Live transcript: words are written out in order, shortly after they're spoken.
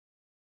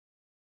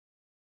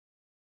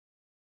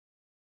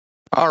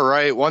All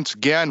right. Once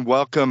again,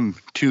 welcome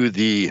to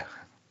the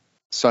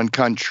Sun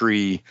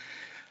Country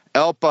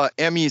ALPA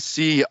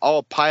MEC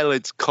All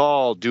Pilots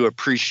Call. Do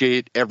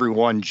appreciate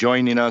everyone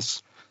joining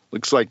us.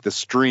 Looks like the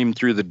stream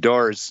through the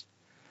doors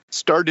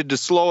started to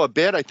slow a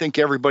bit. I think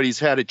everybody's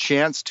had a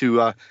chance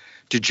to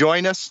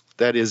join us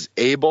that is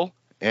able,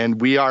 and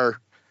we are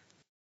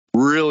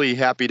really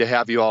happy to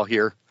have you all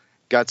here.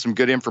 Got some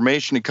good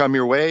information to come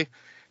your way.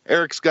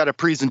 Eric's got a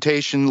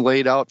presentation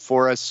laid out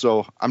for us,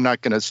 so I'm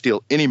not going to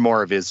steal any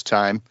more of his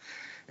time.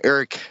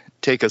 Eric,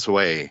 take us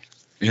away.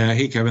 Yeah,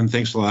 hey, Kevin,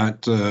 thanks a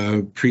lot.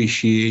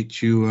 Appreciate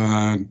you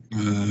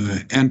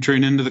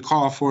entering into the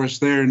call for us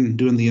there and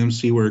doing the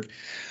MC work.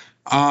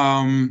 Just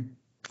want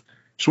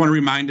to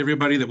remind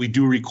everybody that we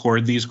do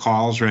record these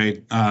calls,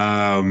 right?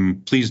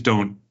 Please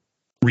don't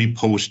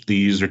repost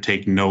these or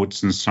take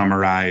notes and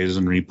summarize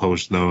and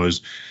repost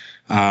those.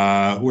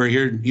 We're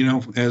here,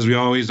 as we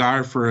always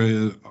are, for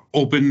an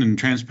open and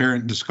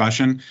transparent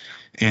discussion.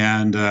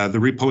 And the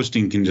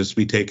reposting can just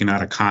be taken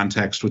out of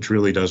context, which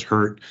really does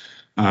hurt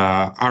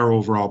our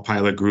overall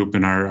pilot group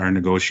and our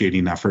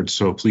negotiating efforts.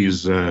 So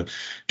please do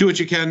what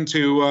you can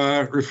to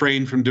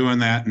refrain from doing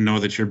that and know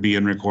that you're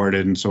being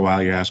recorded. And so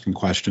while you're asking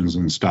questions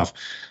and stuff,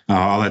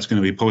 all that's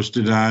going to be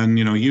posted on,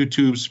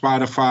 YouTube,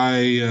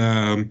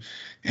 Spotify,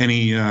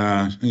 any,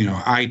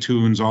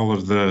 iTunes, all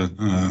of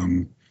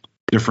the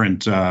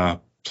different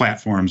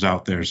platforms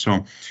out there.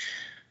 So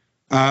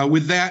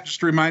with that,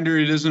 just a reminder,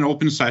 it is an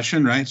open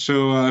session, right?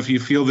 So if you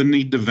feel the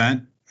need to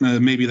vent,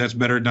 maybe that's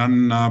better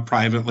done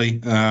privately.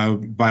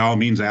 By all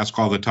means, ask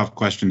all the tough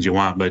questions you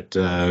want, but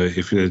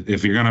if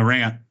you're going to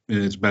rant,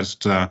 it's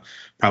best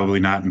probably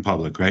not in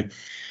public, right?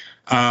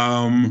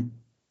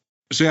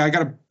 So yeah, I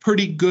got a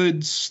pretty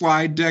good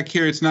slide deck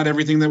here. It's not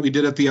everything that we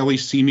did at the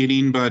LEC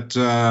meeting, but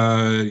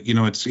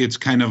it's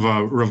kind of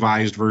a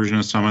revised version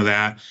of some of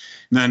that.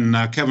 And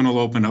then Kevin will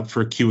open up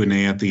for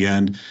Q&A at the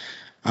end.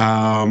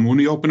 When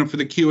we open up for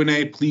the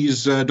Q&A,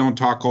 please don't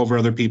talk over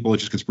other people. It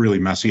just gets really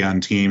messy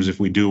on Teams. If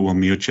we do, we'll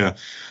mute you.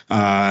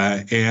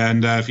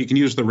 And if you can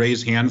use the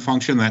raise hand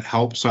function, that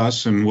helps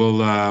us, and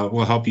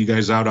we'll help you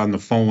guys out on the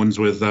phones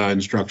with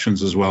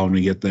instructions as well when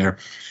we get there.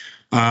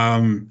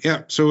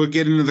 So we'll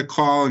get into the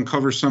call and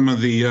cover some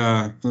of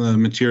the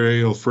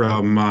material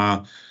from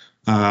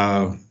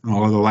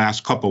all of the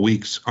last couple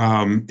weeks.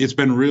 It's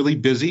been really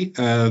busy.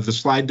 The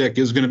slide deck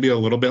is going to be a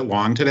little bit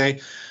long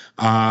today.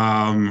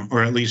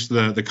 Or at least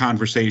the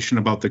conversation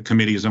about the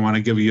committees. I want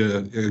to give you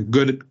a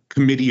good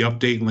committee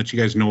update and let you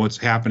guys know what's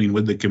happening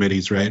with the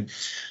committees, right?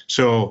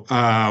 So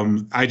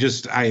I'm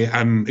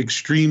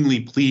extremely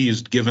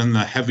pleased, given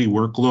the heavy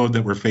workload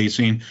that we're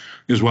facing,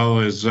 as well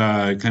as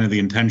kind of the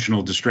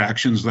intentional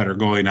distractions that are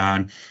going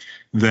on,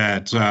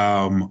 that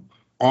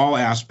all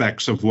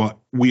aspects of what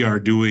we are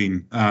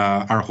doing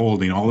are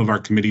holding. All of our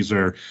committees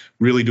are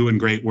really doing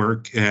great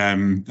work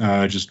and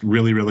just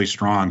really, really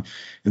strong.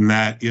 And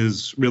that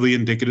is really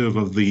indicative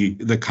of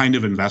the kind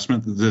of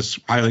investment that this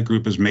pilot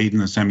group has made in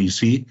this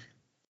MEC,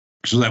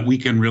 so that we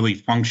can really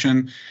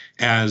function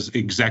as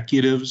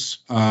executives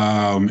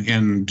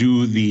and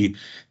do the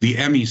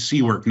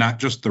MEC work, not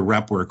just the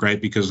rep work,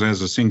 right? Because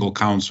as a single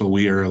council,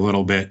 we are a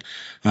little bit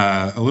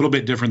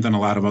different than a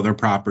lot of other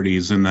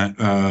properties in that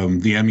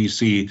the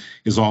MEC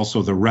is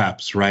also the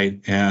reps, right?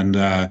 And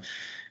the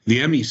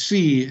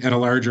MEC at a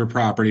larger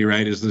property,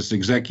 right, is this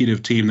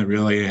executive team that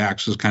really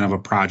acts as kind of a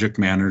project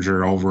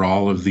manager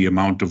overall of the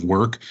amount of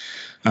work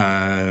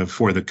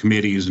for the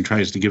committees, and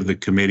tries to give the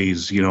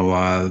committees,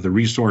 the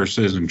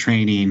resources and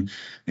training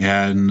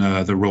and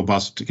the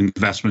robust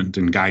investment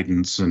and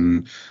guidance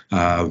and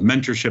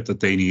mentorship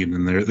that they need.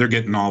 And they're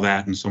getting all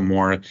that and some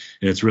more. And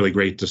it's really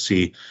great to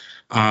see.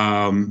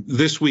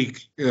 This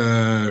week,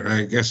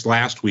 I guess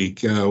last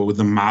week, with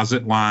the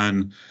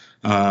Mazatlan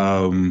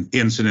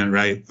incident,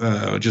 right?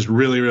 Just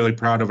really, really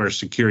proud of our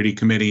security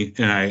committee.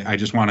 And I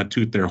just want to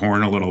toot their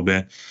horn a little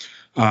bit.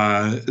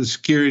 The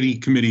security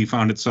committee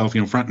found itself,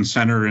 front and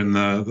center in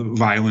the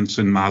violence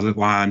in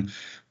Mazatlan.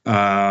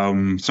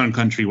 Sun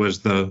Country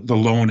was the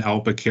lone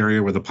ALPA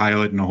carrier with a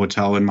pilot and a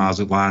hotel in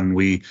Mazatlan.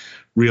 We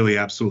really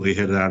absolutely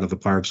hit it out of the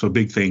park. So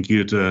big thank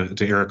you to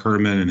Eric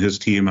Herman and his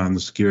team on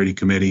the security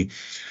committee.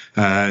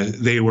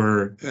 They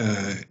were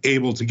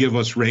able to give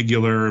us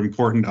regular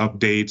important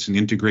updates and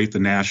integrate the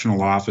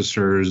national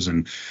officers,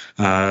 and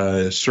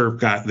SERP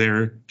got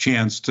their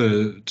chance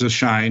to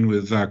shine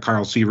with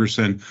Carl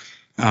Severson.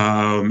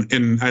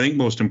 And I think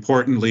most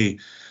importantly,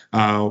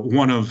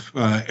 one of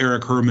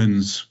Eric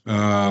Herman's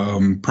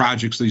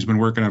projects that he's been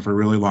working on for a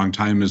really long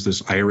time is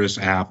this IRIS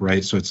app,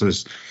 right? So it's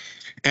this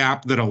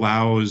app that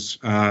allows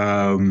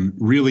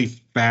really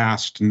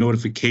fast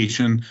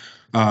notification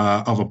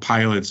of a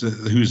pilot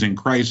who's in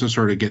crisis,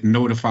 or to get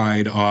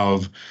notified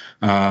of,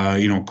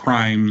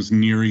 crimes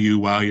near you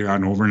while you're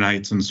on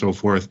overnights and so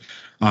forth.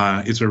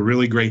 It's a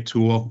really great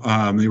tool.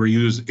 They were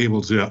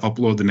able to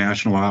upload the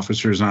national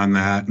officers on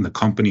that and the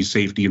company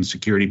safety and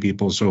security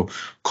people, so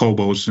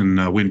Cobos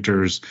and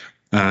Winters,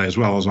 as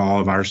well as all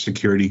of our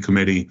security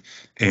committee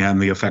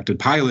and the affected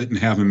pilot, and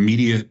have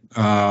immediate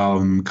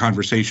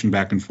conversation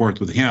back and forth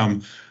with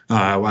him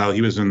while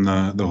he was in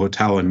the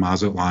hotel in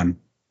Mazatlan.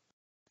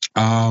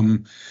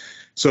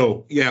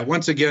 So yeah,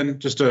 once again,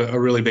 just a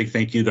really big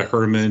thank you to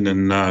Herman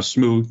and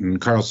Smoot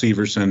and Carl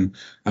Severson.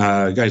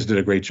 You guys did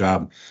a great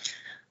job.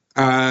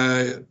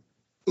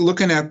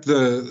 Looking at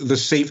the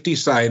safety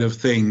side of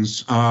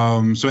things,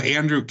 so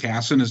Andrew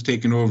Casson has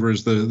taken over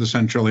as the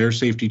Central Air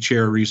Safety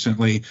Chair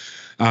recently,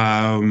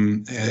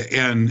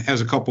 and has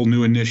a couple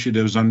new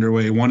initiatives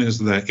underway. One is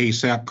the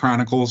ASAP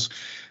Chronicles.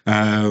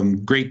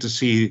 Great to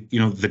see,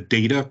 the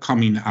data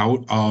coming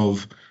out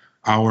of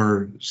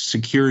our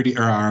security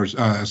or our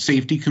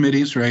safety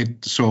committees,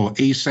 right? So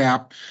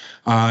ASAP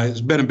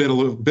has been a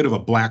bit of a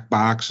black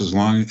box, as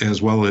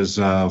well as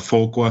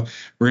FOQA.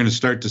 We're going to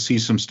start to see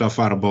some stuff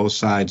out of both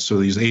sides. So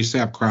these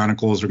ASAP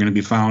Chronicles are going to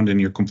be found in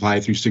your Comply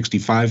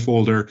 365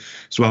 folder,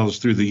 as well as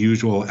through the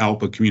usual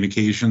ALPA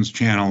communications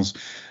channels.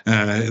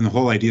 And the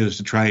whole idea is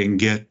to try and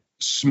get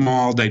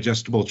small,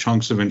 digestible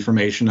chunks of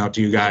information out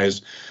to you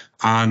guys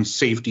on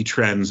safety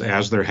trends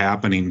as they're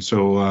happening.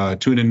 So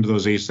tune into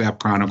those ASAP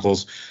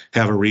Chronicles,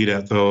 have a read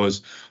at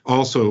those.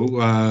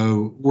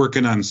 Also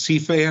working on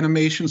CFA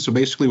animation. So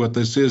basically what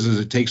this is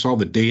it takes all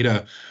the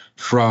data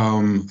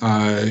from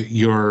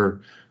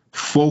your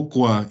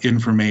FOQA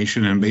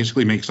information and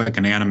basically makes like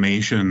an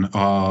animation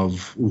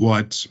of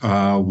what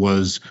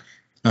was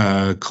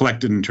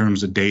collected in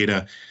terms of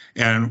data.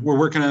 And we're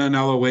working on an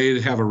LOA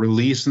to have a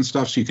release and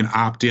stuff, so you can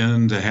opt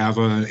in to have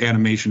an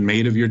animation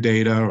made of your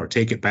data or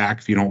take it back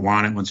if you don't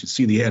want it once you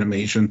see the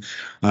animation.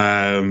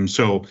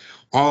 So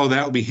all of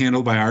that will be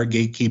handled by our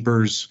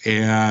gatekeepers,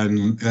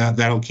 and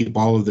that'll keep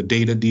all of the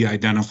data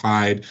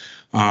de-identified.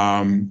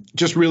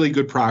 Just really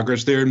good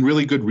progress there, and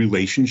really good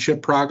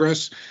relationship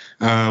progress,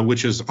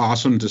 which is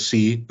awesome to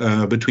see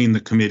between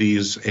the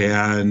committees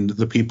and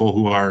the people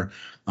who are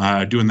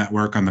doing that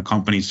work on the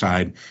company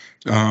side.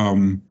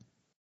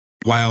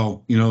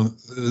 While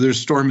there's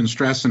storm and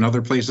stress in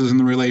other places in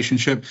the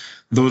relationship,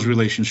 those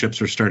relationships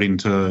are starting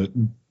to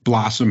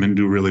blossom and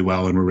do really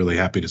well, and we're really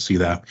happy to see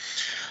that.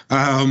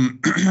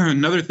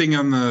 Another thing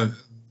on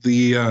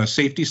the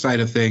safety side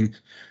of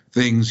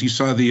things, you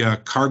saw the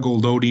cargo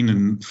loading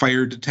and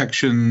fire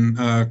detection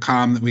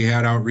comm that we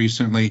had out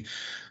recently.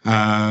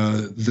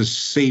 The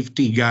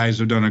safety guys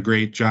have done a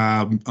great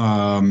job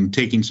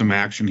taking some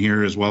action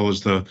here, as well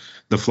as the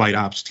flight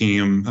ops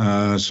team.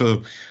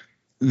 So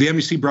the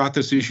MEC brought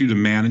this issue to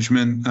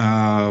management,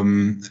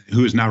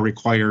 who is now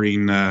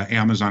requiring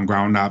Amazon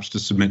ground ops to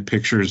submit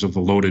pictures of the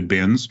loaded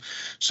bins.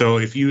 So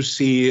if you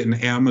see an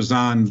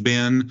Amazon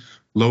bin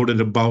loaded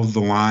above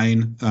the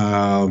line,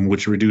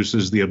 which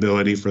reduces the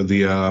ability for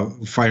the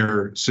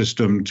fire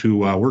system to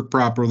work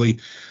properly,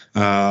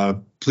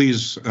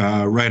 please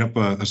write up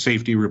a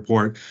safety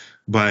report.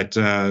 But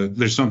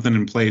there's something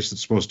in place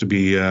that's supposed to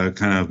be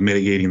kind of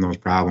mitigating those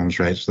problems,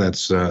 right? So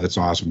that's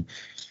awesome.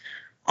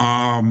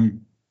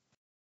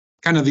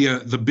 Kind of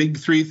the big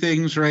three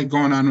things, right,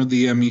 going on with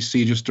the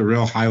MEC, just a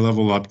real high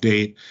level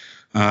update.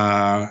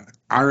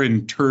 Our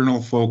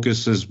internal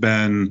focus has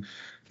been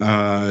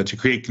to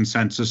create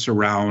consensus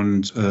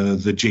around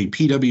the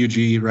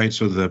JPWG, right,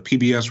 so the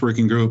PBS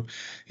working group,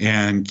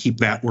 and keep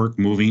that work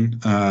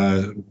moving.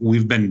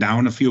 We've been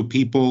down a few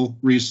people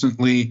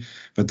recently,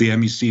 but the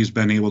MEC has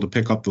been able to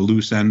pick up the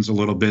loose ends a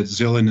little bit.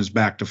 Zillen is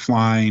back to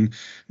flying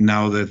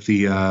now that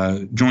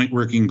the joint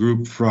working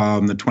group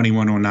from the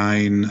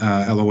 2109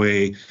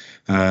 LOA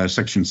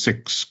Section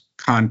 6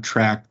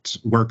 contract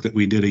work that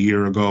we did a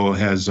year ago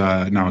has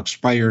now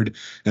expired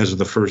as of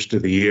the first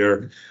of the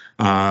year.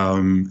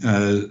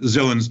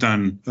 Zillen's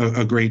done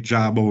a great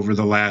job over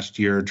the last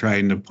year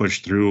trying to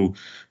push through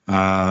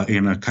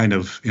in a kind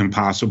of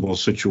impossible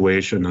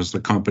situation, as the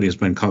company has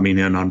been coming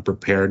in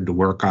unprepared to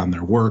work on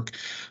their work.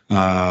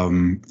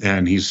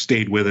 And he's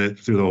stayed with it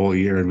through the whole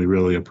year, and we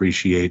really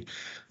appreciate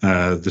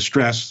the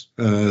stress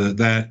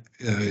that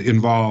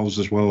involves,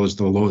 as well as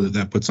the load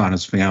that puts on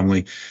his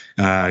family.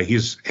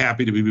 He's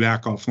happy to be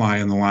back out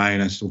flying the line.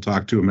 I still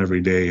talk to him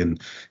every day,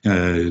 and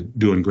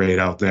doing great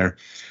out there.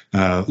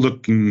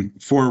 Looking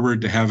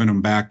forward to having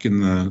him back in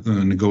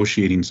the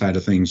negotiating side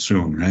of things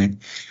soon, right?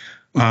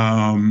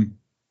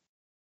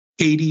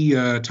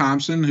 Katie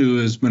Thompson, who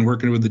has been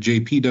working with the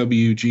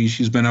JPWG,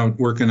 she's been out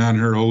working on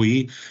her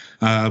OE,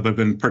 but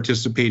been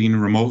participating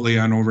remotely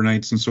on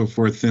overnights and so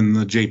forth in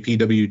the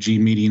JPWG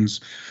meetings.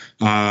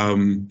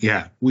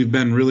 Yeah, we've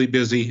been really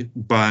busy,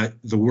 but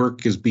the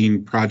work is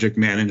being project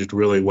managed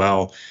really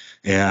well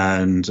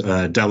and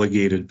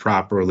delegated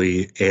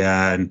properly.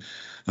 And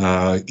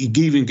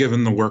even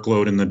given the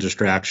workload and the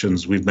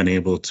distractions, we've been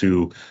able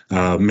to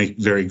make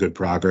very good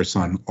progress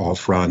on all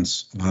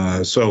fronts.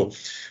 So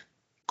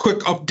quick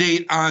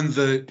update on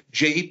the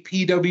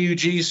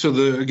JPWG. So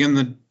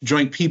the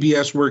joint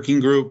PBS working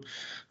group.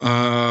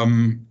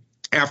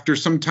 after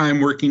some time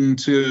working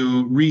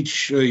to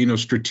reach,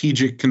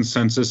 strategic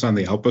consensus on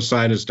the ALPA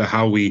side as to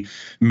how we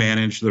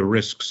manage the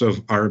risks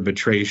of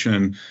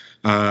arbitration,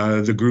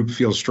 the group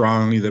feels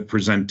strongly that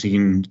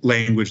presenting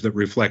language that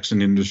reflects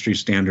an industry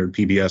standard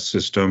PBS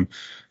system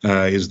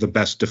is the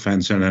best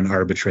defense in an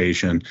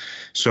arbitration.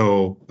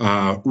 So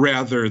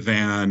rather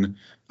than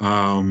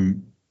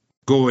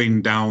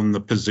going down the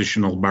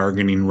positional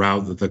bargaining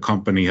route that the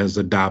company has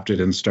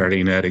adopted and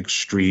starting at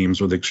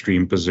extremes with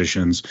extreme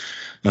positions,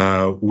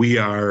 we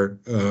are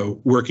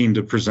working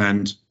to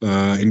present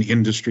an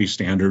industry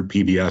standard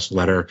PBS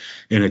letter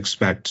and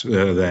expect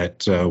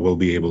that we'll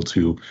be able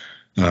to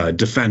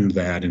defend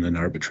that in an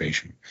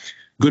arbitration.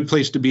 Good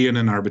place to be in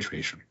an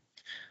arbitration.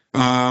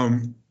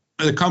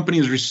 The company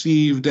has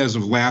received, as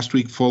of last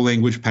week, full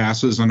language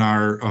passes on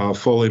our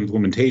full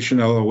implementation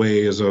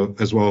LOA as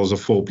well as a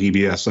full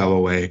PBS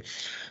LOA.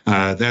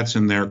 That's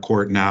in their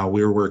court now.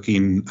 We're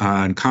working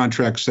on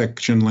contract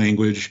section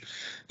language.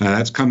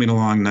 That's coming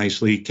along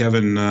nicely.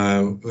 Kevin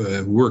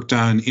worked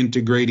on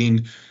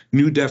integrating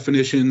new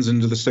definitions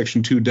into the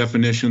Section 2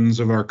 definitions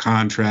of our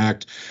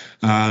contract,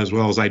 as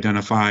well as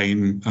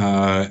identifying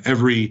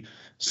every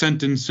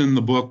sentence in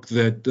the book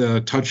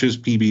that touches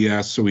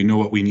PBS, so we know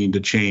what we need to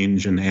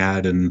change and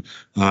add and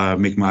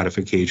make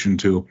modification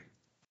to.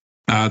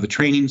 The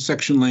training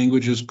section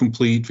language is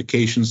complete,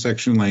 vacation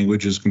section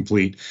language is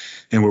complete,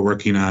 and we're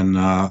working on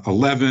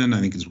 11,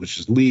 I think, which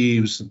is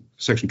leaves,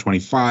 section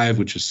 25,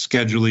 which is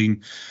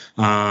scheduling,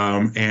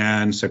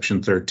 and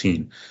section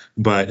 13.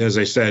 But as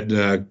I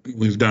said,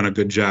 we've done a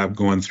good job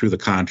going through the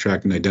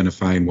contract and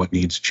identifying what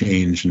needs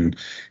change, and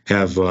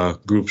have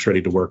groups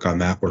ready to work on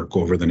that work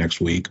over the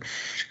next week.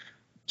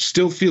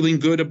 Still feeling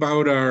good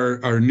about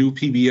our new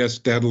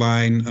PBS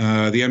deadline.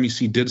 The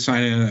MEC did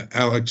sign an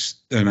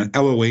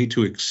LOA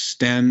to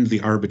extend the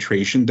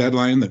arbitration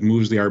deadline that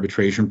moves the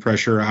arbitration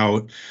pressure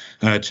out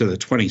to the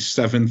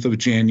 27th of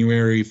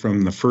January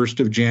from the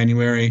 1st of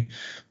January.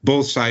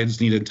 Both sides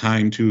needed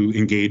time to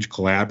engage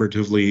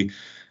collaboratively.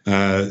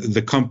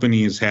 The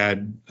company has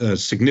had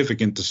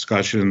significant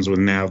discussions with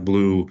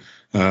NAVBlue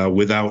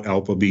without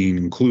ALPA being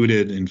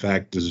included. In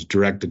fact, has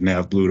directed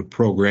NAVBlue to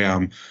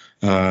program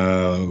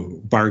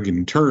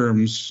bargain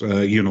terms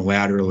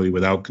unilaterally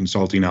without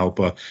consulting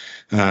ALPA.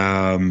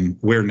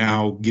 We're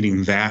now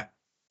getting that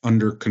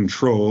under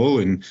control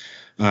and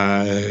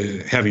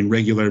having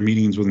regular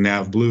meetings with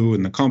NAVBlue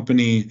and the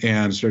company,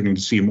 and starting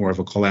to see more of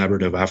a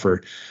collaborative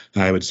effort,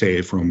 I would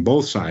say, from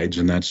both sides,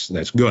 and that's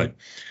good.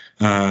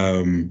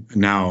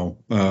 Now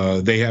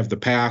they have the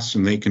pass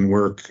and they can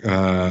work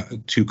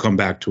to come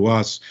back to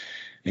us,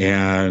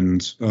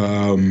 and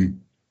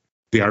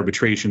the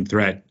arbitration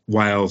threat,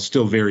 while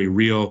still very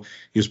real,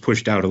 is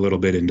pushed out a little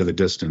bit into the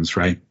distance,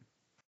 right?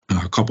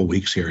 A couple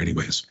weeks here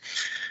anyways.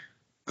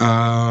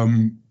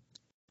 The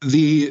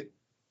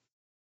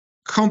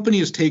company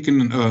has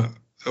taken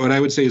what I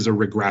would say is a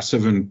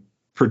regressive and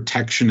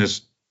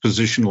protectionist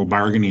positional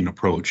bargaining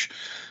approach,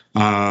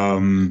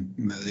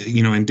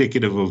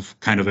 indicative of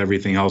kind of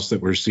everything else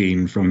that we're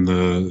seeing, from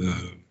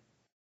the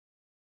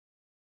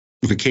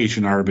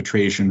vacation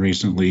arbitration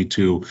recently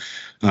to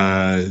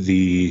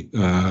the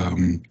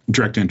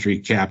direct entry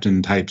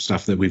captain type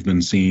stuff that we've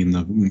been seeing,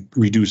 the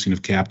reducing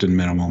of captain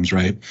minimums,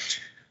 right?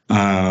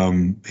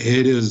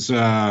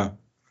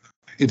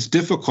 It's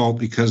difficult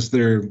because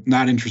they're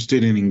not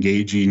interested in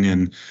engaging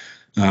in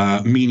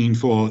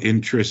meaningful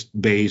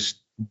interest-based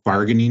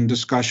bargaining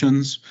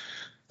discussions.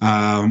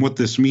 What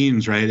this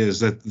means, right,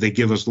 is that they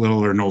give us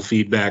little or no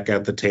feedback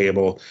at the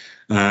table.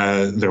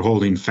 They're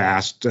holding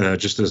fast,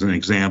 just as an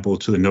example,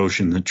 to the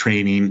notion that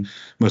training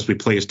must be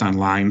placed on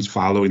lines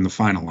following the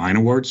final line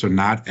award, so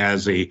not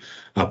as a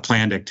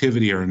planned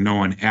activity or a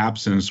known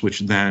absence, which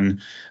then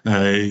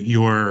has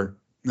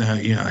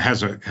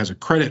a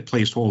credit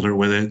placeholder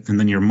with it, and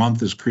then your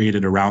month is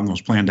created around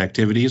those planned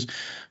activities,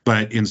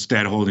 but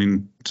instead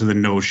holding to the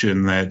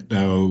notion that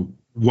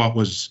what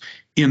was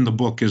in the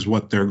book is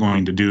what they're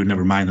going to do.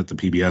 Never mind that the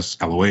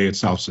PBS LOA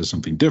itself says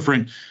something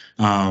different.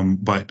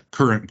 But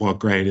current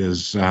book, right,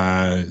 is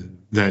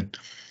that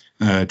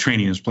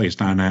training is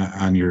placed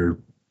on your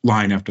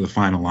line after the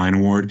final line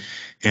award.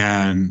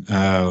 And,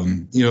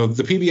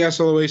 the PBS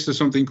LOA says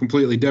something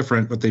completely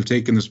different, but they've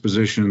taken this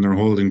position and they're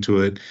holding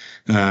to it.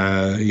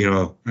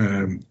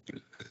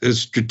 As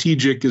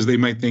strategic as they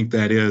might think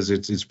that is,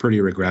 it's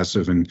pretty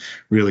regressive and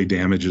really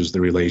damages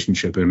the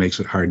relationship and makes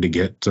it hard to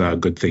get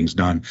good things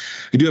done.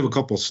 I do have a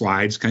couple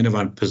slides kind of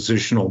on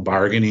positional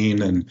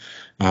bargaining and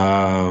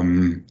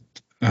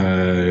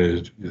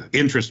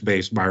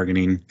interest-based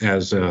bargaining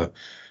as the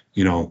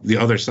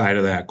other side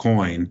of that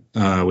coin,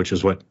 which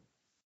is what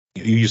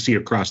you see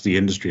across the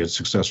industry at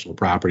successful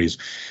properties.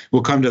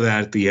 We'll come to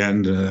that at the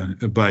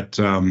end, but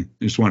I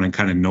just want to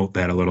kind of note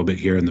that a little bit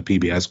here in the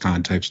PBS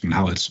context and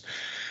how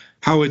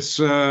it's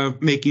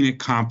making it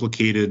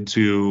complicated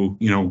to,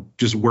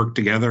 just work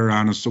together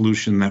on a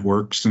solution that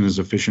works and is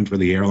efficient for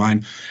the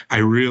airline. I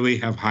really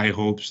have high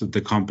hopes that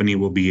the company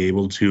will be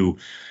able to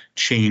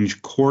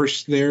change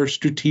course there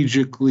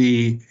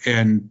strategically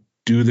and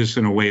do this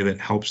in a way that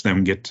helps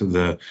them get to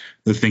the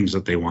things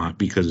that they want,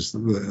 because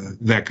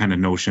that kind of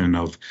notion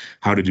of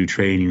how to do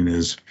training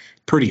is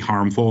pretty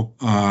harmful,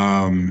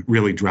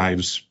 really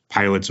drives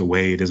pilots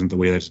away. It isn't the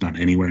way that's done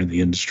anywhere in the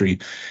industry,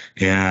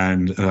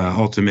 and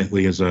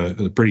ultimately is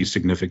a pretty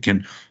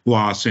significant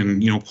loss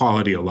in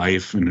quality of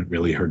life, and it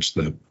really hurts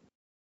the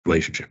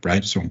relationship,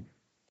 right? So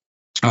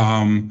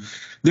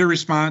their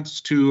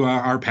response to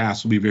our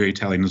pass will be very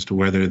telling as to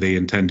whether they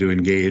intend to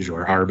engage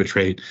or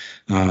arbitrate,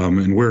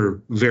 and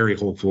we're very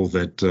hopeful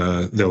that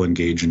they'll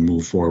engage and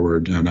move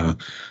forward on a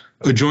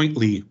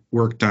jointly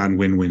worked on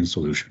win-win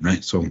solution,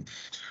 right? So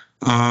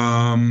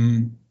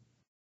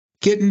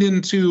getting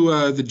into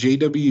the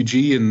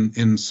JWG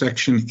in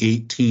section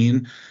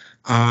 18,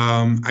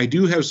 I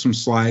do have some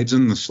slides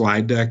in the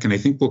slide deck, and I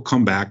think we'll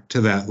come back to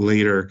that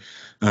later.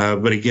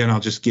 But again, I'll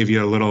just give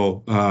you a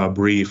little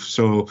brief.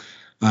 So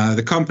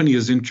the company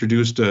has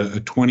introduced a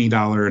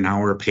 $20 an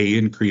hour pay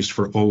increase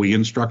for OE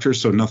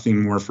instructors, so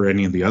nothing more for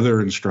any of the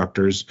other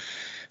instructors.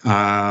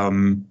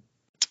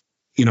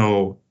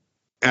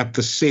 At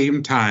the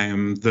same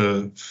time,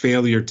 the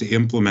failure to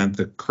implement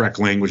the correct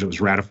language that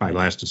was ratified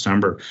last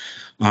December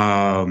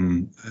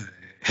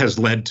has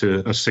led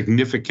to a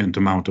significant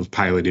amount of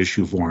pilot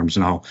issue forms,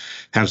 and I'll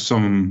have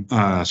some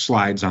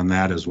slides on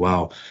that as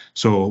well.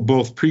 So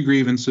both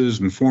pre-grievances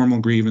and formal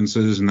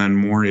grievances, and then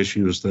more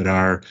issues that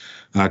are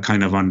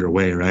kind of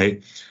underway,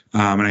 right?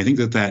 And I think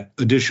that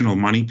additional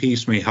money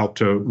piece may help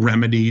to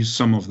remedy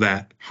some of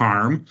that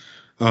harm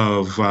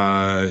of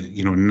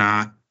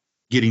not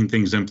getting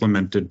things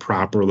implemented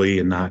properly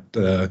and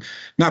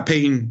not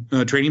paying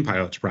training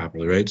pilots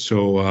properly, right?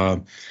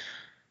 So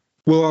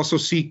we'll also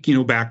seek,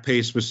 back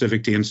pay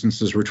specific to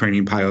instances where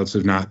training pilots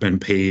have not been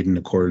paid in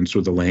accordance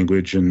with the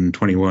language in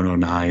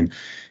 2109.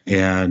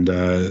 And,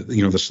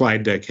 the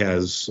slide deck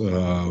has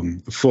a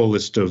full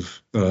list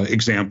of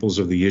examples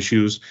of the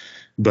issues.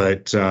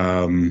 But,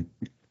 some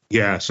of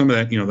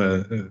that,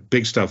 the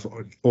big stuff,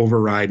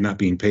 override not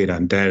being paid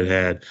on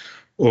deadhead,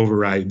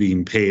 override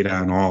being paid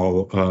on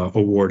all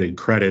awarded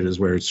credit is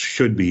where it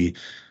should be.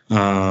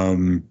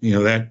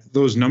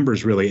 Those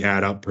numbers really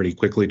add up pretty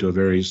quickly to a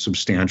very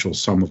substantial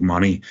sum of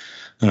money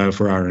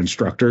for our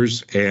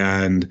instructors,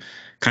 and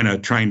kind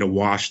of trying to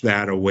wash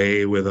that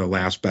away with a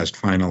last best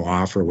final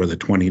offer with a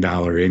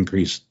 $20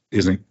 increase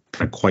isn't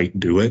going to quite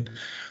do it.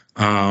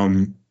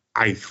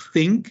 I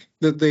think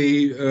that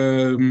they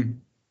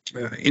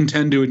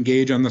intend to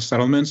engage on the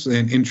settlements,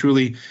 and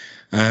truly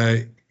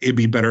it'd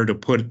be better to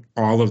put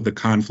all of the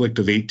conflict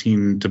of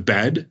 18 to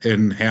bed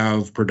and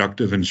have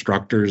productive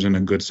instructors and a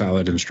good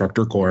solid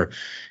instructor corps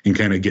and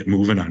kind of get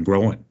moving on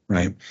growing,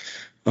 right?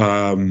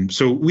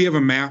 So we have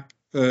a map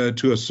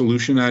to a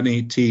solution on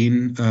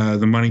 18.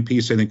 The money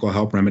piece, I think, will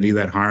help remedy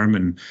that harm,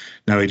 and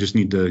now they just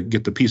need to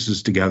get the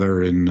pieces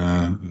together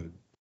and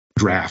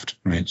draft,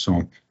 right?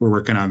 So we're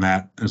working on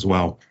that as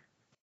well.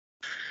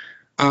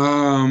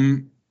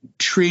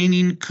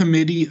 Training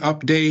committee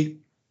update.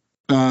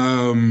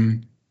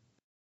 I'm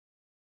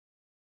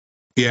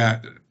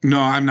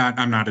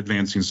not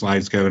advancing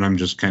slides, Kevin. I'm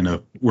just kind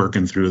of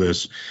working through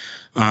this.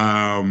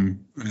 I'll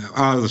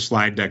have the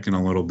slide deck in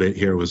a little bit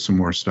here with some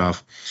more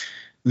stuff.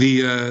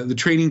 The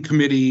training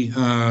committee,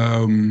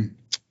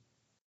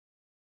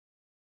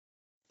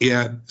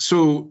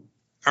 so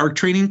our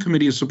training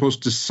committee is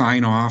supposed to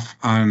sign off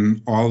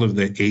on all of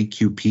the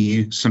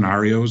AQP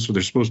scenarios. So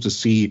they're supposed to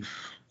see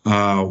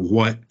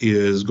what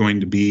is going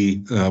to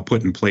be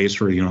put in place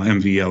for,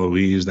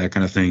 MVLOEs, that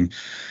kind of thing.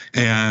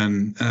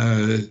 And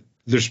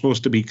they're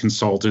supposed to be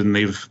consulted, and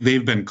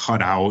they've been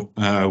cut out.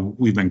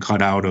 We've been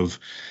cut out of,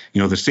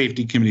 the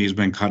safety committee has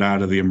been cut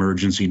out of the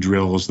emergency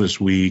drills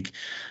this week.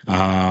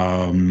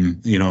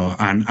 On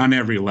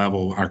every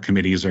level, our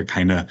committees are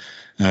kind of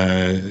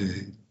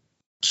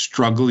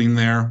struggling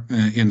there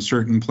in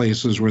certain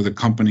places where the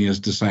company has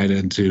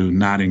decided to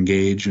not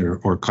engage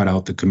or cut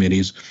out the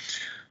committees.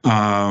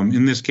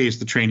 In this case,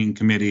 the training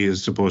committee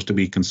is supposed to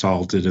be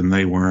consulted, and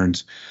they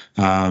weren't.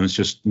 It's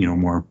just,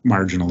 more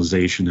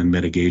marginalization and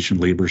mitigation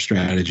labor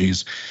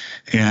strategies.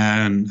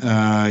 And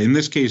in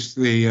this case,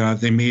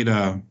 they made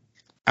a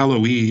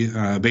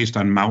LOE based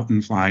on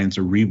mountain flying. It's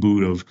a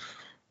reboot of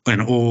an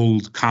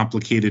old,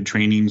 complicated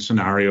training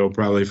scenario,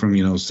 probably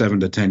from 7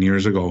 to 10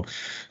 years ago.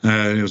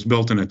 It was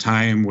built in a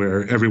time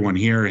where everyone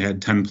here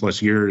had 10 plus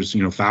years,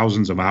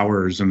 thousands of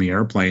hours in the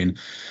airplane.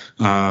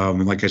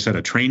 Like I said,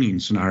 a training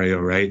scenario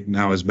right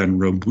now has been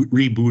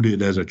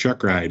rebooted as a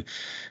chuck ride,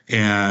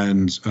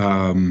 and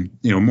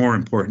more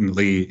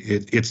importantly,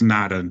 it's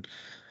not a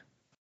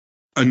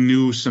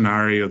new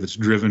scenario that's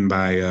driven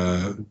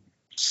by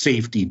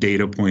safety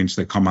data points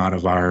that come out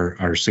of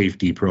our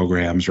safety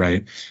programs,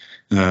 right?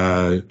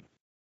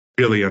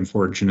 Really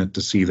unfortunate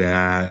to see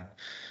that.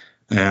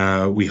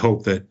 We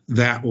hope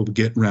that will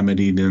get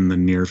remedied in the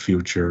near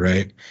future,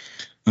 right?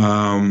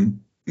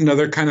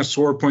 Another kind of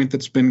sore point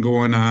that's been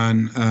going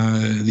on,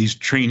 these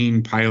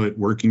training pilot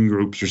working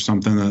groups or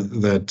something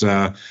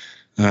that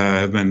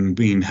have been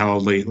being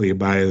held lately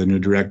by the new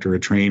director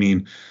of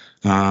training.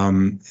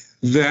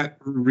 That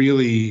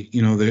really,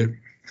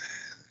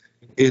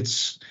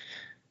 it's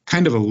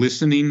kind of a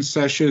listening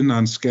session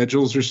on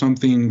schedules or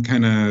something,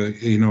 kind of,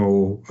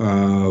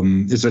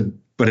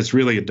 but it's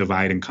really a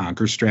divide and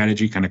conquer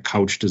strategy, kind of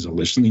couched as a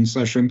listening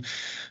session.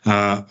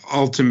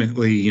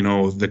 Ultimately,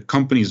 the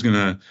company's going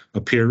to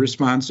appear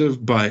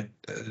responsive, but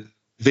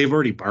they've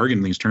already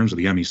bargained these terms with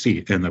the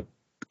MEC, and the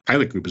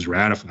pilot group has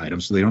ratified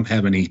them, so they don't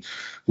have any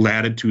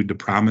latitude to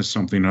promise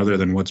something other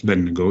than what's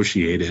been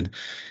negotiated.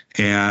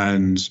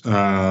 And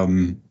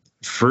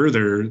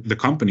further, the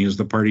company is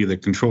the party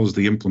that controls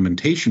the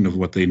implementation of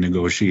what they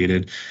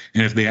negotiated.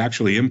 And if they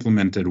actually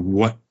implemented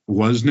what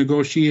was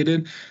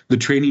negotiated, the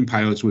training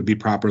pilots would be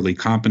properly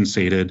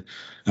compensated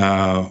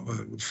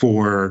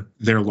for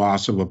their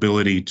loss of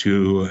ability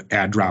to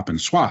add, drop,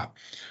 and swap.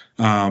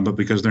 But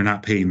because they're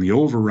not paying the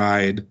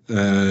override,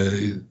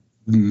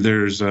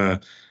 there's a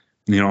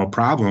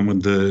problem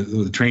with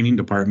the training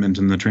department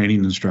and the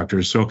training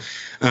instructors. So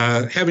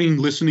having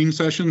listening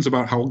sessions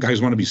about how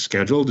guys want to be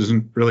scheduled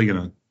isn't really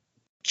going to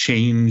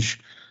change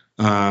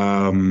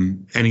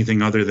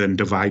anything other than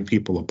divide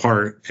people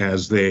apart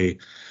as they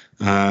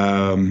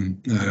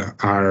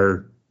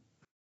are,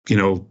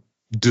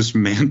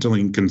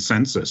 dismantling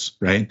consensus,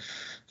 right?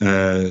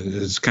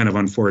 It's kind of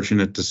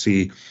unfortunate to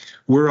see.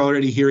 We're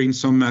already hearing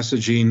some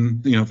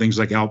messaging, things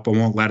like ALPA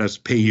won't let us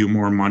pay you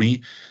more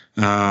money,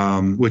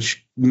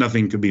 which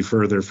nothing could be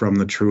further from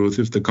the truth.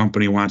 If the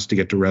company wants to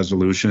get to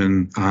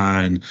resolution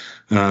on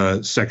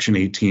Section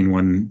 18,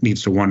 one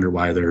needs to wonder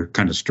why they're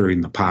kind of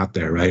stirring the pot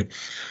there, right?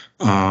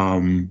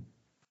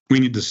 We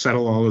need to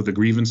settle all of the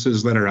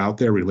grievances that are out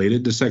there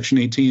related to Section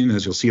 18.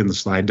 As you'll see in the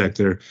slide deck,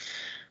 there are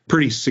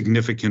pretty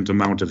significant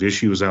amount of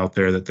issues out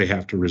there that they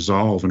have to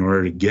resolve in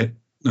order to get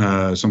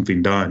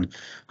something done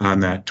on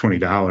that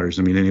 $20.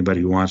 I mean,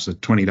 anybody who wants the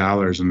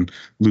 $20 and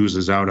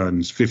loses out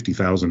on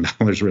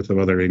 $50,000 worth of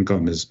other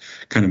income is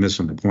kind of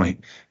missing the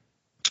point.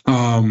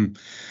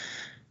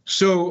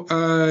 So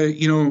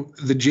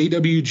the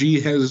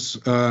JWG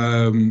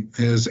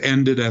has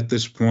ended at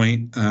this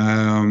point.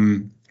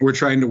 We're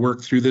trying to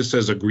work through this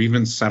as a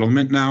grievance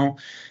settlement now,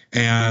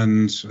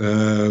 and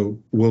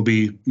we'll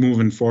be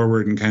moving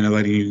forward and kind of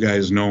letting you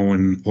guys know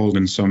and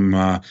holding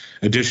some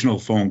additional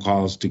phone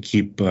calls to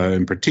keep,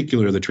 in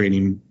particular, the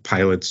training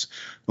pilots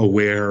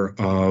aware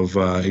of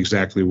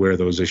exactly where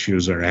those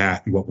issues are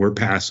at and what we're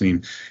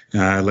passing.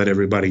 Let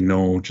everybody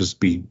know, just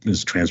be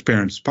as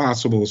transparent as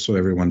possible so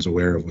everyone's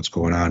aware of what's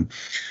going on.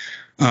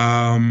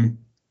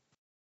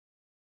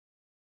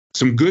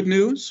 Some good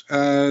news,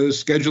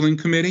 scheduling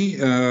committee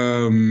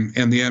and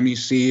the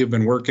MEC have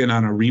been working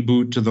on a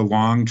reboot to the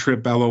long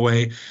trip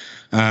LOA.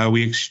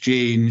 We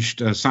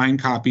exchanged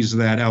signed copies of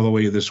that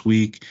LOA this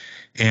week,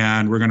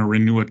 and we're going to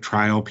renew a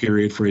trial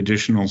period for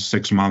additional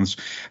 6 months.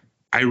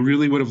 I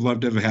really would have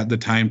loved to have had the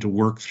time to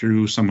work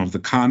through some of the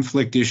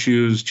conflict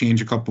issues,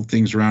 change a couple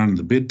things around in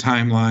the bid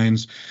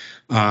timelines.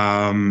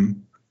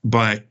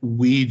 But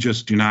we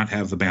just do not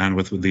have the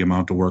bandwidth with the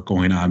amount of work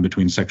going on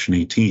between Section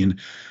 18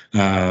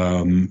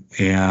 and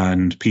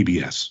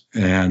PBS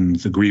and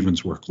the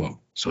grievance workload.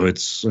 So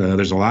it's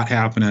there's a lot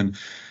happening.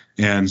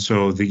 And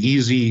so the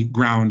easy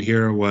ground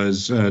here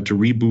was to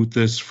reboot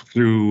this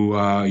through,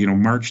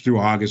 March through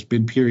August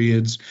bid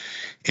periods.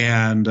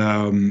 And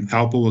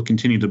ALPA will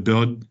continue to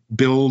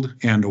build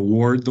and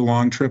award the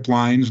long trip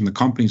lines, and the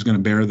company's going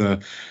to bear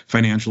the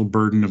financial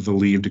burden of the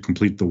leave to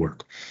complete the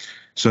work.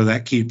 So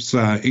that keeps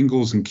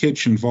Ingalls and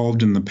Kitch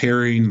involved in the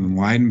pairing and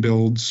line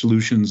build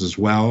solutions, as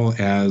well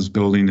as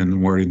building and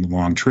awarding the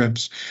long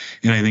trips.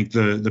 And I think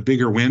the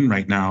bigger win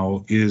right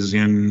now is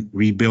in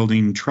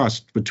rebuilding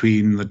trust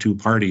between the two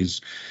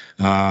parties.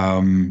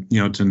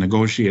 To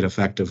negotiate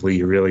effectively,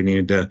 you really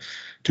need to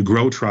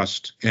grow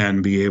trust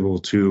and be able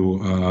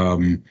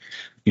to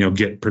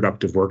get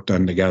productive work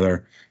done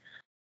together.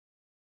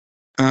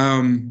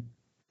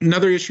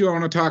 Another issue I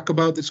want to talk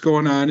about that's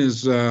going on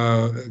is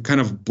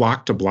kind of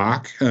block to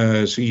block.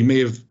 So you may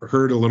have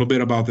heard a little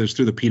bit about this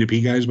through the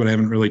P2P guys, but I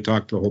haven't really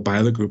talked to the whole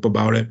pilot group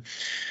about it.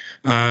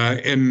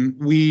 And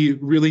we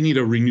really need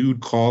a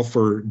renewed call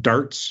for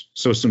DARTs,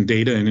 so some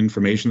data and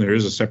information. There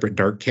is a separate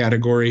DART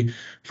category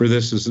for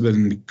this has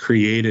been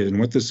created. And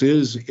what this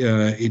is,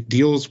 it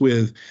deals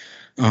with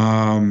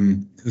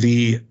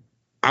the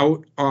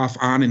out, off,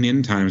 on, and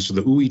in times, so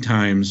the UI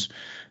times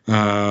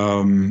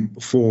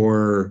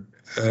for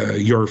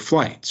your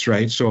flights,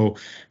 right? So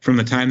from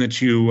the time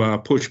that you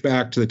push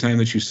back to the time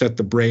that you set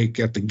the brake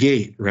at the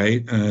gate,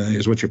 right,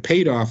 is what you're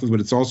paid off of,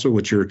 but it's also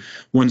what your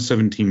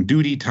 117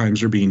 duty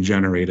times are being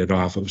generated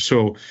off of.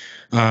 So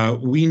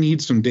we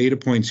need some data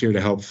points here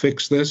to help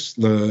fix this.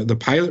 The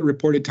pilot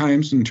reported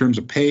times in terms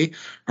of pay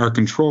are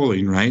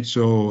controlling, right?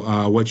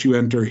 So what you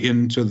enter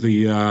into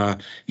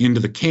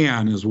the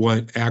can is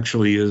what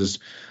actually is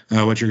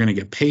what you're going to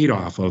get paid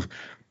off of.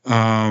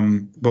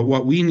 But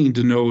what we need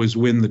to know is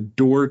when the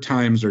door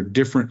times are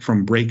different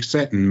from brake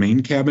set and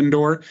main cabin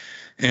door.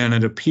 And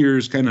it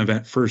appears kind of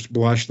at first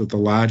blush that the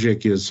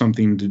logic is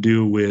something to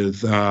do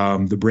with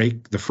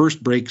the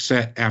first brake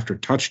set after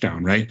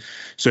touchdown, right?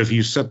 So if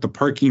you set the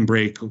parking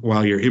brake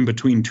while you're in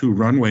between two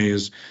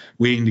runways,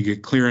 waiting to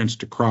get clearance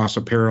to cross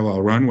a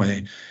parallel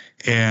runway,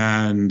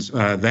 and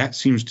that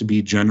seems to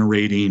be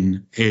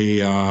generating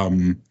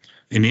an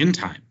in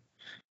time,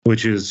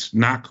 which is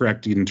not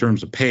correct in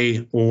terms of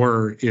pay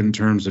or in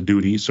terms of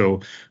duty.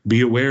 So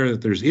be aware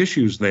that there's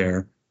issues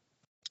there.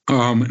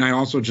 And I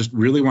also just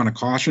really want to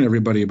caution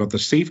everybody about the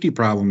safety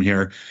problem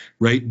here,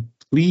 right?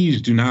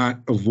 Please do not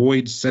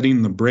avoid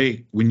setting the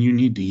brake when you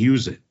need to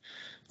use it.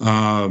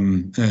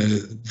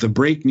 The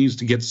brake needs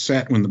to get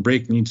set when the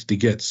brake needs to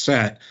get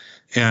set,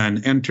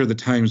 and enter the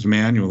times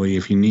manually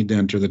if you need to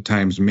enter the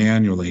times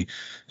manually,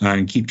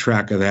 and keep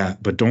track of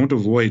that. But don't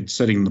avoid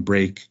setting the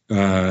brake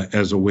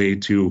as a way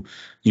to,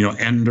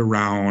 end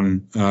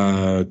around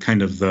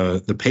kind of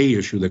the pay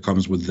issue that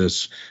comes with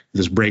this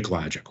brake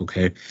logic.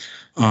 Okay.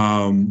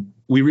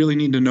 We really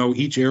need to know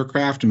each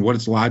aircraft and what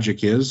its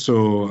logic is.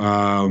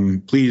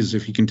 So please,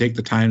 if you can take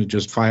the time to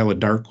just file a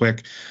DART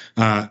quick,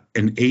 an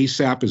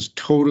ASAP is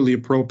totally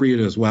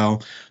appropriate as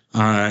well.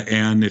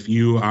 And if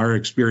you are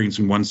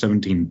experiencing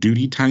 117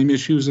 duty time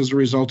issues as a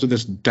result of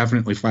this,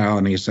 definitely file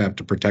an ASAP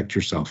to protect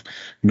yourself.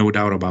 No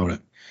doubt about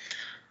it.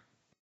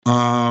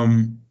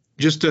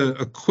 Just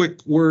a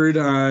quick word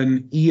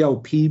on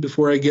ELP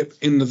before I get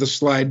into the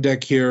slide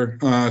deck here.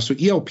 So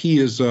ELP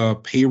is a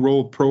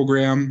payroll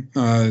program.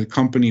 The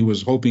company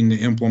was hoping to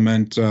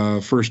implement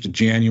 1st of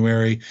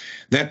January.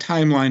 That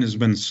timeline has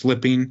been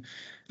slipping,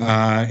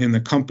 and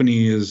the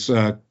company is,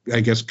 I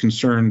guess,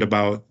 concerned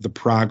about the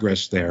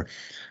progress there.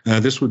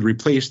 This would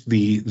replace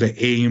the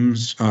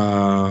AIMS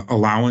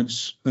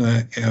allowance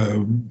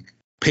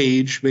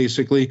page,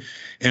 basically,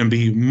 and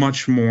be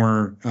much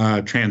more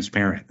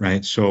transparent,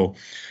 right? So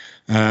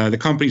the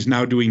company's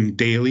now doing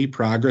daily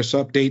progress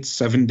updates,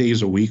 7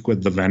 days a week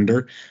with the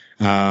vendor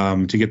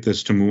to get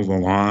this to move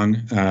along.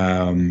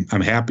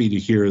 I'm happy to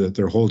hear that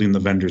they're holding the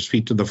vendor's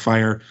feet to the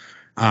fire.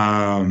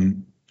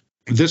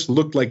 This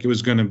looked like it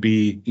was going to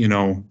be,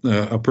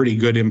 a pretty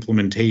good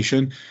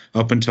implementation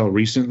up until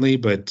recently,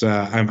 but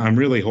I'm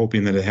really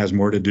hoping that it has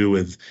more to do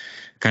with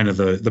kind of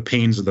the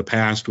pains of the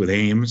past with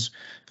AIMS,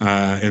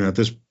 and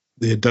that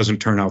it doesn't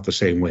turn out the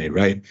same way,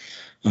 right?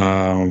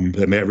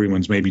 That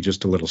everyone's maybe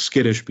just a little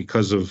skittish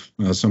because of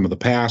some of the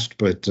past,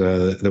 but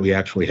that we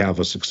actually have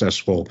a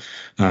successful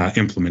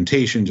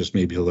implementation, just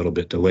maybe a little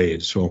bit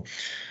delayed. So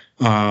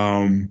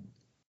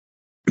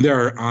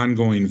there are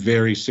ongoing,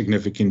 very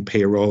significant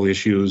payroll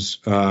issues.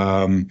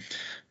 At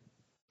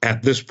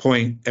this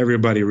point,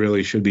 everybody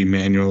really should be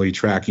manually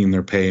tracking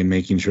their pay and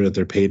making sure that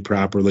they're paid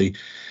properly.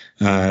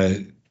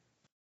 This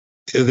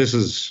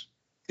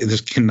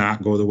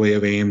cannot go the way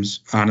of AIMS.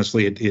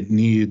 Honestly, it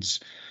needs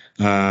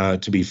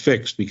to be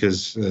fixed,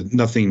 because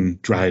nothing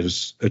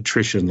drives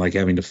attrition like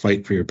having to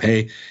fight for your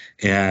pay.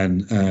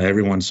 And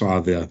everyone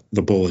saw the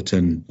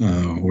bulletin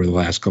over the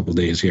last couple of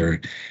days here,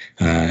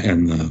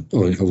 and the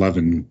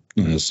 11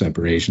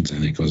 separations, I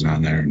think, was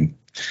on there, and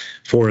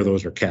 4 of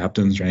those are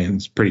captains, right? And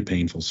it's pretty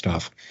painful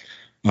stuff.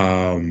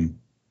 We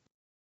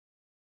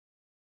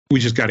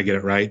just got to get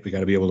it right. We got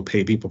to be able to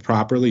pay people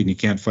properly, and you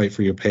can't fight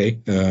for your pay.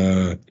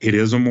 It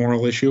is a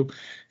moral issue,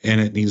 and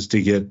it needs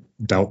to get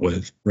dealt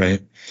with,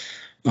 right?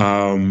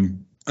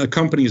 A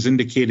company has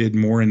indicated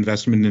more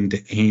investment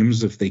into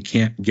AIMS if they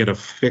can't get a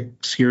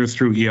fix here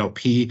through ELP.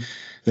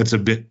 That's a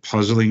bit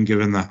puzzling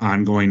given the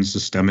ongoing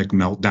systemic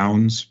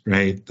meltdowns,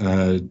 right?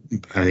 I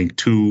think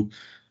 2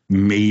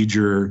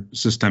 major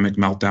systemic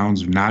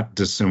meltdowns, not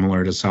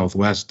dissimilar to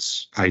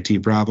Southwest's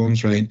IT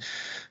problems, right?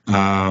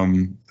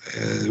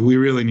 We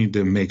really need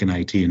to make an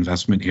IT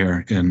investment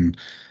here and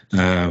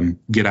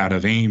get out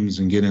of AIMS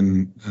and get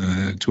in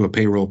to a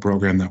payroll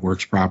program that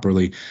works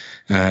properly.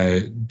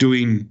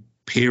 Doing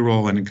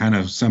payroll in a kind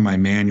of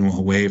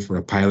semi-manual way for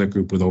a pilot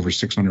group with over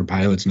 600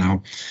 pilots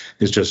now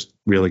is just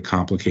really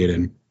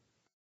complicated.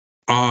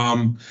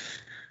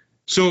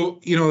 So,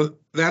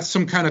 that's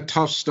some kind of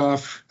tough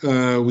stuff.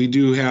 We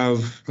do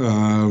have,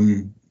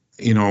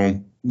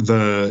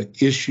 the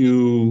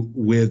issue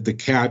with the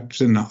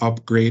caps and the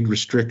upgrade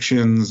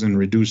restrictions and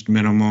reduced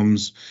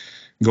minimums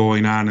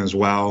going on as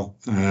well.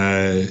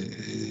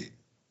 The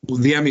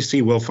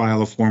MEC will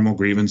file a formal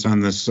grievance on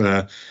this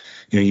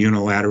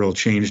unilateral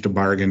change to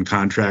bargain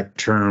contract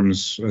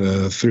terms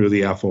through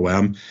the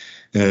FOM.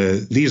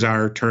 These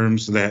are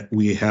terms that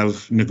we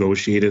have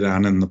negotiated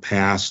on in the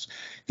past.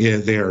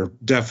 They're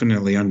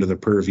definitely under the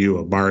purview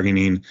of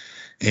bargaining,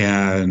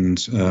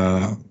 and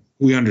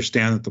we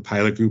understand that the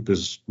pilot group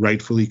is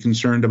rightfully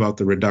concerned about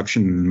the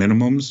reduction in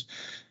minimums,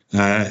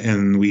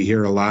 and we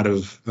hear a lot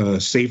of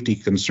safety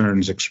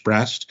concerns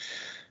expressed.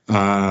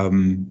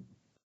 There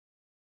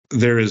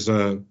is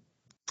a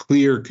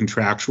clear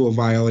contractual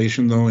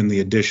violation, though, in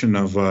the addition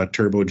of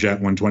turbojet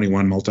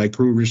 121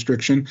 multi-crew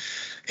restriction.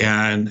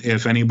 And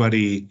if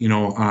anybody,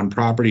 on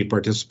property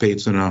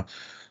participates in a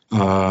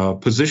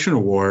position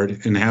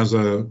award and has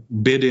a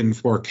bid in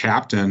for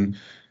captain,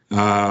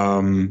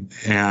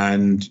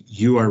 and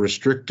you are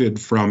restricted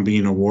from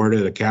being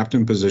awarded a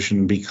captain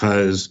position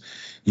because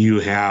you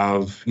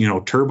have,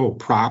 turbo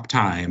prop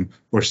time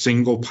or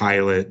single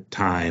pilot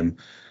time,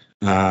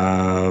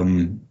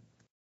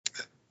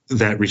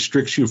 that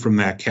restricts you from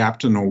that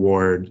captain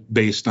award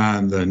based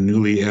on the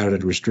newly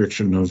added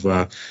restriction of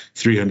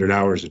 300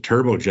 hours of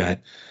turbojet.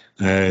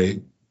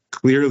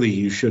 Clearly,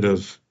 you should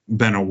have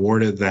been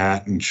awarded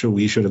that, and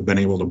we should have been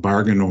able to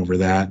bargain over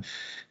that.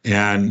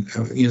 And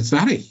it's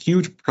not a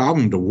huge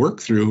problem to work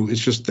through.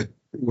 It's just that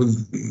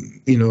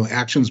with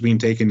actions being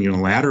taken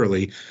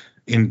unilaterally,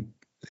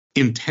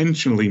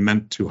 intentionally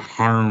meant to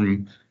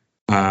harm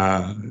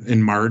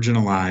and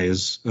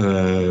marginalize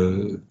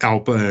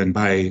ALPA, and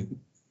by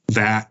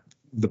that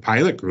the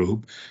pilot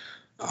group,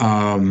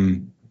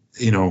 you're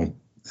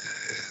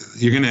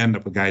going to end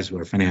up with guys who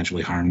are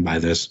financially harmed by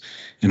this,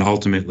 and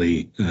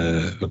ultimately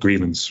a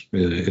grievance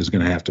is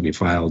going to have to be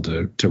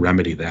filed to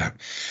remedy that.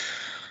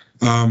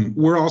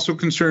 We're also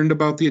concerned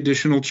about the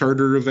additional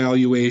charter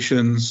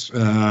evaluations.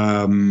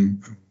 We're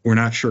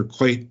not sure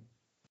quite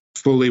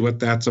fully what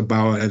that's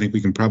about. I think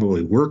we can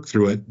probably work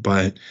through it,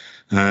 but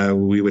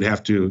we would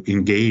have to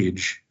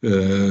engage,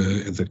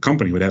 the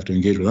company would have to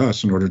engage with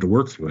us in order to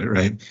work through it,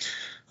 right?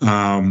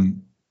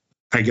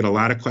 I get a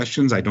lot of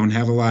questions. I don't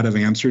have a lot of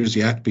answers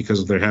yet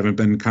because there haven't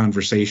been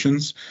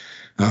conversations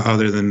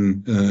other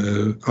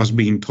than us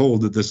being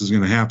told that this is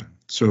going to happen.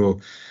 So,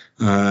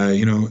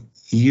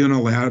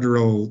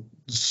 unilateral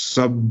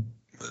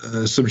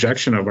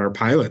subjection of our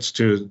pilots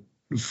to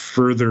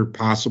further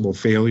possible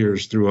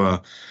failures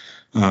through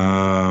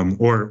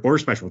or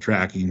special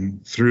tracking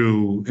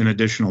through an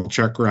additional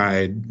check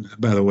ride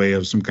by the way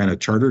of some kind of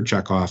charter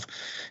checkoff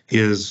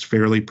is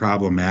fairly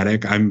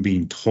problematic. I'm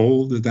being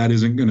told that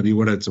isn't going to be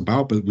what it's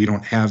about, but we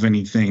don't have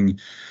anything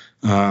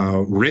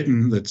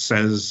written that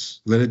says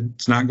that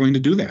it's not going to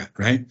do that,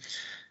 right?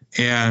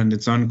 And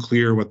it's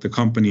unclear what the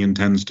company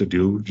intends to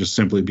do, just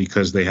simply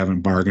because they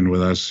haven't bargained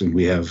with us and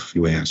we have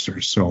few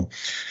answers. So,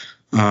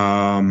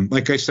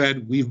 like I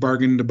said, we've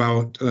bargained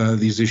about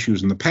these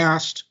issues in the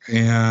past,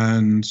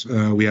 and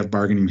we have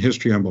bargaining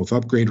history on both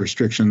upgrade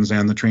restrictions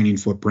and the training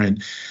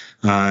footprint.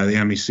 The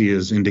MEC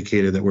has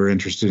indicated that we're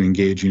interested in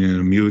engaging in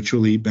a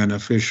mutually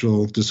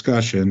beneficial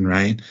discussion,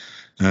 right?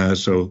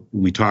 So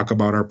we talk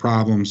about our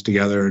problems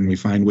together and we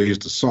find ways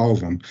to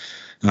solve them.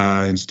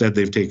 Instead,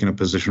 they've taken a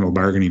positional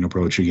bargaining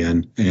approach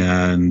again,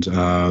 and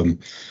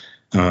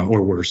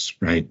or worse,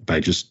 right, by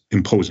just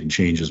imposing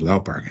changes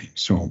without bargaining.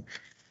 So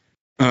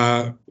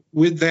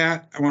with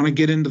that, I want to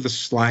get into the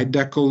slide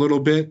deck a little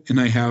bit, and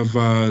I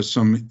have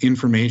some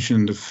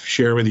information to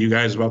share with you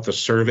guys about the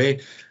survey.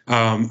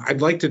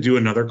 I'd like to do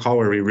another call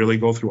where we really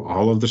go through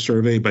all of the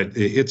survey, but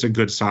it's a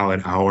good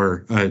solid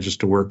hour just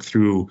to work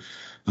through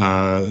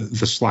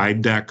the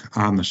slide deck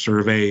on the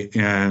survey.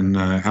 And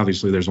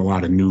obviously there's a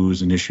lot of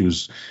news and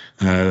issues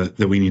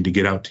that we need to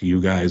get out to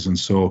you guys. And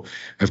so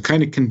I've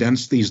kind of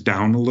condensed these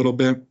down a little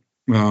bit.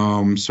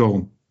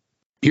 So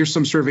here's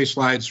some survey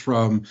slides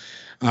from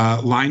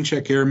line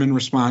check airman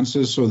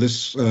responses. So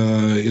this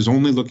is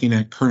only looking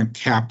at current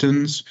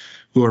captains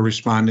who are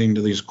responding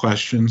to these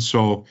questions.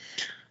 So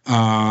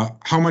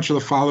how much of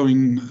the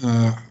following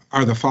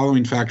are the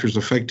following factors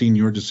affecting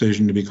your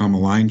decision to become a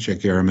line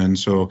check airman?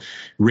 So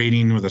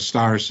rating with a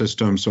star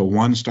system. So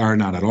 1 star,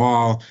 not at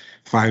all.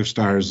 5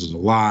 stars is a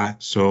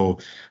lot. So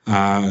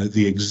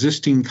the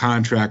existing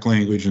contract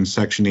language in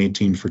Section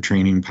 18 for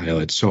training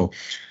pilots. So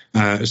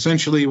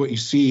essentially what you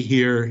see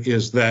here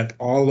is that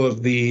all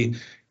of the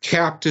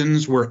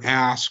captains were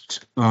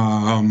asked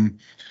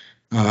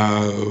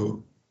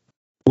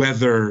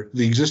whether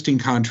the existing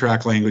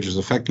contract language is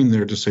affecting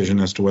their decision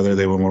as to whether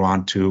they would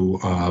want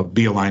to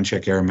be a line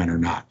check airman or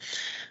not.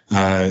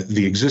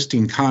 The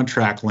existing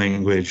contract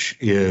language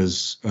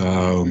is,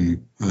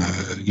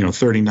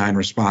 39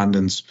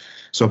 respondents.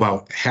 So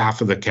about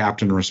half of the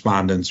captain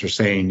respondents are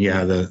saying,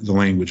 yeah, the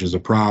language is a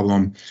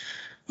problem.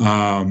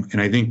 And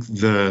I think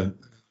the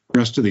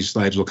rest of these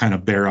slides will kind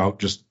of bear out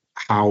just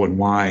how and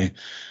why.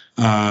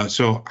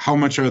 So how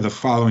much are the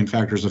following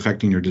factors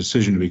affecting your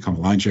decision to become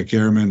a line check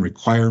airman?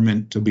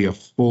 Requirement to be a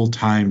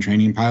full-time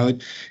training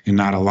pilot and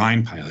not a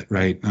line pilot,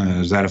 right?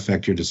 Does that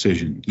affect your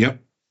decision? Yep.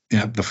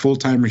 The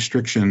full-time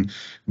restriction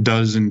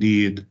does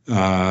indeed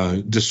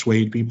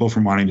dissuade people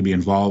from wanting to be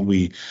involved.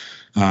 We,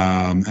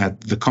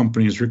 at the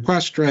company's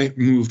request, right,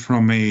 moved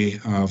from a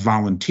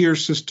volunteer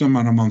system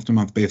on a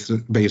month-to-month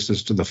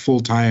basis to the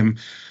full-time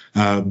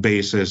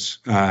basis.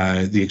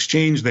 The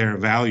exchange there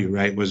of value,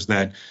 right, was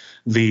that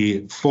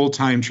the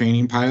full-time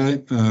training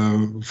pilot,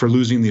 for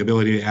losing the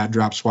ability to add,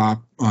 drop,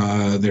 swap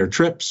their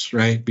trips,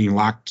 right, being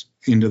locked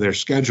into their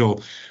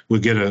schedule,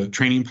 would get a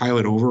training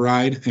pilot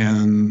override.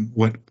 And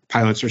what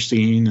pilots are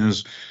seeing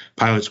is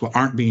pilots who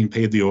aren't being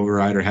paid the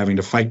override are having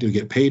to fight to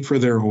get paid for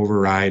their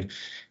override.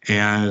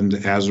 And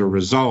as a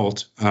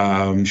result,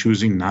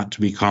 choosing not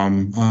to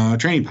become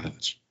training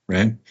pilots,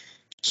 right?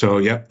 So,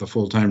 yep, the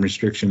full-time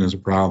restriction is a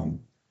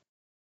problem.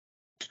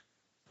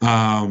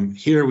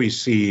 Here we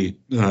see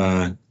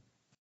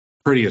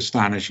pretty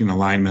astonishing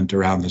alignment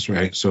around this,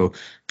 right? So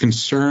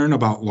concern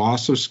about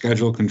loss of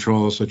schedule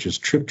control, such as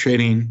trip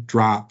training,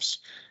 drops,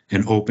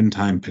 and open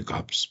time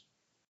pickups,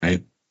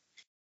 right?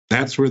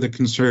 That's where the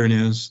concern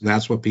is.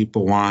 That's what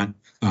people want.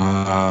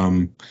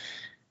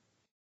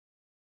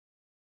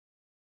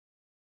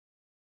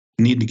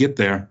 need to get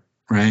there,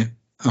 right?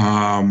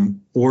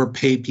 Or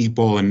pay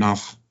people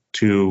enough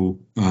to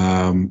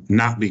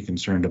not be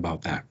concerned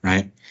about that,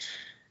 right?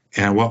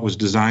 And what was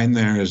designed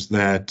there is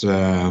that,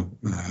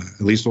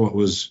 at least what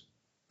was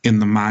in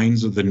the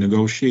minds of the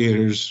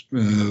negotiators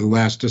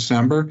last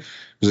December,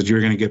 is that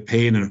you're going to get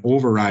paid an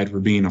override for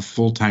being a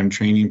full-time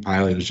training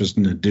pilot. It's just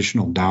an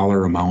additional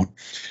dollar amount.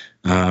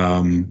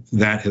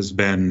 That has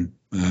been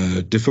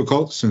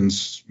difficult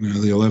since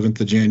the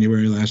 11th of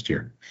January last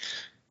year.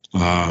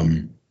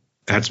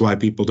 That's why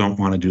people don't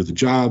want to do the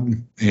job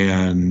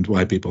and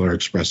why people are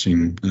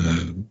expressing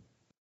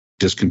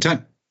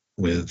discontent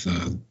with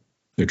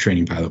their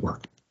training pilot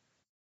work.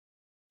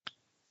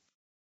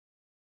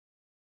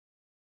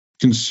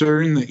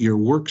 Concern that your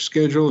work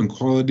schedule and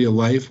quality of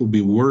life will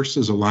be worse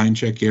as a line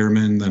check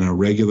airman than a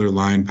regular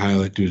line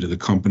pilot due to the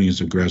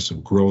company's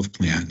aggressive growth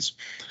plans.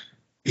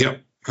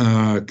 Yep.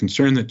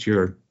 Concern that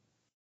your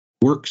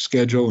work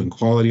schedule and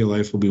quality of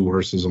life will be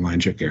worse as a line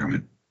check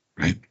airman,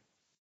 right?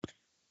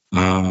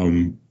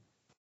 I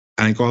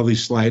think all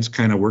these slides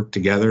kind of work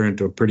together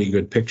into a pretty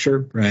good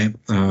picture, right?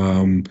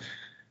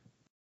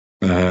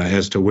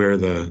 As to where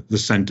the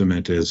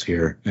sentiment is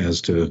here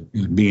as to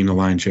being a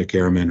line check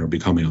airman or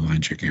becoming a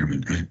line check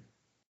airman, right?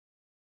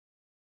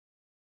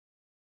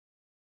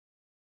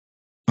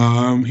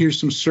 Here's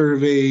some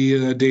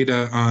survey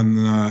data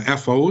on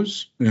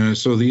FOs.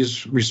 So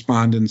these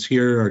respondents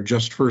here are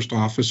just first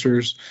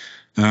officers,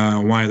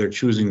 why they're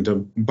choosing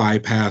to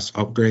bypass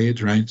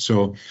upgrades, right?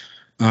 So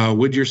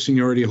would your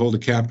seniority hold a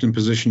captain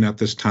position at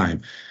this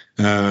time?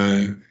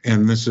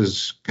 And this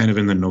is kind of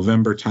in the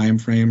November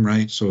timeframe,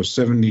 right? So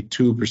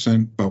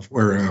 72%,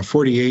 or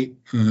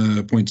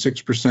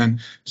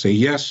 48.6% say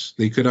yes,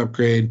 they could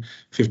upgrade.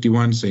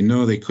 51 say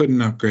no, they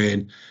couldn't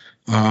upgrade.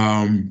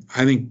 I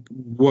think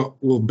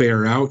what will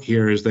bear out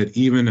here is that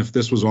even if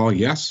this was all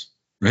yes,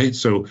 right?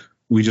 So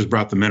we just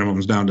brought the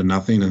minimums down to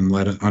nothing and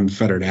let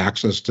unfettered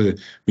access to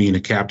being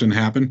a captain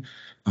happen.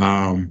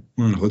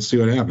 Let's see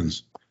what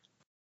happens.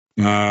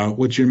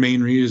 What's your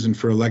main reason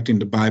for electing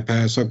to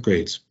bypass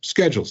upgrades?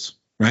 Schedules,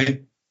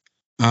 right?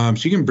 So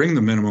you can bring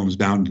the minimums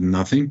down to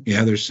nothing.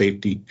 Yeah, there's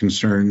safety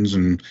concerns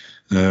and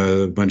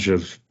a bunch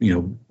of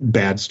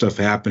bad stuff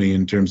happening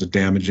in terms of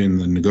damaging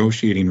the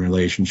negotiating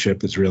relationship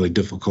that's really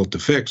difficult to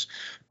fix.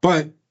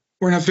 But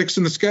we're not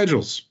fixing the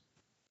schedules,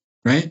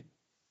 right?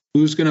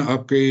 Who's going to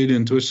upgrade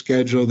into a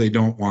schedule they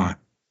don't want?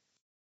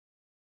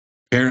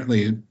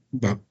 Apparently,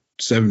 about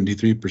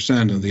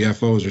 73% of the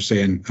FOs are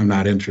saying, I'm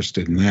not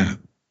interested in that.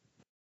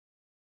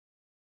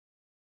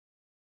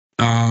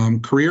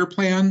 Career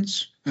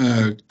plans,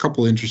 a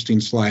couple interesting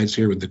slides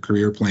here with the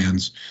career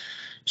plans.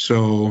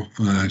 So,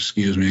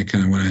 excuse me, I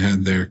kind of went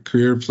ahead there.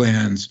 Career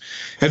plans.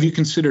 Have you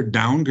considered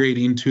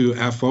downgrading to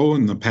FO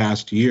in the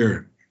past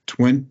year?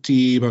 About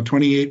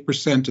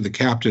 28% of the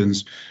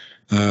captains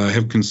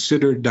have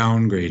considered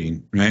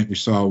downgrading, right? We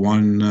saw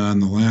one in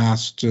the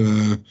last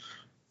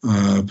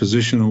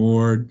position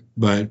award,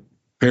 but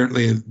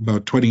apparently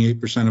about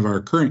 28% of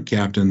our current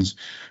captains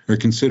are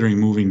considering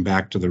moving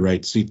back to the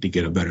right seat to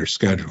get a better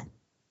schedule.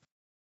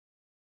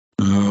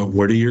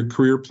 What are your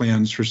career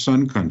plans for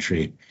Sun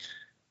Country?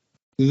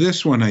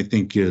 This one I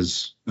think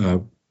is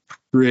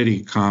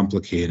pretty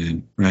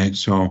complicated, right?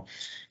 So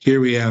here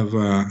we have,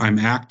 I'm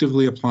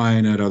actively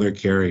applying at other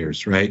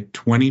carriers, right?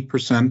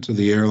 20% of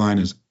the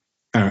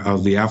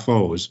of the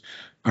FOs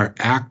are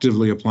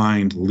actively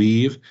applying to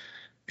leave,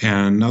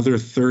 and another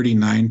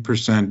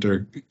 39%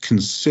 are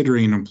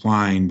considering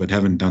applying but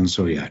haven't done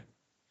so yet.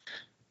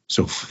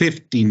 So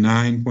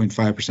 59.5%,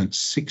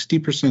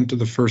 60% of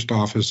the first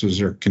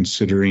officers are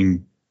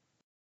considering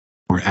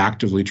or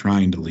actively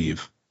trying to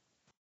leave.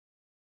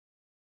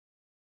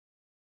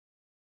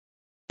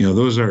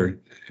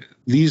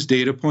 These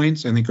data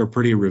points I think are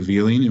pretty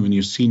revealing. And when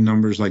you see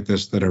numbers like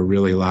this that are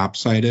really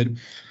lopsided,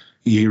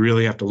 you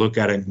really have to look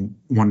at it and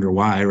wonder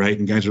why, right?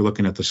 And guys are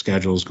looking at the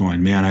schedules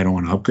going, man, I don't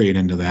want to upgrade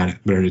into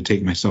that. Better to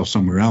take myself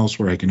somewhere else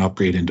where I can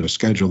upgrade into a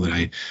schedule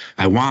that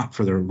I want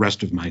for the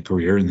rest of my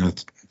career and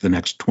that's the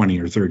next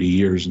 20 or 30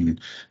 years in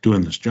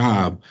doing this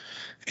job.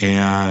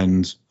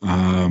 And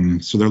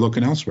so they're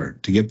looking elsewhere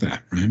to get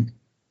that, right?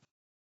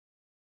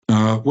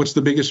 What's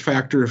the biggest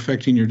factor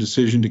affecting your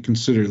decision to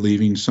consider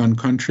leaving Sun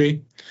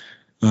Country?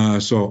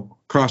 So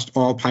across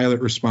all pilot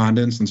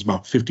respondents, and it's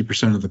about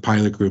 50% of the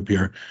pilot group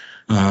here,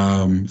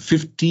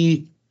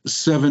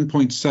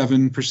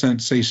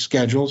 57.7% say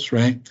schedules,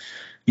 right?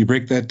 You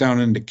break that down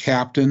into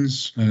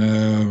captains,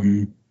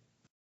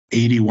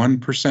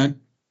 81%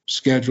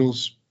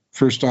 schedules,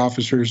 first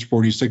officers,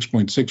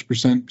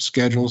 46.6%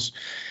 schedules.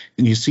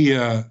 And you see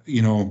a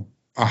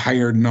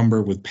higher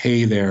number with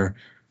pay there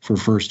for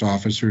first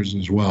officers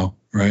as well,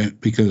 right?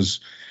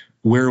 Because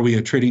where are we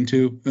attriting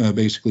to?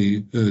 Basically,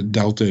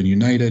 Delta and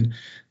United.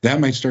 That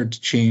might start to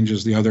change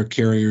as the other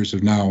carriers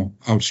have now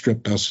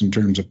outstripped us in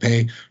terms of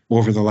pay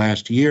over the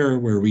last year,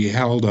 where we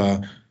held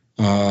a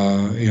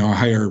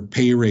higher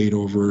pay rate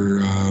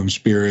over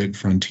Spirit,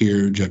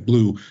 Frontier,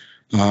 JetBlue.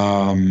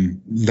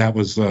 That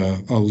was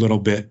a little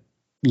bit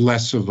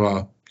less of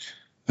a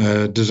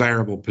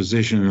desirable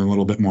position and a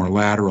little bit more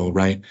lateral,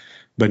 right?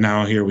 But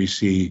now here we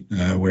see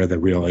where the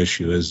real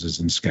issue is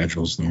in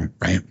schedules, though,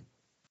 right?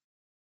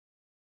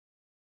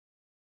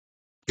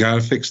 Got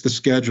to fix the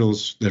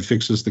schedules. That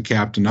fixes the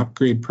captain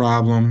upgrade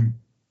problem.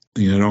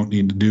 You don't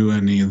need to do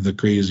any of the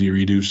crazy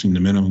reducing the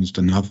minimums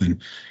to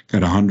nothing.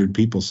 Got 100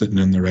 people sitting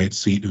in the right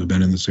seat who've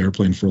been in this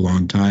airplane for a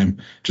long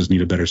time. Just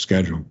need a better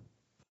schedule.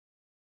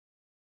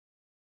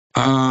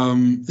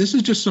 This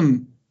is just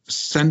some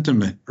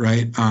sentiment,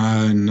 right,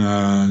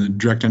 on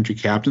direct entry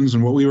captains.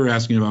 And what we were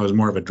asking about was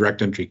more of a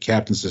direct entry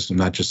captain system,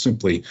 not just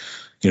simply,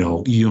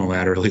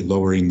 unilaterally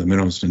lowering the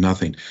minimums to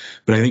nothing.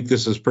 But I think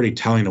this is pretty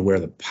telling of where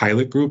the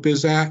pilot group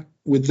is at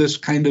with this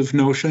kind of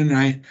notion,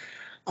 right?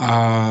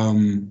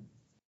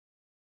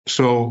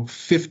 So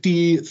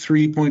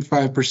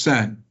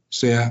 53.5%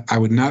 say I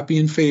would not be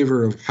in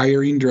favor of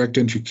hiring direct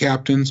entry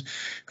captains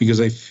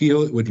because I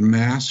feel it would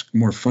mask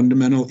more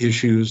fundamental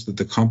issues that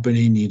the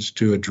company needs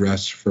to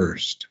address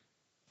first.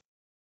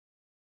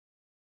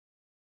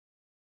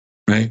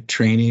 Right?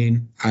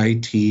 Training,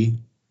 IT,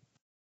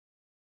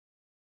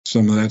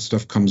 some of that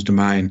stuff comes to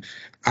mind.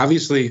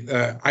 Obviously,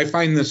 I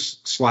find this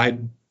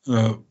slide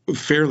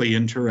fairly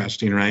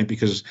interesting, right?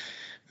 Because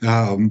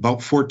about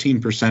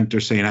 14% are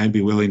saying I'd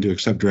be willing to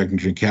accept direct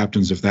entry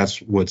captains if that's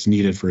what's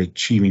needed for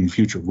achieving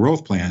future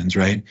growth plans,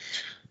 right?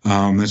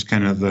 That's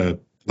kind of the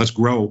let's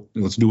grow,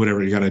 let's do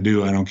whatever you got to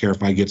do. I don't care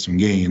if I get some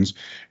gains,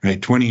 right?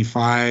 About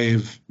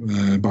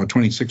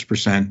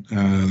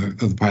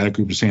 26% of the pilot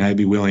group is saying I'd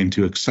be willing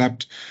to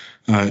accept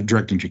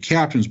direct entry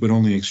captains, but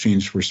only in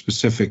exchange for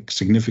specific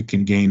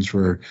significant gains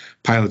for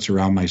pilots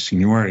around my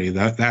seniority.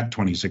 That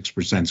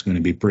 26% is going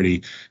to be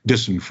pretty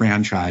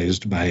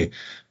disenfranchised by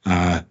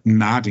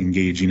not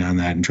engaging on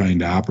that and trying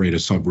to operate a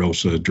sub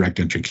rosa direct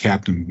entry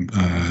captain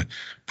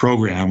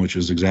program, which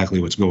is exactly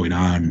what's going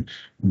on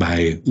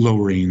by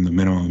lowering the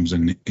minimums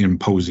and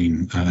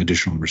imposing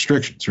additional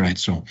restrictions, right?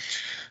 So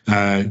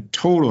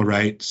total,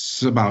 right,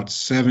 it's about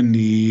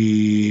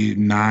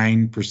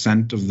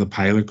 79% of the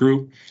pilot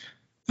group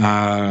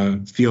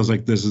feels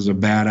like this is a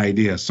bad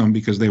idea. Some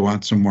because they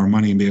want some more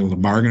money and be able to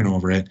bargain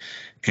over it.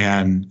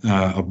 And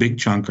a big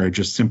chunk are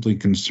just simply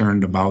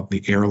concerned about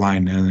the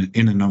airline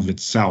in and of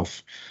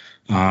itself.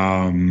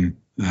 That,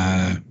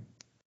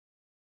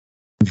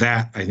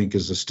 I think,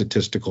 is a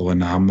statistical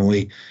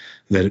anomaly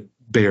that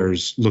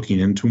bears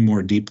looking into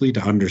more deeply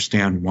to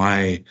understand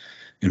why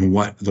and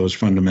what those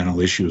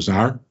fundamental issues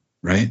are,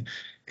 right?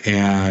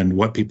 And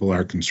what people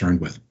are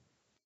concerned with.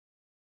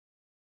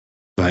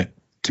 But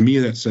to me,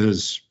 that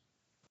says,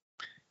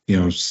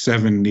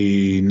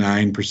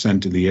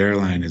 79% of the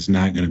airline is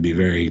not going to be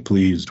very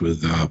pleased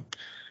with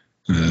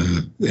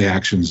the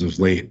actions of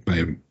late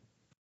by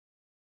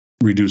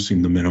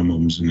reducing the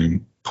minimums and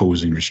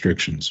imposing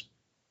restrictions.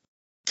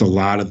 It's a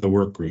lot of the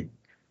work group.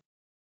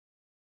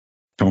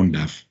 Tone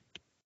deaf.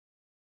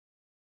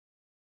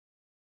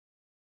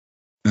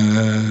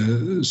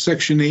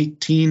 Section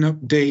 18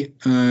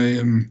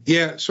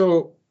 update.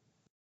 So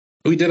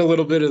we did a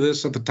little bit of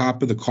this at the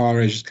top of the call,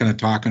 right? Just kind of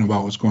talking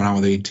about what's going on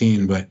with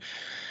 18. But,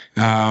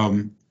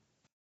 all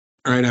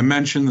right, I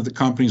mentioned that the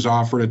company's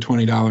offered a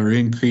 $20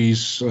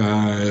 increase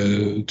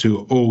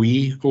to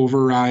OE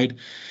override.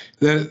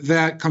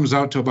 That comes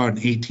out to about an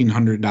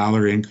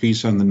 $1,800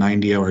 increase on the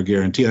 90-hour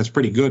guarantee. That's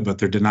pretty good, but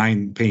they're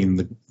denying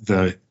paying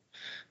the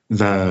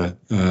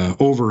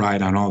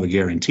override on all the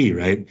guarantee,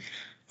 right?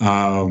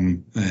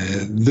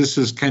 This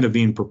is kind of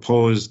being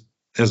proposed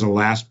as a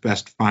last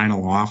best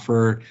final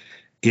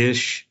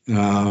offer-ish.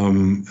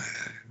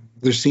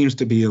 There seems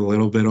to be a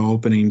little bit of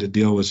opening to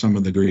deal with some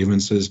of the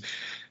grievances.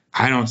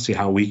 I don't see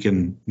how we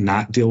can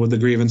not deal with the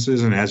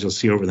grievances. And as you'll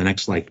see over the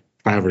next 5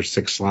 or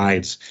 6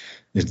 slides,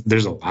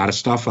 there's a lot of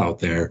stuff out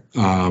there.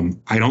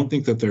 I don't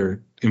think that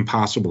they're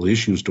impossible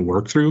issues to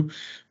work through,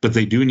 but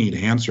they do need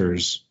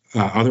answers.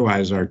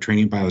 Otherwise, our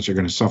training pilots are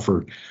going to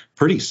suffer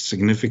pretty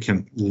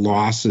significant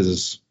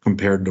losses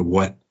compared to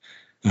what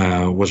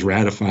was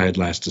ratified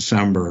last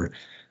December.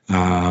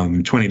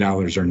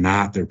 $20 or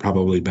not, they're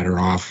probably better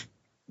off,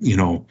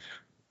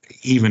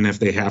 even if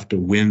they have to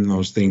win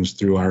those things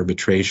through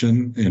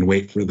arbitration and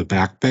wait for the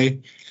back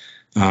pay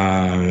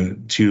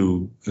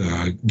to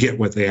get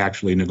what they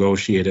actually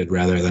negotiated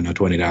rather than a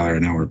 $20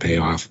 an hour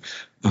payoff.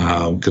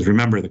 Because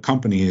remember, the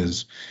company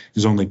is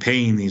only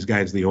paying these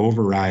guys the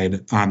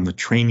override on the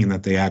training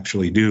that they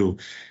actually do,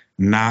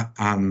 not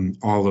on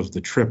all of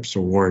the trips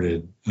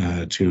awarded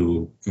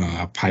to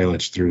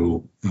pilots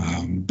through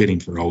bidding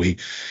for OE.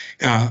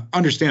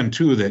 Understand,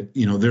 too, that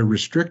they're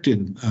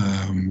restricted to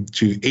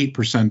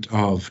 8%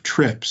 of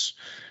trips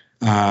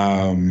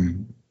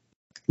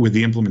with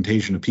the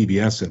implementation of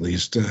PBS, at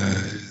least,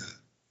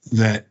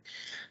 that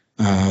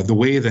the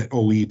way that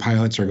OE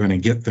pilots are going to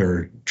get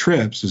their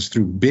trips is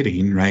through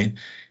bidding, right?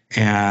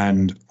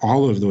 And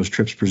all of those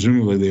trips,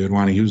 presumably, they would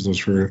want to use those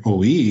for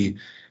OE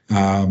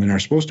and are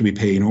supposed to be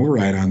paying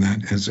override on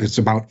that. It's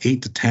about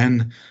 8 to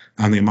 10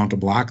 on the amount of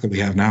block that we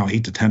have now,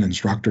 8 to 10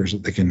 instructors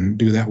that they can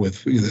do that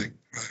with.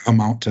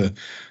 amount to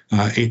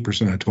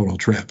 8% of total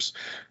trips,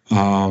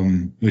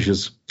 which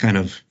is kind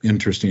of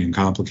interesting and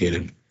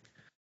complicated.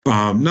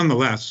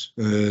 Nonetheless,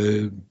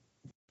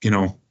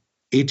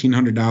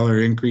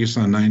 $1,800 increase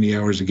on 90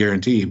 hours of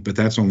guarantee, but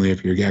that's only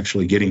if you're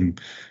actually getting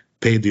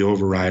paid the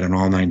override on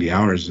all 90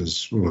 hours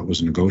is what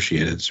was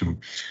negotiated. So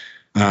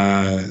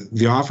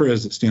the offer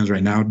as it stands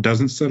right now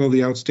doesn't settle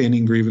the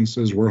outstanding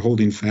grievances. We're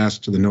holding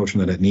fast to the notion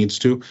that it needs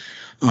to.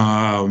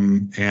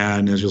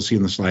 And as you'll see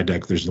in the slide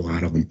deck, there's a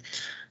lot of them.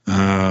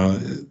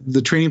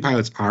 The training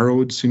pilots are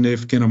owed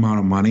significant amount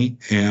of money,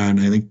 and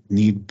I think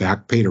need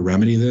back pay to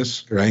remedy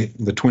this, right?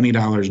 The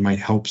 $20 might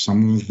help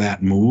some of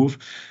that move.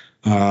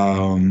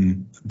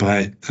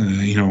 But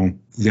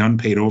the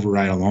unpaid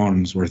override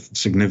alone is worth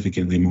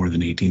significantly more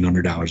than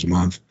 $1,800 a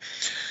month.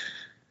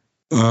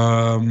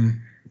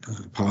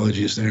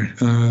 Apologies there.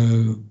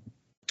 The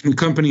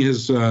company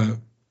has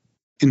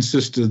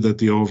insisted that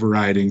the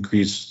override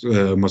increase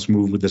must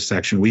move with this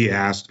section. We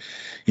asked,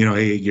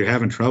 hey, you're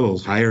having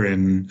troubles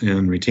hiring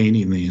and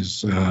retaining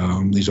these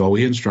OE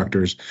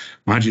instructors.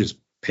 Why don't you just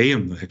pay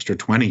them the extra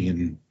 20?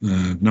 And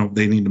no,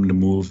 they need them to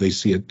move. They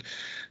see it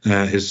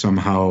as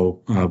somehow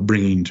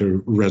bringing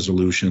to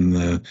resolution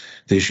the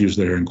issues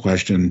that are in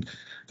question.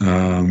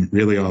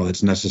 Really, all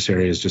that's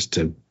necessary is just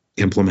to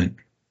implement,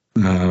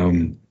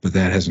 but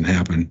that hasn't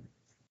happened.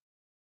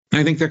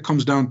 I think that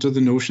comes down to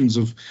the notions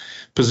of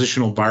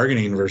positional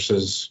bargaining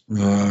versus,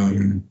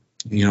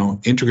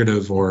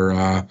 integrative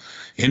or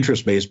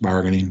interest-based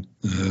bargaining.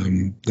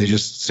 They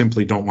just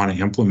simply don't want to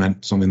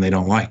implement something they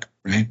don't like,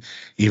 right?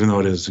 Even though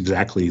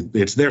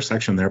it's their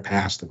section, their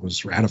past that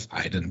was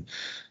ratified, and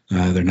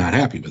they're not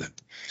happy with it.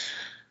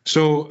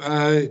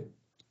 So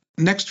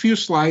next few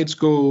slides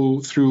go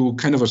through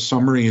kind of a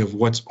summary of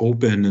what's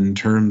open in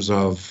terms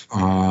of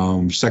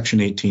Section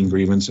 18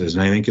 grievances.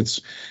 And I think it's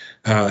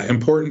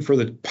important for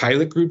the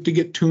pilot group to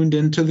get tuned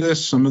into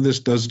this. Some of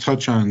this does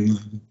touch on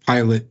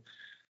pilot,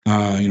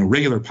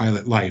 regular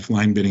pilot life,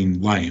 line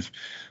bidding life.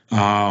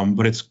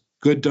 But it's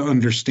good to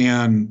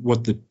understand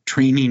what the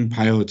training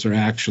pilots are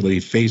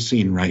actually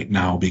facing right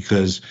now,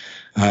 because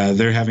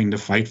they're having to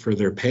fight for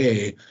their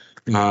pay,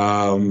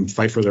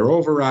 fight for their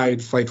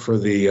override, fight for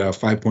the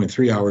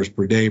 5.3 hours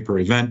per day per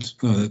event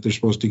that they're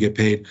supposed to get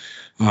paid.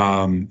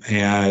 And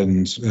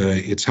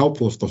it's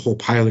helpful if the whole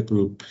pilot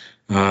group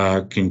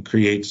can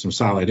create some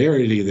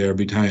solidarity there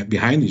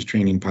behind these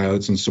training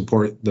pilots and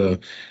support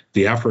the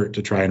effort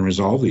to try and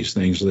resolve these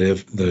things, so that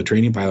if the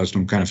training pilots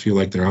don't kind of feel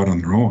like they're out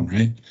on their own,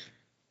 right?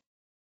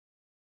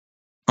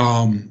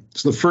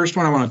 So the first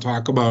one I want to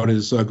talk about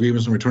is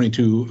grievance number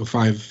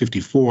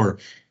 22-554.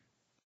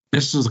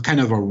 This is kind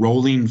of a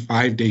rolling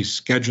 5-day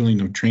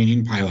scheduling of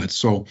training pilots.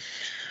 So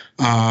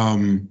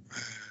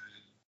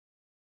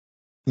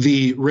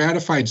the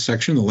ratified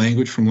section, the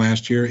language from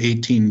last year,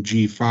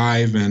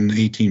 18G5 and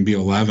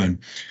 18B11.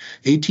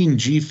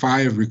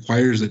 18G5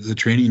 requires that the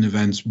training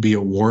events be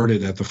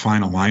awarded at the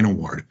final line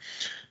award.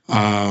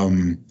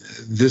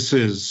 This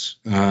is,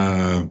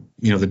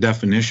 the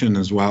definition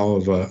as well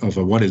of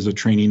what is a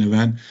training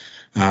event.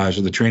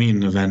 So the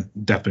training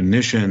event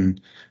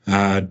definition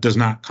does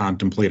not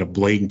contemplate a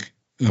blank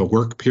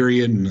work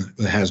period, and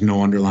it has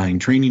no underlying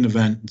training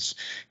events,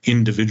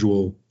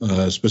 individual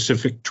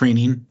specific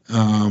training,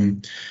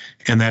 and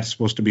that's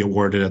supposed to be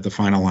awarded at the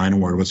final line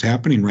award. What's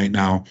happening right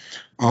now,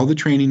 all the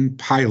training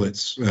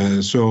pilots,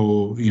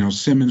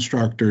 sim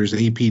instructors,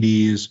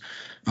 APDs,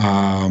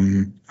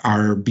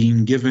 are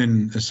being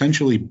given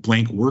essentially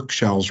blank work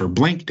shells or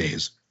blank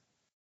days.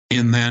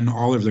 And then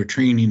all of their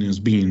training is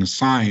being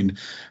assigned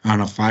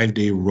on a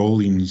 5-day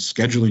rolling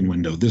scheduling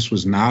window. This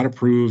was not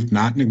approved,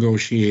 not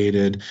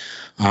negotiated.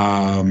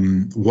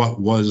 What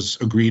was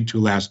agreed to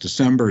last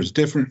December is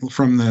different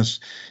from this.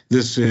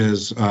 This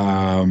is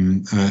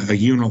a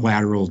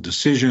unilateral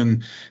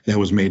decision that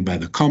was made by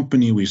the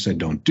company. We said,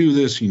 don't do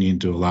this. You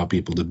need to allow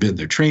people to bid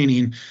their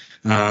training.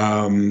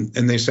 And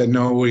they said,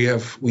 no, we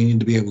need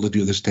to be able to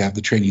do this to have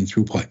the training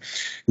throughput.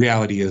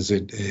 Reality is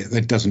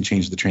it doesn't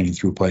change the training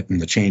throughput,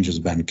 and the change has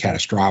been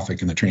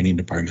catastrophic in the training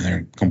department. They're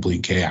in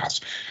complete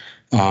chaos.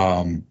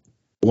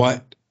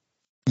 What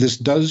this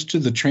does to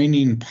the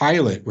training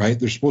pilot, right?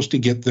 They're supposed to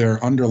get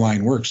their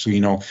underlying work. So,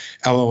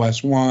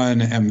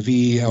 LOS1,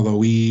 MV,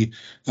 LOE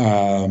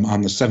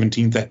on the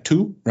 17th at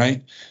 2,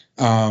 right?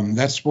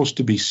 That's supposed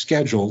to be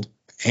scheduled.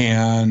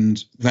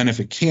 And then if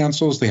it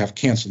cancels, they have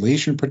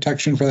cancellation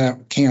protection for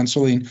that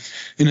canceling.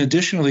 And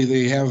additionally,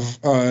 they have,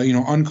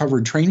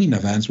 uncovered training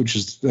events, which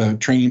is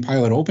training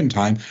pilot open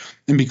time.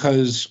 And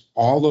because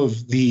all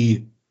of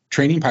the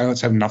training pilots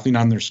have nothing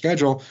on their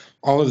schedule,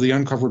 all of the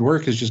uncovered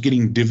work is just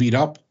getting divvied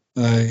up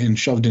and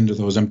shoved into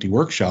those empty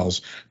work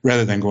shells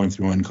rather than going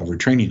through uncovered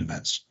training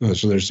events.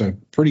 So there's a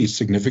pretty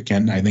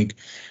significant, I think,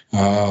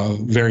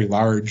 very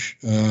large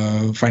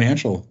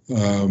financial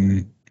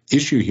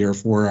issue here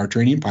for our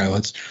training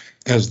pilots,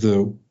 as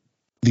the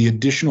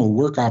additional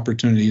work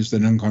opportunities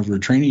that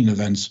uncovered training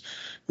events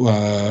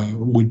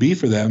would be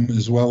for them,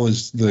 as well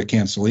as the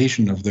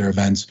cancellation of their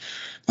events.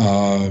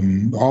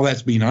 All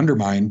that's being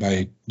undermined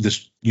by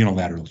this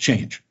unilateral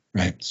change.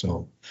 right?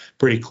 So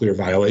pretty clear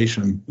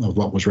violation of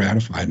what was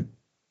ratified.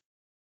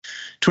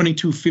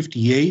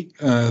 2258,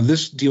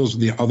 this deals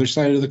with the other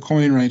side of the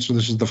coin, right? So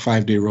this is the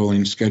 5-day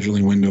rolling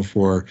scheduling window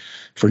for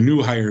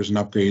new hires and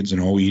upgrades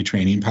and OE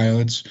training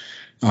pilots.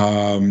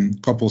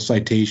 Couple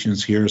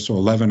citations here. So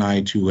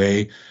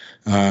 11I2A,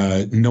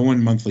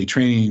 known monthly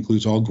training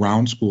includes all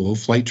ground school,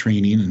 flight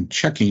training, and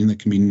checking that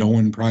can be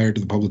known prior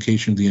to the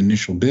publication of the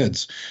initial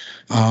bids.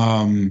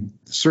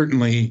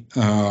 Certainly,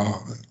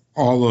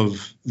 all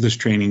of this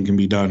training can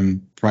be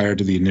done prior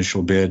to the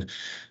initial bid.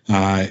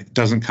 It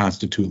doesn't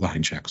constitute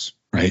line checks,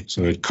 right?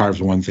 So it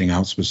carves one thing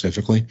out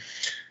specifically.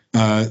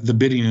 The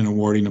bidding and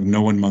awarding of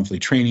known monthly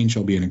training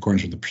shall be in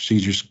accordance with the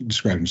procedures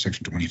described in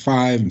Section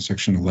 25 and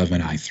Section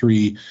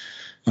 11I3.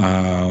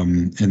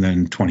 And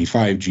then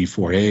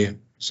 25G4A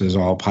says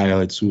all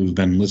pilots who have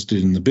been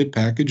listed in the bid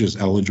package as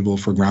eligible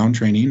for ground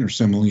training or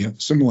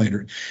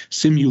simulator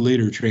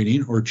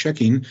training or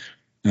checking,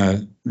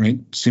 right?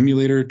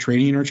 Simulator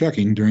training or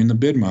checking during the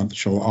bid month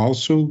shall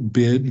also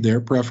bid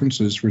their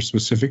preferences for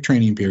specific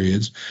training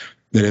periods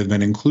that have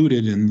been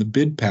included in the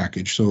bid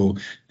package. So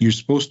you're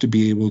supposed to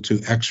be able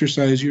to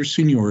exercise your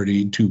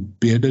seniority to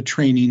bid a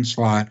training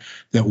slot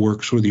that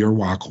works with your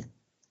WACL,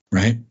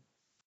 right?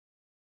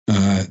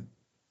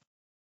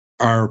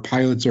 Our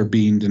pilots are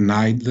being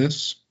denied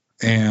this,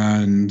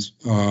 and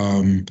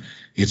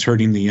it's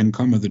hurting the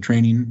income of the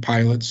training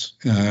pilots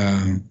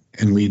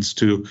and leads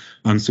to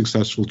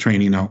unsuccessful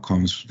training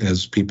outcomes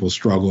as people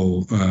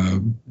struggle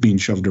being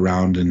shoved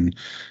around in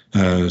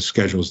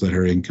schedules that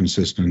are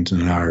inconsistent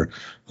and are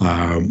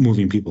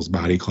moving people's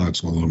body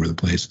clocks all over the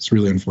place. It's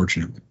really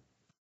unfortunate.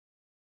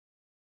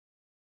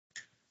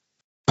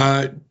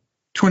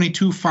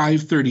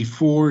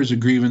 22534 is a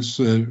grievance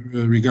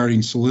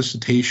regarding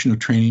solicitation of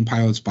training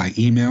pilots by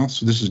email.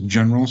 So this is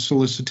general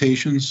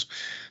solicitations.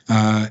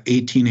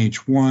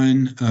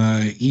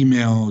 18H1,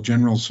 email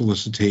general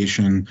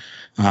solicitation,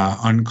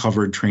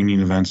 uncovered training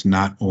events,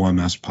 not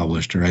OMS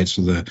published, all right?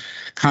 So the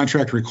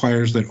contract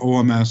requires that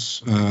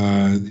OMS,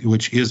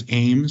 which is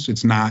AIMS,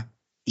 it's not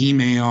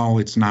email,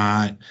 it's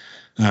not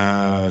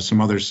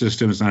some other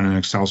system, it's not an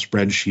Excel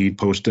spreadsheet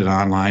posted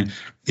online.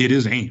 It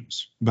is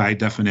AIMS by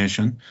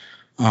definition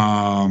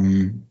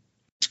in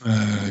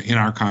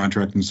our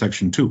contract in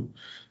Section 2.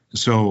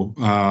 So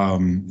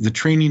the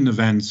training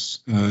events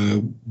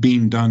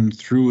being done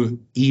through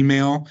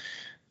email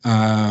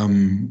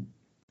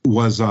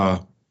was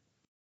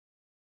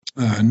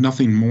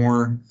nothing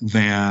more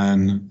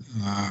than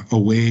a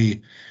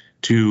way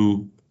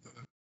to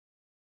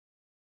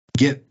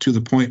get to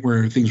the point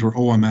where things were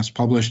OMS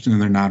published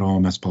and they're not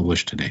OMS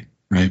published today,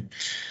 right?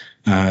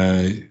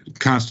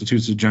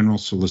 Constitutes a general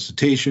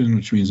solicitation,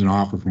 which means an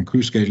offer from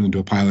crew scheduling to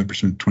a pilot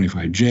pursuant to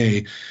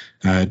 25J.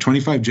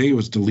 25J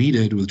was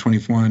deleted with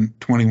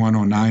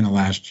 2109 of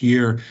last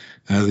year.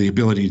 The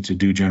ability to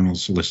do general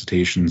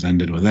solicitations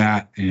ended with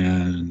that.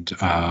 And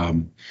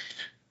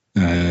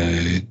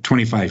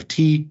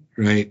 25T,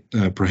 right,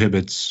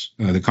 prohibits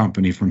the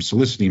company from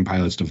soliciting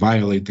pilots to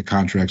violate the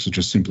contract, such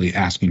as simply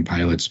asking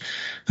pilots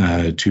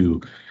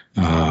to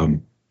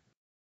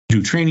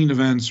do training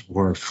events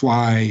or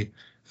fly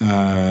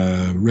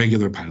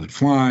regular pilot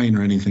flying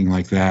or anything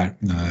like that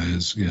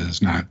is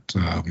not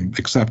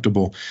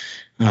acceptable.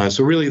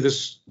 So really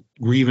this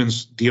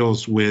grievance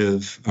deals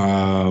with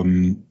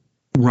running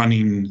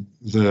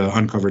the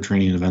uncovered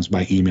training events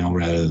by email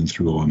rather than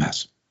through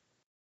OMS,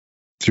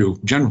 through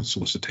general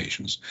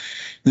solicitations.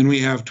 Then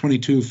we have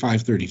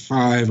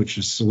 22535, which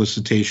is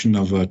solicitation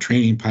of a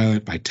training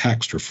pilot by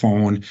text or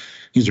phone.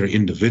 These are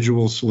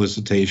individual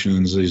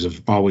solicitations. These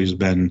have always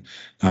been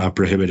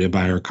prohibited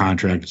by our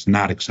contract. It's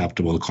not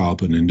acceptable to call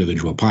up an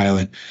individual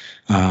pilot.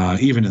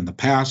 Even in the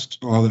past,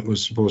 all that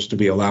was supposed to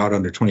be allowed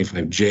under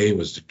 25J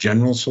was the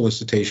general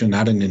solicitation,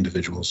 not an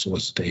individual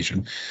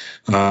solicitation.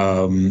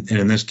 And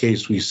in this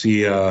case, we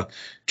see a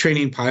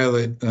training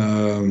pilot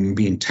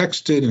being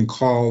texted and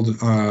called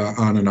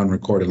on an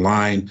unrecorded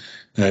line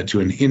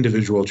to an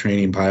individual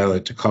training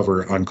pilot to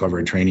cover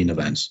uncovered training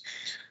events.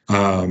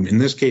 In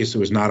this case, it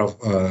was not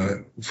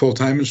a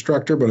full-time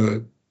instructor, but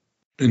an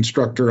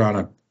instructor on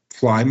a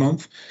fly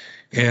month.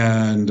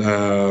 And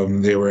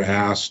they were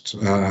asked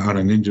on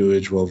an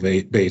individual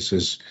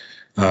basis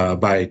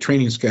by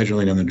training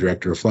scheduling and the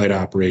director of flight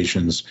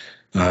operations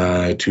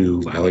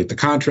to violate the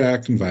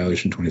contract in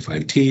violation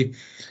 25T.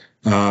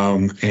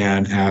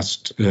 And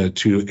asked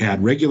to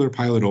add regular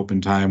pilot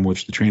open time,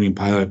 which the training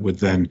pilot would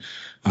then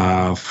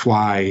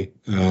fly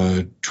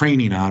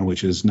training on,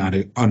 which is not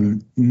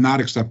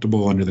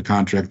acceptable under the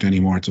contract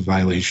anymore. It's a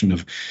violation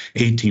of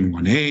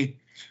 181A,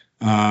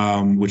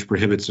 which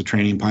prohibits the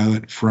training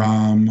pilot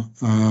from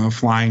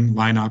flying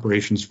line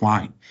operations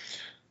flying.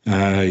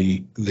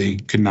 They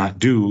could not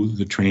do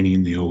the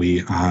training, the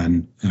OE,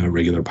 on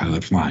regular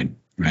pilot flying,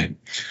 right?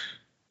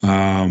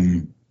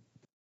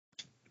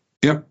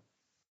 Yep.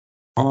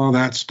 All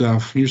that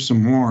stuff. Here's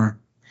some more.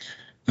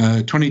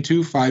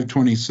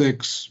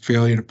 22526,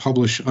 failure to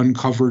publish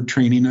uncovered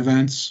training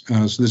events.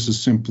 So this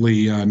is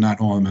simply not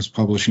OMS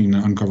publishing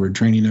uncovered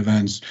training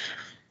events.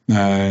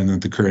 and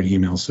that the current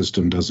email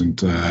system doesn't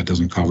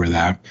cover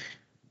that.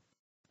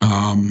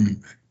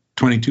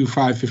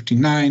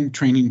 22.559,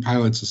 training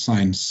pilots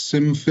assigned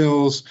sim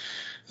fills.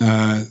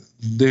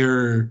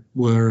 There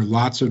were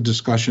lots of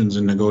discussions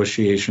and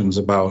negotiations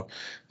about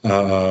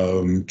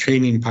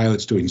training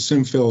pilots doing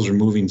sim fills or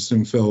moving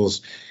sim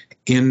fills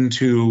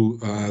into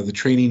the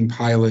training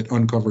pilot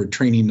uncovered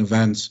training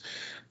events.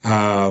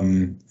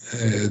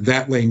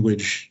 That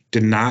language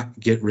did not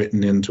get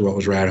written into what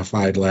was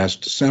ratified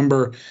last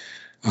December,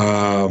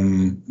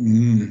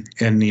 and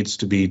needs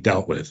to be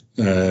dealt with.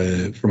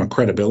 From a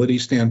credibility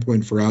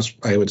standpoint for us,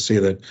 I would say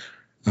that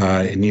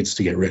it needs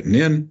to get written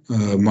in,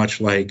 much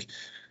like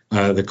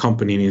the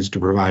company needs to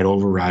provide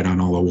override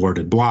on all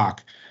awarded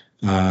block,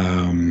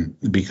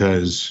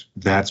 because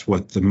that's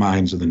what the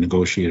minds of the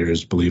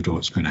negotiators believed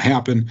was going to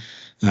happen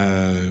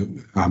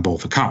on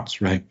both accounts,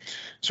 right?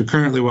 So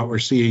currently what we're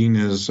seeing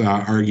is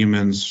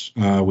arguments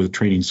with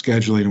training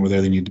scheduling,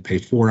 whether they need to pay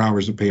 4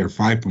 hours of pay or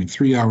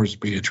 5.3 hours of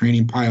pay to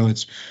training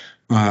pilots,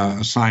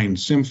 assign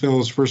sim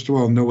fills. First of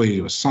all, no way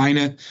to assign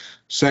it.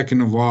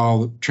 Second of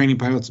all, training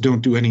pilots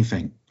don't do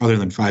anything other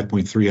than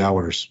 5.3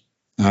 hours.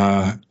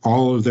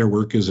 All of their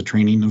work is a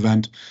training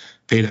event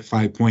paid at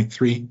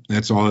 5.3.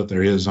 That's all that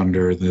there is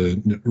under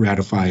the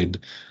ratified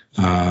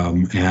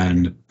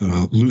and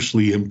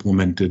loosely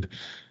implemented,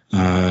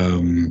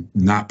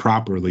 not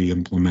properly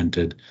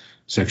implemented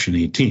Section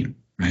 18,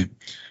 right?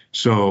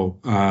 So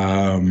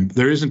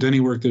there isn't any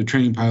work that a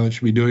training pilot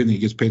should be doing that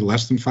gets paid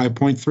less than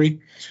 5.3.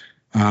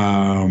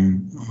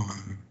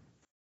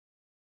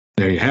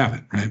 There you have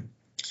it, right?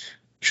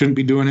 Shouldn't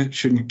be doing it,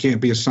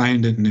 can't be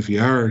assigned it, and if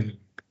you are,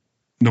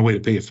 no way to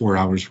pay you 4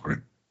 hours for it.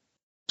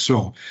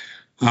 So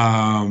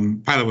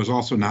pilot was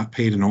also not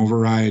paid an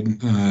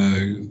override,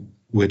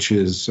 which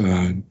is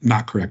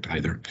not correct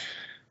either.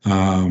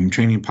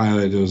 Training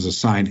pilot was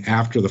assigned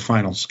after the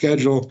final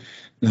schedule.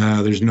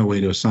 There's no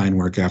way to assign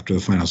work after the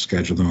final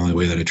schedule. The only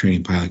way that a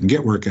training pilot can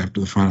get work after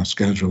the final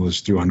schedule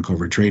is through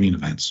uncovered training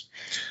events.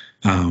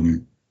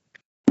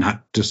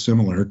 Not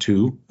dissimilar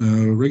to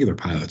regular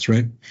pilots,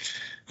 right?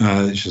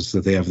 It's just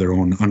that they have their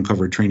own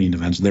uncovered training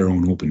events, their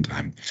own open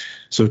time.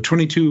 So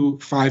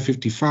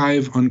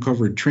 22.555,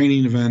 uncovered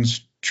training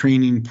events,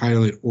 training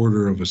pilot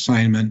order of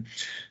assignment.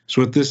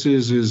 So what this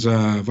is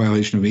a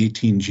violation of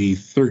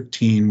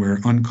 18G13, where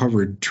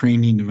uncovered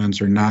training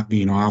events are not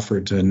being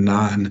offered to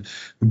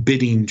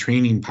non-bidding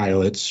training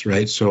pilots,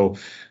 right? So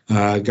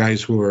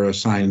guys who are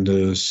assigned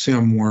to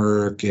sim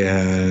work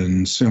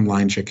and sim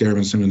line check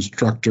airman, sim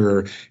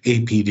instructor,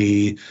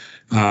 APD,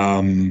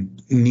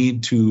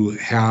 need to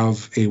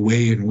have a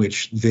way in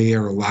which they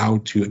are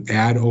allowed to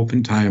add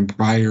open time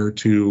prior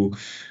to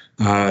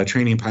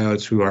training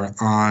pilots who are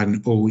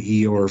on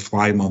OE or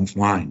fly month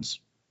lines.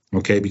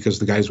 Okay, because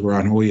the guys who are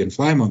on OE and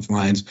fly month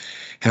lines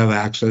have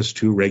access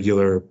to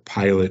regular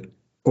pilot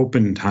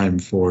open time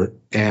for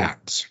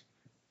ads,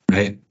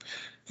 right?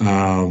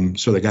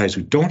 So the guys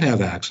who don't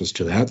have access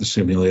to that, the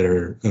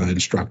simulator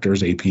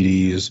instructors,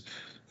 APDs,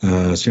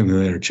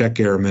 simulator check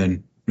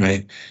airmen,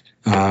 right,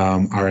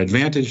 are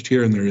advantaged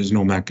here, and there is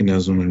no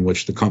mechanism in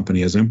which the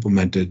company has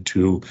implemented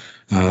to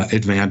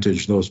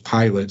advantage those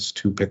pilots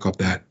to pick up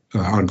that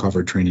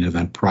uncovered training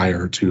event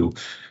prior to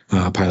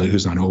a pilot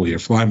who's on OE or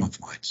fly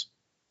month lines.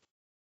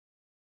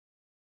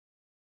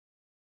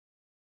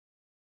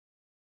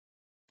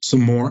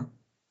 Some more.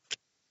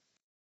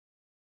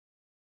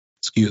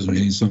 Excuse me,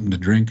 I need something to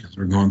drink as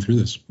we're going through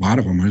this. A lot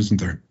of them, isn't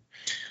there?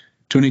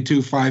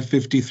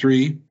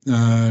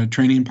 22.553,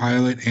 training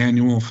pilot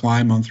annual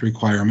fly month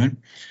requirement.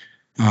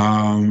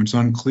 It's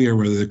unclear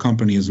whether the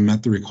company has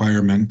met the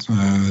requirement.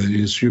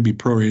 It should be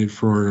prorated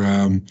for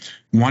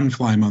one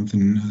fly month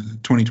in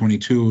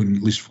 2022 and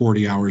at least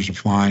 40 hours of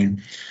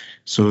flying.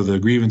 So the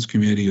grievance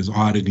committee is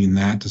auditing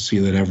that to see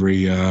that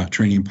every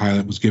training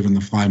pilot was given the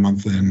fly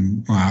month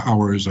and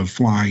hours of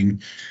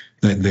flying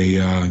that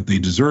they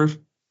deserve,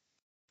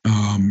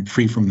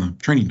 free from the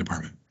training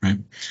department, right?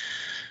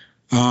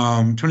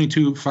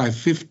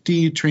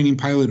 22.550, training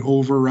pilot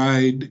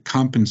override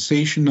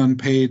compensation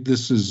unpaid.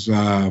 This is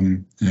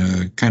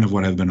kind of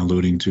what I've been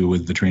alluding to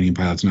with the training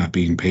pilots not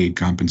being paid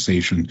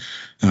compensation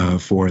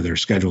for their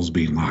schedules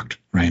being locked,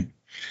 right?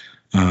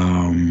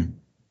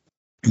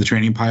 The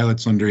training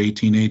pilots under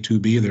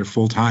 18A2B, they're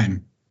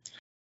full-time,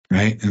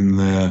 right? And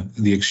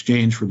the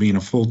exchange for being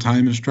a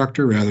full-time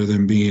instructor rather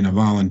than being a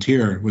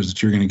volunteer was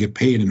that you're going to get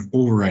paid an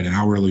override, an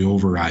hourly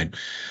override.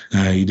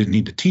 You didn't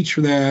need to teach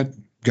for that.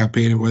 Got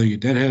paid it whether you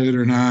deadheaded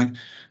or not.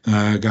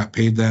 Got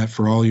paid that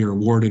for all your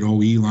awarded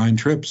OE line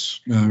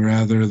trips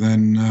rather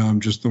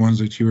than just the ones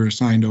that you were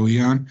assigned OE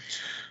on.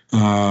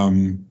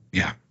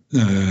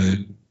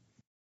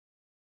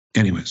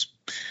 Anyways,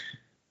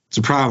 it's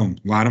a problem.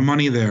 A lot of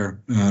money there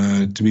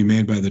to be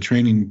made by the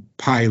training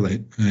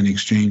pilot in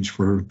exchange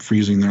for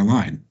freezing their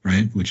line,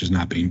 right? Which is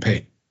not being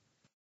paid.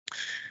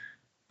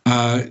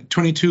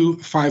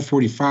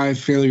 22.545,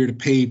 failure to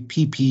pay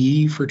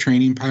PPE for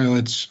training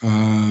pilots.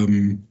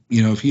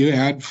 If you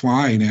add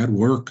flying, add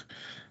work,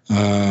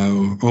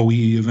 OE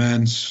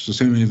events,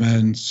 sim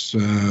events,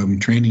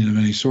 training of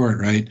any sort,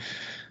 right?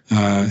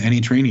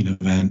 any training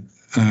event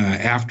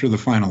after the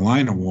final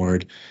line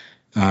award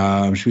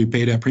should be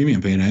paid at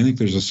premium pay. And I think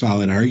there's a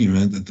solid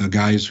argument that the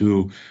guys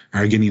who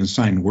are getting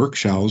assigned work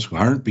shells, who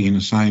aren't being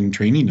assigned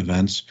training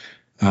events,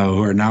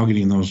 who are now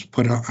getting those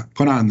put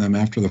on them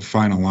after the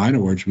final line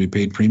award should be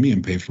paid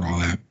premium pay for all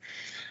that.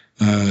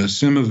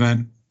 Sim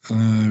event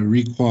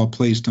requal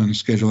placed on the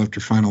schedule after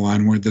final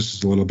line award. This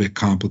is a little bit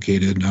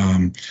complicated.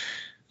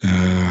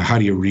 How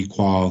do you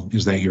requal?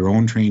 Is that your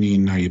own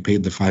training? Are you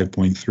paid the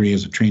 5.3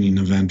 as a training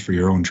event for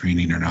your own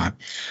training or not?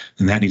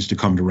 And that needs to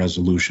come to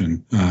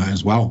resolution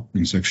as well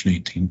in Section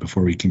 18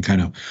 before we can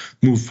kind of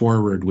move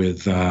forward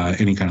with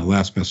any kind of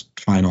last best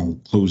final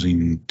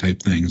closing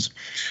type things.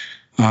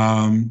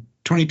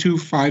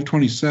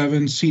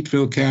 22.527, seat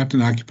fill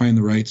captain occupying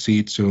the right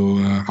seat, so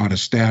out of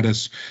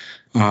status.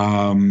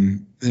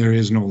 There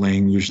is no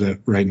language that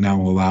right now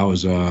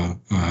allows, at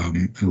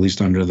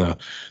least under the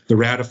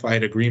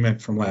ratified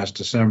agreement from last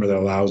December, that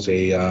allows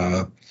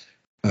a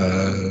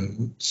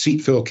seat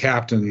fill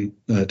captain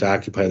to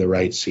occupy the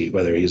right seat,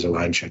 whether he's a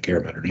line check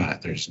airman or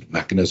not. There's a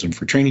mechanism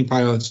for training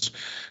pilots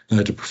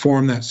to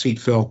perform that seat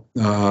fill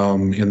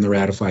in the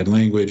ratified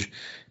language,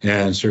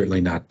 and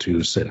certainly not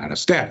to sit out of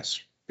status,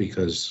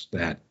 because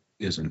that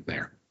isn't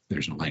there.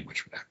 There's no language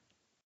for that.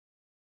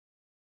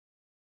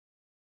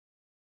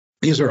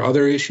 These are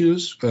other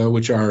issues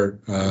which are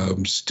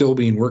still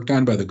being worked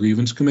on by the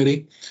grievance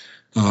committee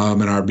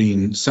and are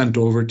being sent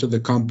over to the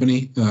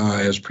company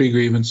as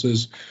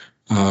pre-grievances,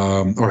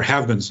 or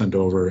have been sent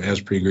over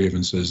as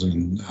pre-grievances,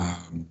 and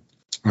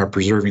are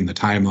preserving the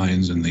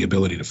timelines and the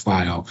ability to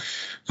file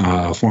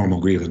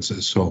formal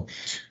grievances. So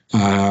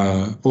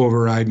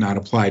override not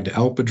applied to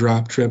ALPA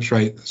drop trips,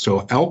 right? So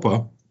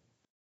ALPA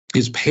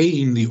is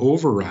paying the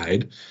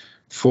override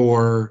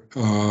for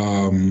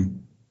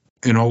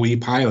an OE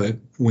pilot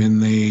when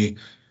they,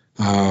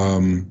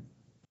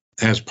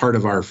 as part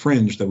of our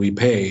fringe that we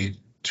pay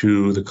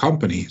to the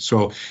company.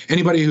 So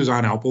anybody who's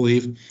on ALPA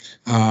leave,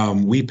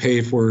 we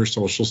pay for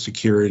Social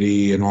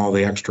Security and all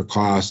the extra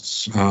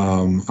costs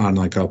on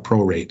like a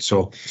prorate.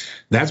 So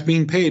that's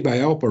being paid by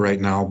ALPA right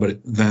now, but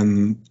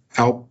then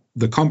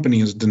the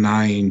company is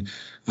denying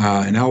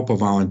an ALPA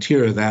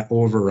volunteer that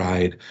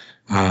override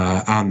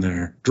on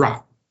their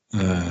drop.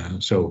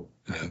 So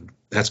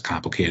that's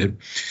complicated.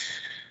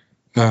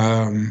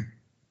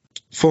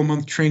 Full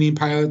month training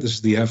pilot, this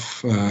is the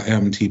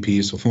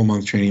FMTP, so full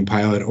month training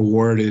pilot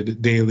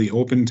awarded daily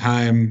open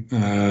time.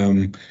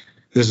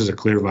 This is a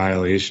clear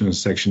violation of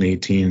Section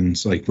 18.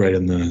 It's like right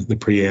in the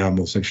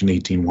preamble, Section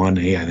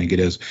 18.1A, I think it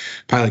is.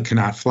 Pilot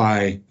cannot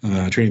fly,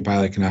 training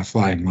pilot cannot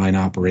fly in line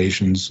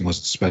operations unless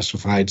it's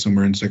specified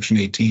somewhere in Section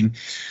 18.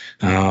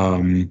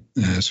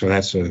 So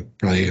that's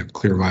probably a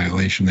clear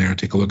violation there.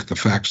 Take a look at the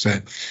fact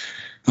set.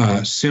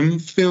 Sim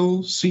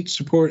fill seat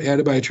support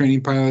added by a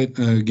training pilot,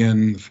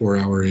 again, the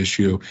 4-hour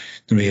issue.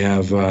 Then we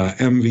have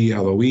MV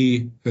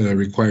LOE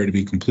required to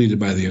be completed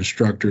by the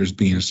instructors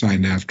being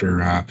assigned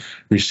after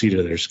receipt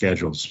of their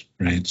schedules,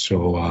 right?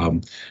 So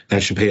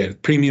that should pay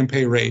at premium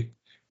pay rate,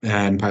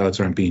 and pilots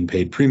aren't being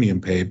paid premium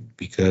pay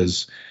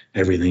because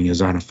everything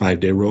is on a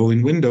 5-day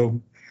rolling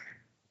window.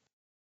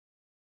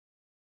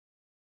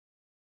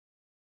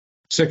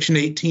 Section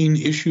 18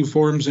 issue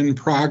forms in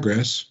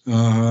progress.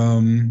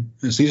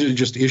 These are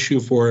just issue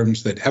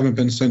forms that haven't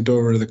been sent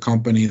over to the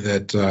company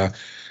that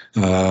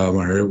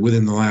are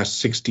within the last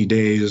 60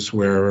 days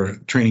where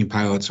training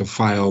pilots have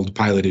filed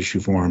pilot issue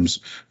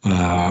forms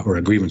or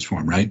a grievance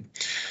form, right?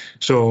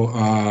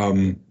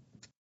 So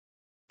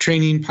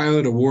training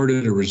pilot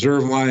awarded a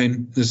reserve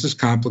line. This is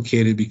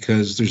complicated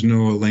because there's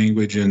no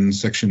language in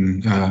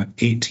Section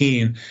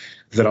 18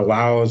 that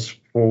allows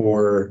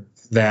for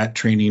that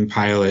training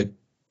pilot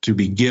to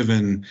be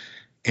given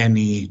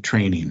any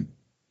training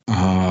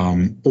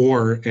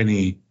or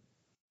any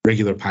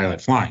regular pilot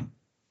flying.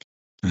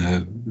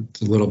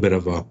 It's a little bit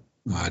of a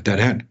dead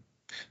end.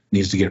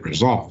 Needs to get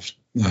resolved.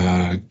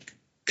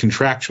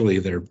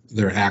 Contractually,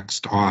 they're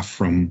axed off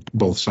from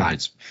both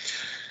sides.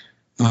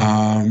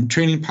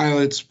 Training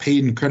pilots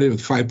paid and credited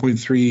with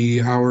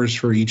 5.3 hours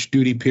for each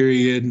duty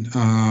period.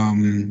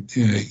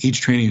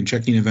 Each training and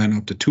checking event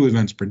up to 2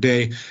 events per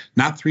day,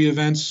 not 3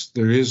 events.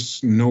 There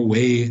is no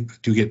way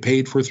to get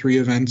paid for 3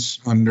 events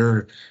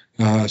under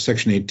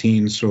Section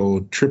 18,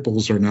 so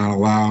triples are not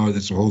allowed.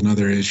 That's a whole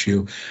nother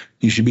issue.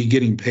 You should be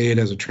getting paid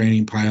as a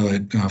training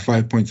pilot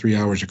 5.3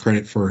 hours of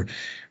credit for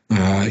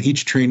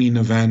each training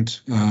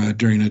event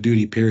during a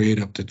duty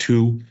period up to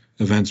 2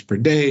 events per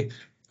day.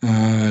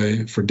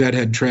 For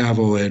deadhead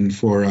travel and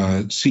for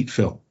seat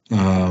fill,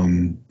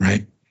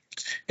 right?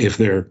 If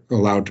they're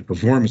allowed to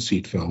perform a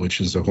seat fill, which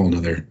is a whole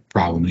nother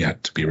problem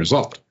yet to be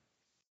resolved.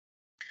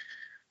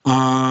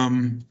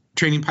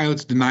 Training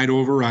pilots denied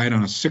override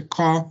on a sick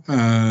call.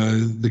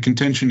 The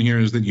contention here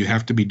is that you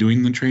have to be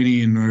doing the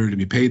training in order to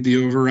be paid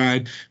the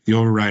override. The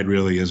override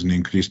really is an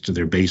increase to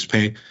their base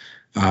pay,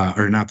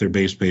 or not their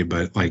base pay,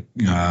 but like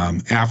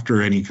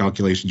after any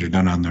calculations are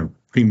done on their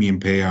premium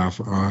payoff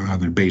on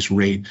their base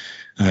rate,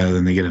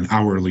 then they get an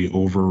hourly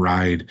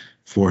override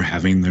for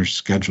having their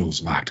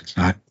schedules locked. It's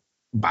not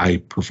by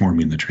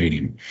performing the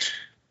trading.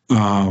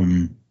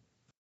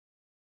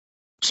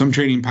 Some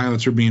trading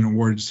pilots are being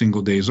awarded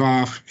single days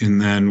off.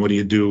 And then what do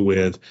you do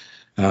with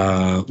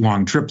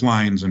long trip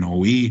lines and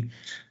OE?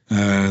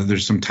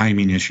 There's some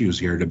timing issues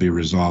here to be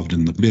resolved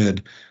in the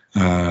bid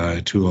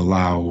to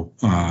allow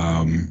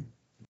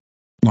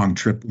long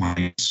trip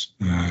lines,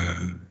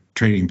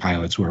 trading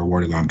pilots who are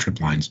awarded long trip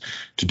lines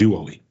to do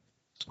OE.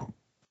 So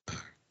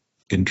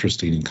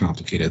interesting and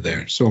complicated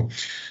there. So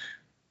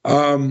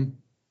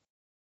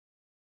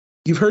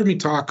you've heard me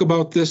talk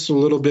about this a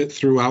little bit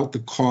throughout the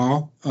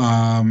call.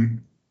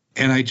 And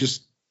I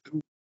just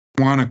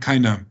want to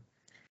kind of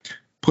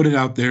put it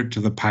out there to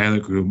the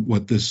pilot group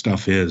what this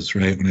stuff is,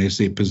 right? When I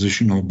say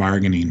positional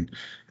bargaining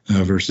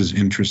versus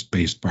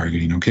interest-based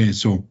bargaining, okay?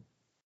 So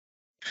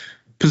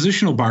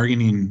positional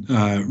bargaining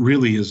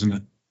really is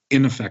an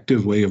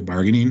ineffective way of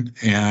bargaining,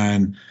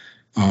 and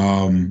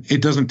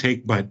it doesn't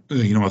take but a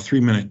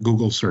 3-minute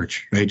Google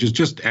search, right?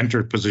 Just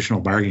enter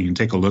positional bargaining and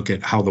take a look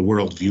at how the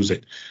world views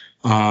it.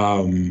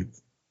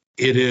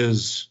 It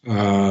is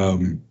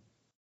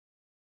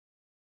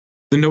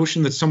the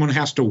notion that someone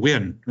has to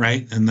win,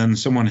 right? And then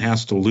someone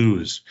has to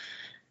lose.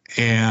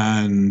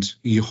 And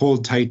you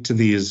hold tight to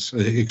these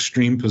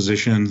extreme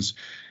positions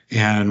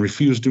and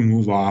refuse to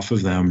move off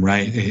of them,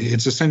 right?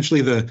 It's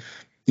essentially the,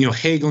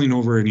 haggling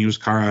over a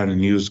used car on a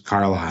used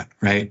car lot,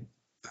 right?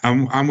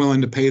 I'm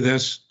willing to pay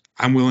this.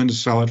 I'm willing to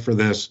sell it for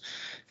this.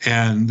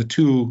 And the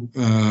two,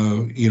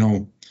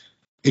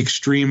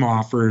 extreme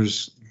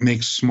offers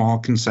make small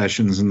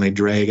concessions and they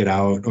drag it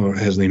out, or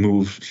as they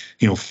move,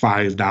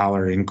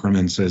 $5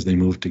 increments as they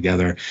move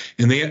together,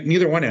 and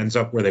neither one ends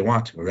up where they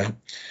want to, right?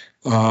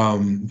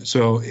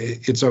 So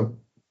it's a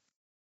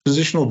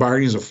positional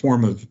bargaining is a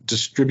form of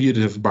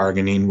distributive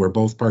bargaining where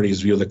both parties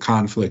view the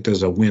conflict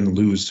as a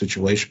win-lose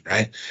situation,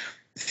 right?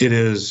 It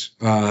is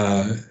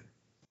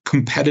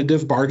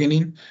competitive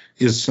bargaining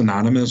is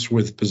synonymous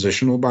with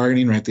positional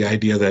bargaining, right? The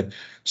idea that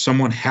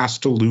someone has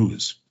to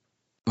lose.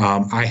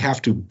 I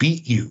have to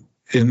beat you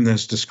in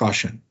this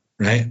discussion,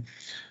 right?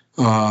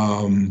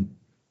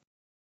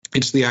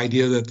 It's the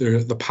idea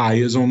that the pie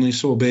is only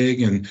so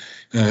big, and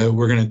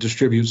we're going to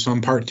distribute some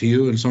part to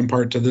you and some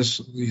part to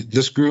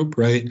this group,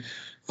 right?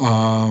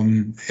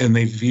 And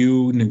they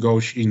view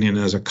negotiating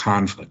as a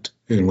conflict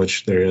in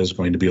which there is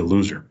going to be a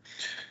loser.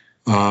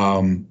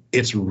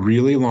 It's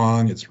really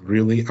long, it's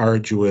really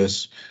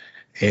arduous,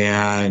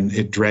 and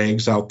it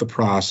drags out the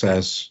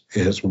process.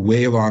 It's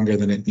way longer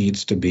than it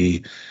needs to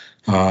be.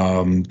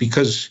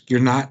 Because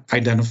you're not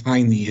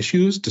identifying the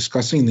issues,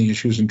 discussing the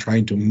issues, and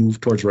trying to move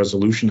towards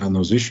resolution on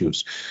those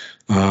issues.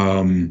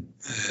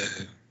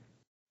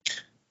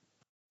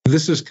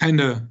 This is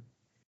kind of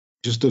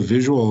just a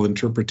visual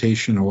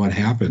interpretation of what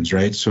happens,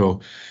 right?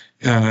 So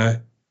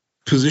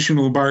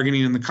positional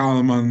bargaining in the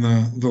column on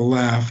the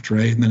left,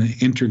 right, and then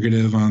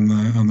integrative on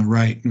the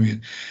right.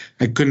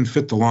 I couldn't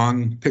fit the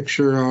long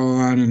picture all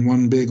on in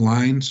one big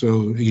line,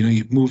 so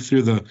you move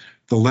through the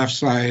left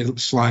side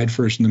slide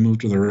first and then move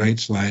to the right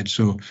slide.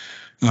 So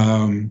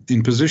in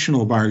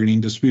positional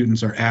bargaining,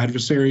 disputants are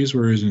adversaries,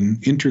 whereas in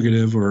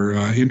integrative or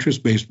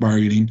interest-based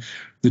bargaining,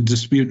 the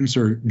disputants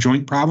are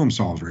joint problem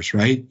solvers,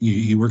 right?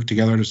 You work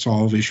together to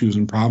solve issues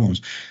and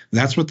problems.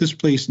 That's what this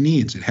place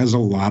needs. It has a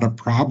lot of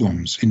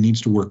problems. It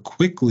needs to work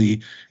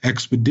quickly,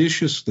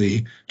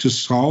 expeditiously to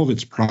solve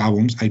its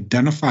problems,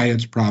 identify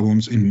its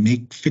problems, and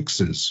make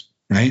fixes,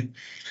 right?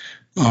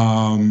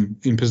 In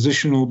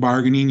positional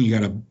bargaining, you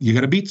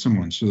gotta beat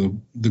someone. So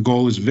the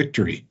goal is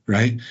victory,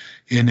 right?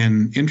 And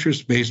in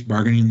interest-based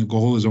bargaining, the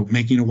goal is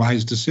making a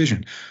wise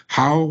decision.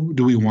 How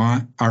do we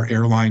want our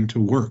airline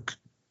to work,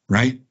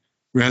 right?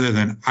 Rather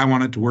than I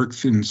want it to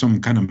work in some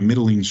kind of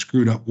middling,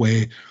 screwed up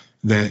way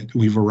that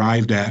we've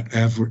arrived at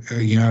as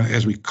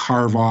we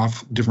carve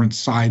off different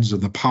sides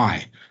of the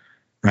pie,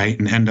 right?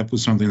 And end up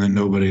with something that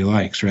nobody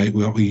likes, right?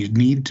 What we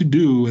need to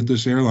do at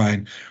this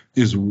airline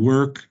is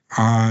work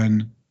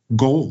on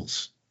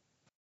goals,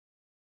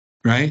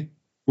 right?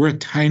 We're a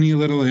tiny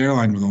little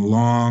airline with a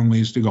long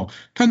ways to go.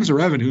 Tons of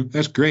revenue,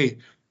 that's great.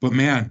 But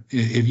man,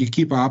 if you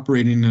keep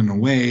operating in a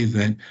way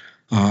that,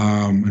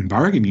 and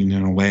bargaining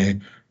in a way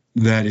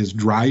that is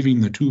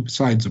driving the two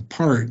sides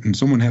apart, and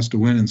someone has to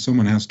win and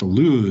someone has to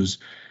lose,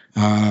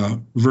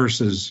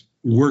 versus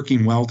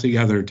working well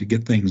together to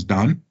get things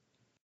done,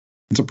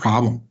 it's a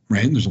problem,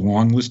 right? And there's a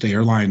long list of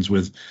airlines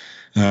with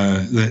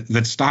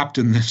that stopped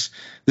in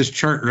this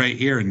chart right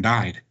here and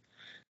died.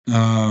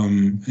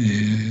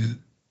 In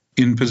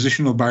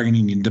positional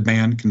bargaining, you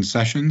demand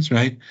concessions,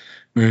 right?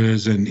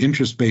 Whereas in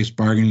interest-based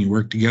bargaining, you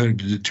work together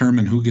to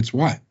determine who gets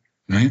what,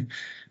 right?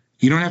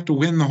 You don't have to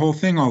win the whole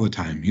thing all the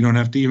time. You don't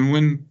have to even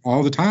win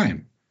all the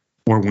time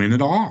or win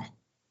at all,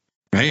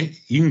 right?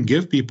 You can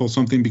give people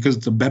something because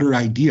it's a better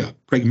idea.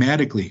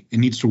 Pragmatically, it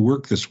needs to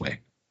work this way,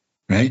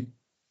 right?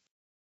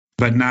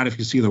 But not if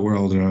you see the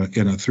world through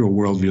a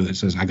worldview that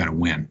says, I got to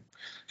win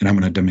and I'm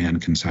going to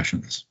demand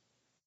concessions.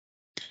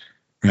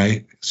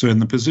 right? So in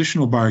the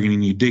positional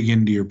bargaining, you dig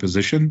into your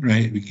position,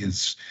 right?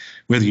 Because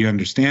whether you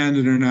understand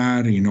it or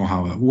not, or you know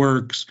how it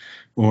works,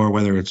 or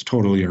whether it's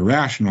totally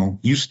irrational,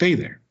 you stay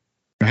there,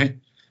 right?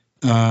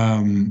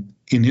 In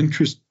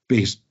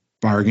interest-based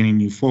bargaining,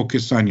 you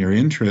focus on your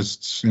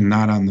interests and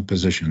not on the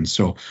position.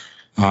 So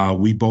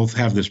we both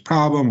have this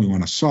problem. We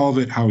want to solve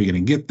it. How are we going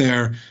to get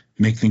there?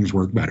 Make things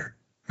work better,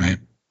 right?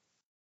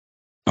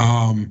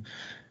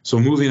 So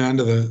moving on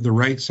to the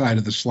right side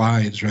of the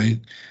slides, right?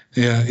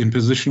 In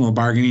positional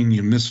bargaining,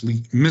 you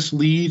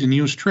mislead and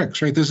use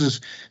tricks, right? This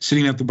is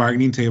sitting at the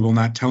bargaining table,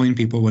 not telling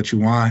people what you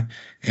want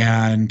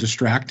and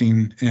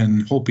distracting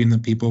and hoping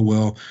that people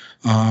will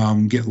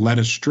get led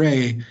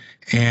astray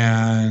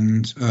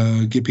and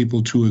get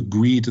people to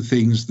agree to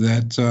things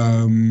that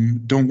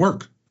don't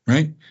work,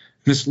 right?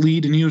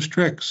 Mislead and use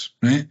tricks,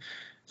 right?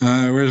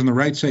 Whereas on the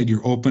right side,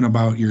 you're open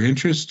about your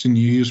interests and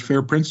you use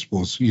fair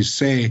principles. You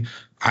say,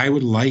 I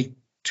would like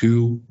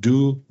to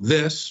do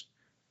this.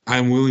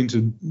 I'm willing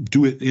to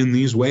do it in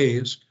these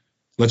ways.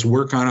 Let's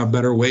work on a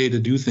better way to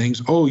do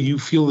things. Oh, you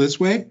feel this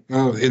way?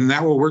 Oh, and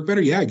that will work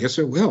better? Yeah, I guess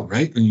it will,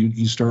 right? And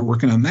you start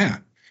working on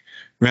that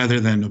rather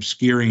than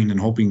obscuring and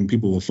hoping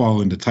people will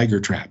fall into tiger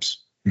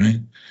traps,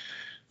 right?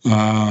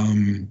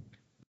 In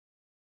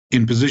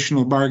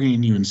positional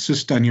bargaining, you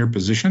insist on your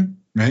position,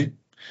 right?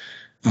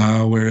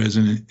 Whereas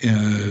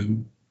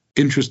in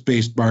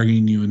interest-based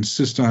bargaining, you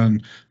insist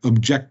on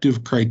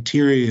objective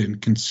criteria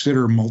and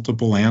consider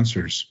multiple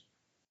answers,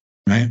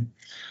 right?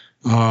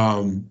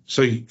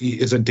 So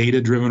it's a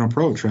data-driven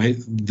approach, right?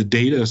 The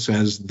data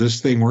says this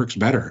thing works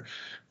better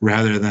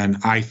rather than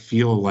I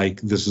feel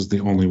like this is the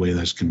only way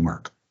this can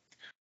work.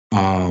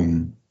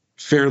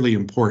 Fairly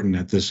important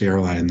at this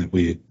airline that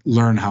we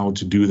learn how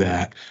to do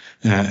that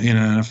in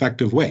an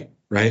effective way,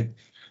 right?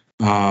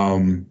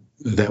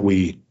 That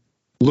we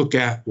look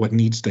at what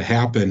needs to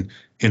happen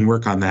and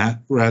work on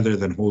that rather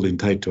than holding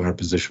tight to our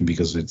position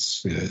because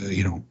it's,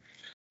 the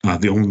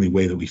only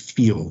way that we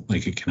feel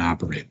like it can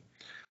operate.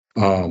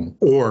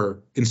 Or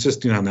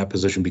insisting on that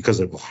position because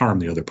it will harm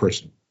the other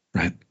person,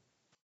 right?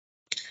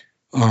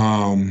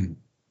 In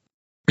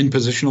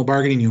positional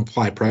bargaining, you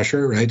apply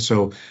pressure, right?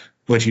 So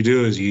what you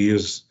do is you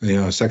use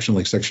a section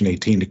like Section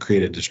 18 to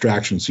create a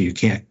distraction so you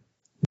can't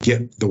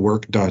get the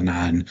work done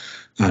on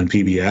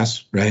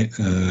PBS, right?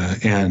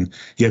 And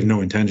you have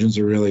no intentions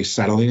of really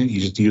settling it.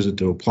 You just use it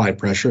to apply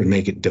pressure and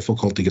make it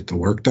difficult to get the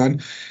work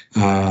done,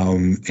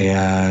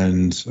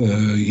 and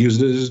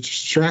use it as a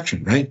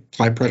distraction, right?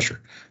 Apply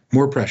pressure,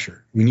 more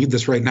pressure. We need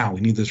this right now.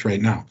 We need this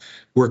right now.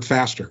 Work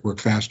faster,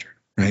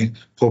 right?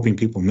 Hoping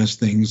people miss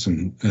things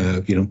and,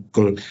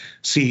 go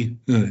see,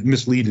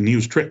 mislead and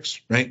use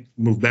tricks, right?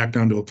 Move back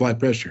down to apply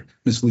pressure,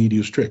 mislead,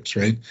 use tricks,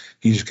 right?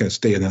 You just got to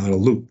stay in that little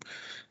loop.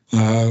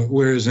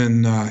 Whereas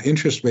in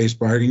interest-based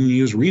bargaining, you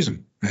use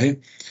reason, right?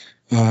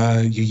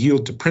 You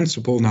yield to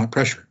principle, not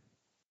pressure,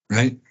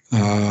 right?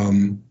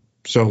 Yep.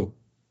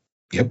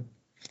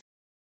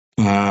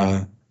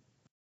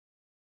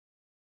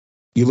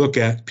 You look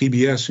at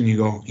PBS and you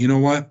go, you know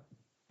what?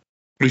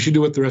 We should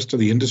do what the rest of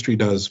the industry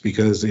does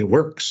because it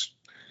works.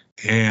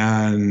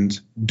 And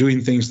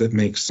doing things that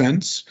make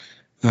sense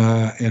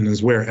and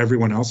is where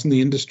everyone else in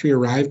the industry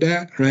arrived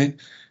at, right,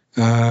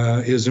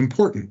 is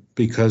important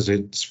because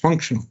it's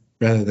functional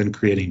rather than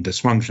creating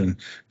dysfunction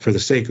for the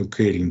sake of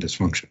creating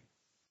dysfunction.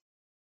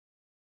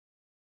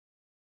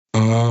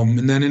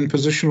 And then in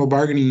positional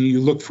bargaining,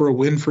 you look for a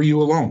win for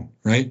you alone,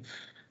 right?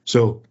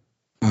 So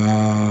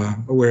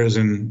whereas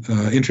in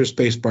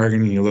interest-based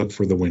bargaining, you look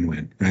for the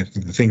win-win, right?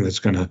 The thing that's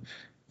going to,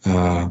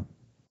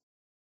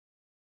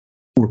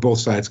 where both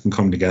sides can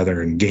come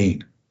together and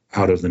gain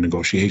out of the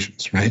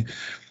negotiations, right?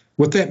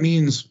 What that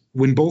means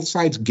when both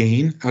sides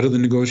gain out of the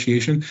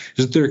negotiation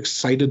is that they're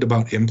excited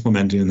about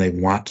implementing and they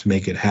want to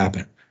make it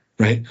happen,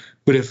 right?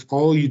 But if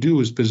all you do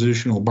is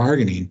positional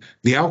bargaining,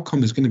 the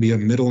outcome is going to be a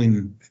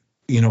middling,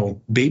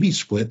 baby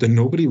split that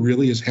nobody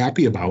really is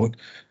happy about.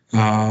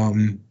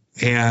 And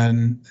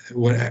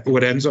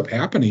what ends up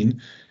happening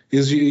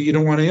is you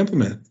don't want to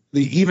implement.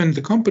 Even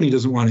the company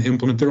doesn't want to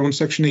implement their own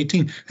Section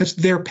 18. That's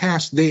their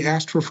past. They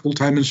asked for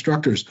full-time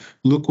instructors.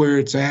 Look where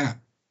it's at,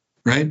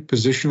 right?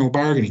 Positional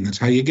bargaining. That's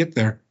how you get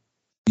there.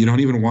 You don't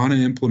even want to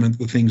implement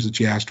the things that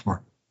you asked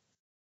for.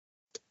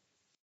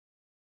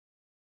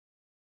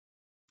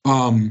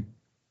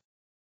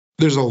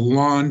 There's a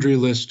laundry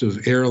list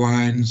of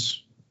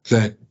airlines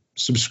that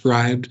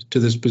subscribed to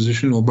this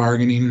positional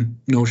bargaining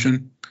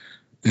notion,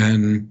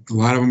 and a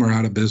lot of them are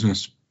out of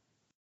business.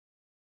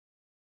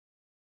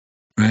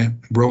 Right?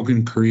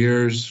 Broken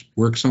careers,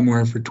 work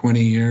somewhere for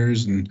 20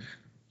 years, and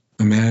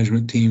a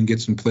management team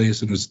gets in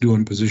place that is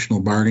doing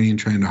positional bargaining,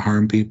 trying to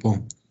harm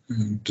people,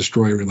 and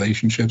destroy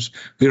relationships.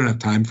 We don't have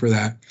time for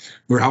that.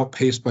 We're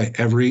outpaced by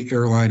every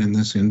airline in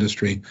this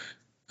industry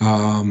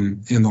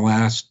in the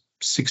last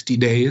 60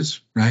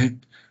 days, right?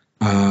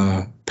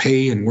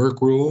 Pay and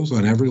work rules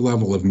on every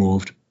level have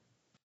moved.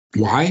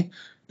 Why?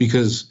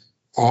 Because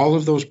all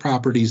of those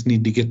properties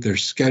need to get their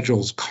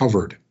schedules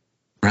covered,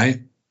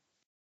 right?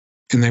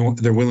 And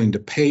they're willing to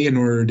pay in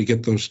order to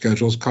get those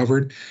schedules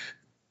covered.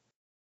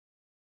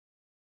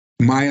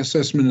 My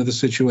assessment of the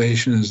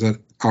situation is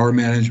that our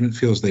management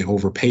feels they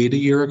overpaid a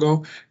year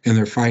ago, and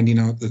they're finding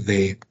out that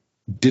they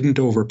didn't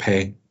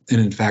overpay.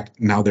 And in fact,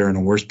 now they're in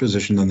a worse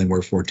position than they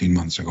were 14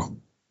 months ago.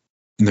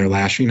 And they're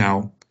lashing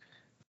out,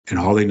 and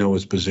all they know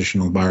is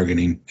positional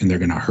bargaining, and they're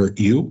going to hurt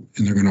you,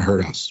 and they're going to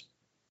hurt us.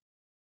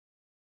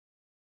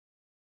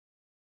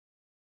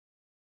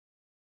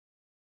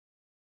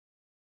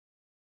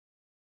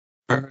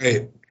 All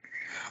right.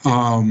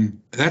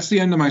 That's the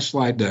end of my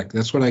slide deck.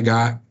 That's what I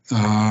got.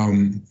 I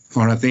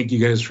want to thank you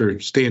guys for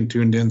staying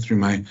tuned in through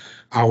my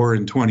hour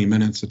and 20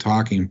 minutes of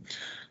talking.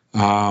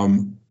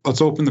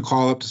 Let's open the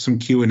call up to some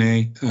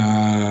Q&A.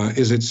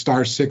 Is it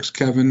 *6,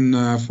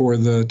 Kevin, for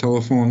the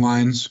telephone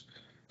lines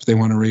if they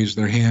want to raise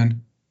their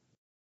hand?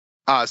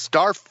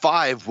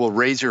 *5 will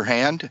raise your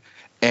hand,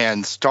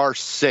 and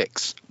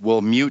 *6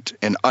 will mute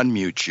and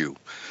unmute you.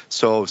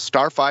 So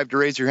 *5 to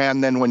raise your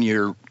hand, then when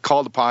you're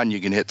called upon, you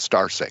can hit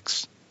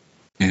 *6.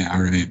 Yeah,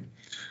 all right.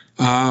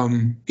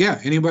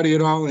 Anybody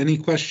at all? Any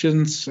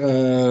questions?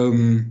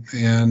 And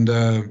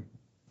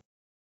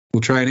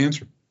we'll try and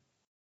answer.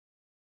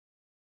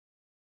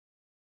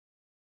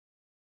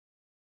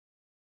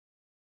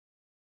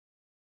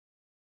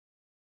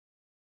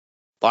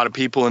 A lot of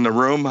people in the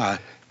room.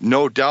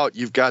 No doubt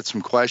you've got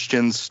some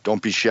questions.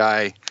 Don't be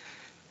shy.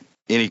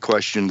 Any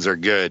questions are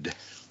good.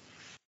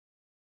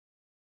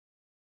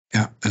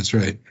 Yeah, that's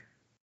right.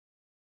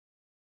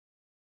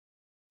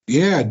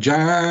 Yeah,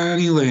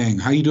 Johnny Lang.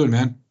 How you doing,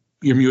 man?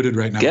 You're muted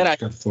right now. Good. Got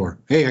the floor.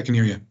 Hey, I can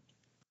hear you.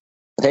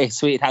 Hey,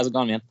 sweet. How's it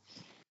going, man?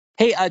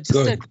 Hey, at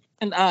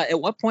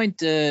what point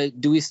do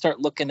we start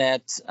looking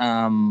at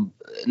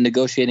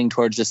negotiating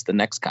towards just the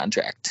next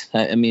contract?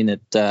 I mean,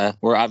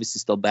 we're obviously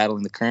still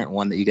battling the current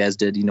one that you guys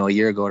did, a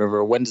year ago or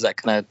whatever. When does that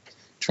kind of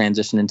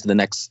transition into the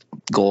next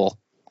goal?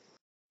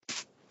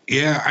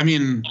 Yeah, I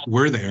mean,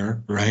 we're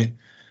there, right?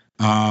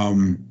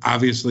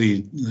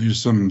 Obviously,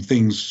 there's some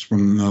things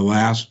from the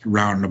last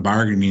round of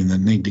bargaining that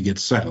need to get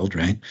settled,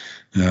 right?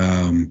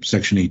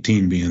 Section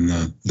 18 being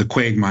the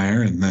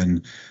quagmire, and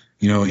then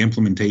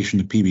implementation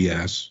of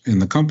PBS.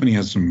 And the company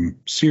has some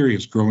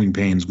serious growing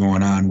pains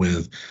going on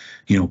with,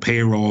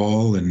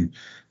 payroll and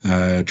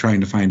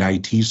trying to find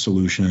IT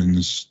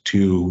solutions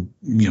to,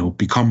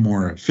 become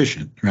more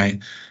efficient, right?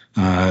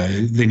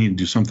 They need to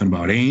do something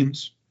about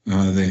AIMS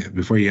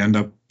before you end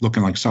up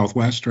looking like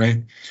Southwest,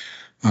 right?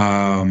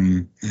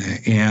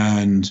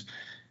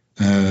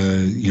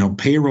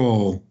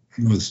 Payroll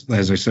was,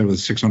 as I said, with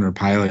 600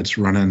 pilots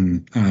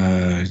running,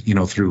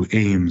 through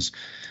AIMS,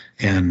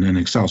 and an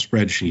Excel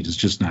spreadsheet is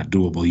just not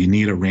doable. You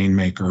need a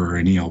Rainmaker or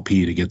an ELP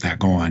to get that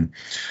going.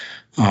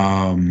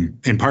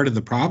 And part of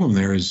the problem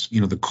there is,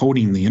 the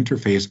coding the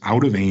interface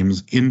out of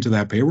AIMS into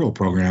that payroll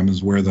program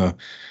is where the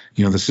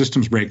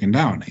system's breaking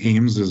down.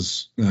 AIMS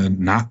is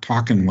not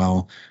talking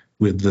well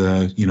with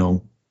the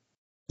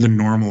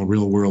normal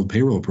real world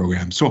payroll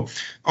program. So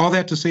all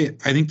that to say,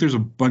 I think there's a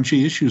bunch of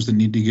issues that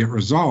need to get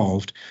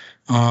resolved.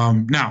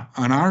 Now,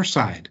 on our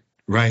side,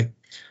 right,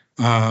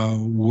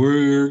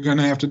 we're going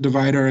to have to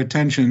divide our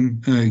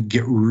attention,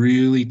 get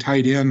really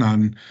tight in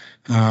on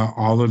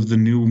all of the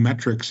new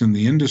metrics in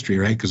the industry,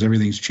 right, because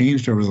everything's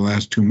changed over the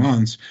last 2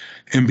 months,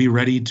 and be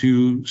ready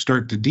to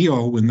start the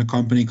deal when the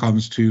company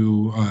comes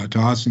to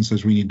us and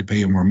says we need to pay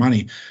you more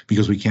money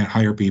because we can't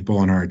hire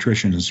people and our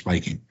attrition is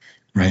spiking,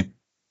 right?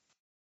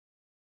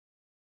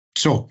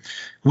 So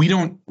we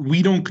don't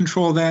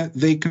control that.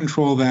 They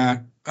control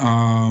that.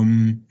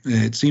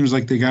 It seems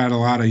like they got a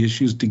lot of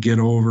issues to get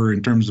over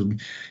in terms of,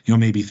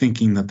 maybe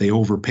thinking that they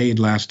overpaid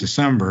last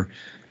December,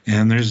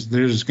 and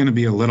there's going to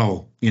be a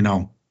little,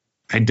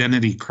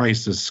 identity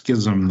crisis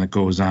schism that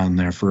goes on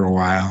there for a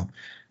while.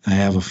 I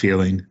have a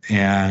feeling,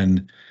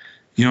 and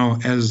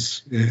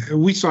as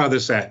we saw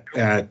this at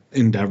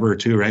Endeavor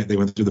too, right? They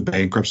went through the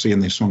bankruptcy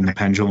and they swung the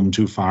pendulum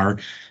too far,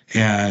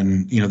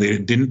 and they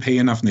didn't pay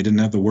enough and they didn't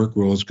have the work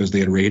rules because they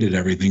had raided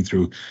everything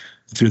through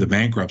the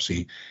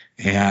bankruptcy,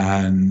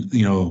 and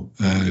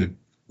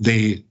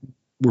they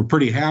were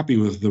pretty happy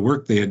with the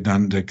work they had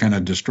done to kind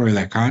of destroy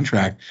that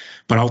contract,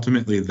 but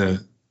ultimately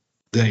the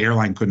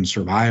airline couldn't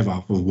survive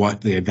off of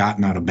what they had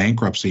gotten out of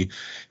bankruptcy,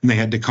 and they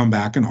had to come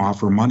back and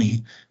offer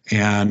money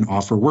and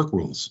offer work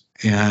rules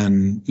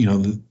and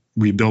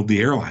rebuild the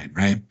airline,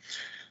 right?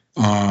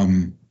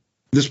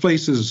 This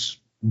place is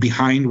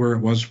behind where it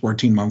was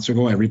 14 months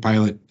ago. Every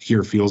pilot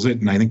here feels it,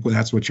 and I think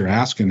that's what you're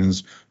asking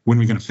is, when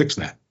are we going to fix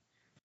that?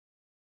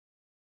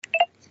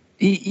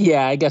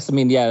 Yeah, I guess,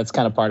 that's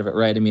kind of part of it,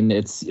 right?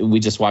 We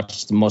just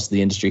watched most of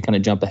the industry kind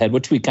of jump ahead,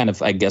 which we kind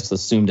of, I guess,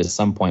 assumed at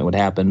some point would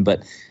happen.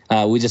 But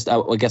I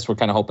guess we're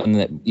kind of hoping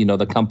that,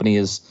 the company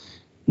is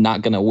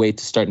not going to wait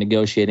to start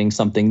negotiating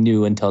something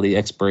new until the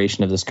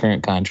expiration of this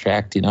current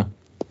contract,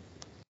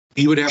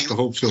 You would have to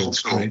hope so,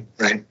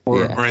 right?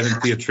 Or I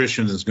think the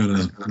attrition is going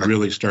to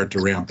really start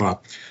to ramp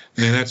up.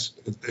 And that's,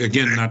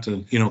 again, not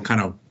to, kind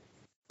of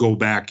go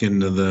back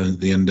into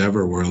the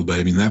Endeavor world,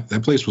 but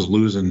that place was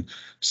losing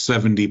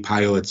 70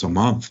 pilots a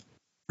month,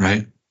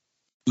 right?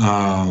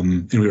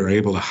 And we were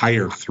able to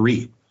hire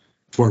 3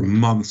 for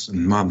months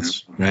and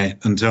months, right?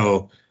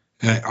 Until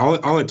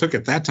All it took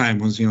at that time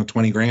was,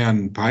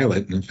 $20,000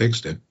 pilot, and it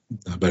fixed it.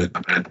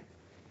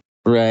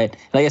 Right.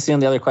 And I guess the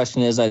only other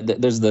question is,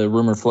 there's the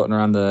rumor floating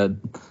around the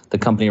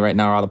company right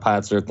now, or all the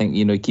pilots are thinking,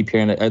 you keep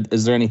hearing it.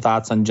 Is there any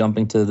thoughts on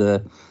jumping to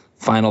the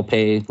final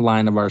pay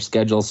line of our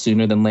schedule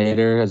sooner than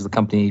later? Has the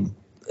company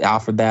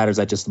offered that, or is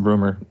that just a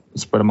rumor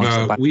spread amongst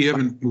the pilots? We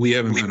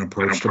haven't been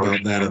approached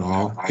about that at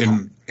all.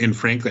 And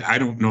frankly, I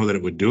don't know that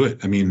it would do it.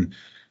 I mean,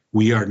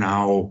 we are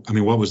now,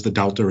 what was the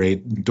Delta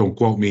rate? Don't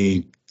quote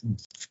me,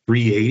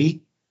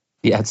 380?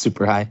 Yeah, it's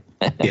super high.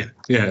 Yeah.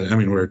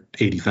 We're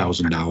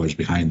 $80,000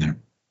 behind there.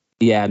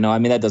 Yeah, no,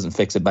 that doesn't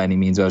fix it by any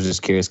means. I was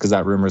just curious because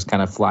that rumor is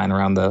kind of flying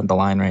around the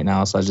line right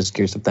now. So I was just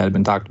curious if that had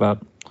been talked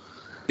about.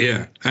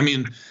 Yeah.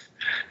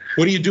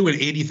 What do you do when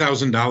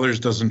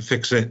 $80,000 doesn't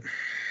fix it,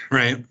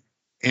 right?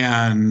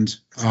 And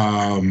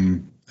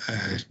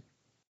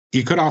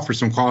you could offer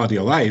some quality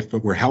of life,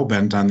 but we're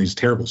hell-bent on these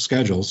terrible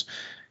schedules.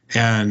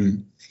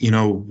 And,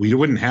 we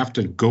wouldn't have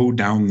to go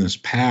down this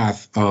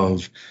path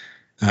of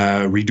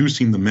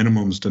reducing the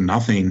minimums to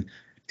nothing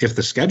if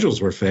the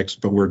schedules were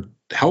fixed, but we're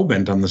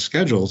hell-bent on the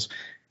schedules.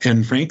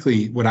 And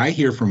frankly, what I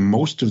hear from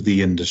most of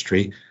the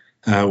industry,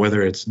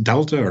 whether it's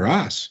Delta or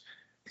us,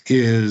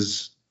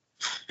 is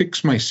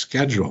fix my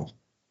schedule,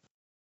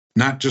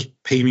 not just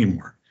pay me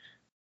more.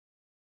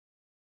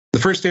 The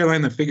first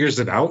airline that figures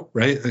it out,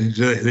 right?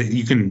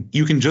 You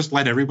can just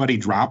let everybody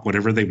drop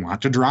whatever they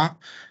want to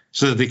drop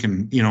so that they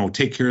can,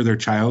 take care of their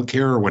child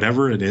care or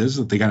whatever it is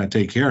that they got to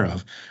take care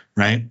of,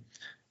 right?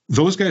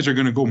 Those guys are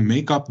going to go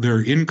make up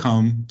their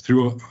income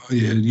through,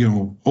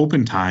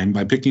 open time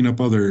by picking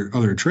up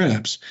other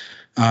trips,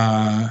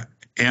 and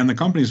the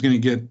company is going to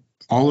get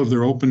all of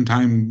their open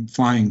time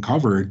flying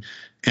covered,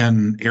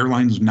 and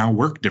airlines now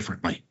work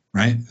differently,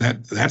 right?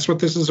 That's what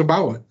this is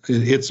about.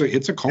 It's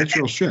a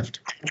cultural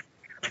shift.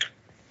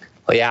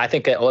 Well, yeah, I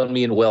think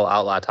me and Will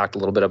Outlaw talked a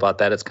little bit about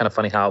that. It's kind of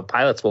funny how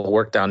pilots will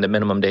work down to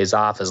minimum days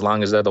off as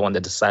long as they're the one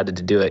that decided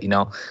to do it.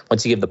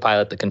 Once you give the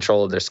pilot the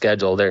control of their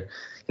schedule, they're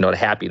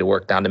happy to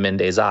work down to min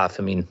days off.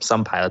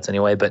 Some pilots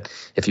anyway, but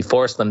if you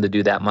force them to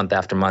do that month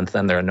after month,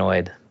 then they're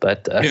annoyed.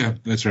 But yeah,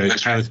 that's right.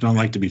 Pilots don't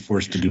like to be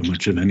forced to do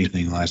much of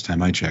anything last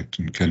time I checked,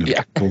 and kind of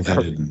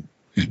bullheaded.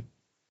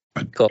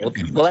 Cool.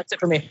 Anyway. Well, that's it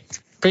for me.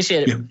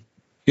 Appreciate it.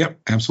 Yep,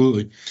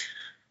 absolutely.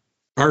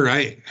 All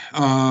right.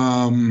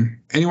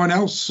 Anyone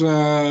else?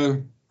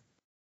 Hand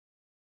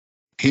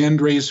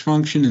raise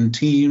function in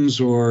Teams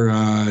or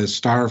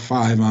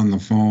 *5 on the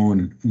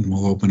phone, and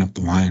we'll open up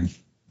the line.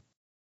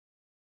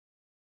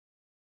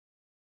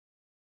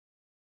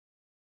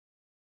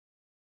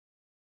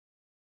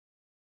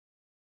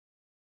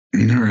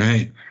 All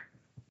right.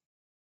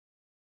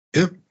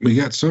 Yep, we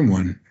got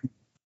someone.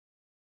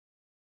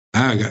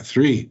 I got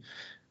 3.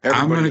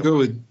 I'm going to go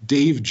with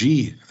Dave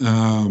G.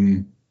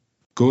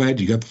 Go ahead.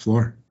 You got the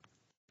floor.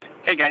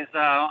 Hey, guys.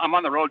 I'm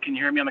on the road. Can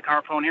you hear me on the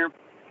car phone here?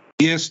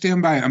 Yeah,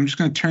 stand by. I'm just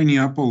going to turn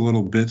you up a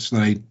little bit so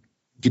that I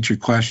get your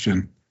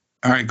question.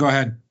 All right, go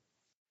ahead.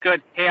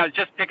 Good. Hey, I was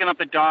just picking up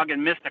the dog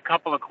and missed a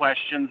couple of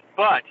questions.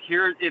 But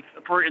here, it's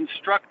for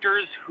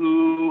instructors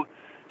who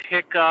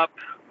pick up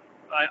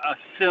a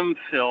sim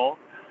fill.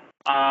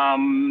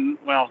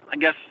 Well, I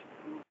guess,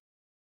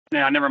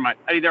 never mind.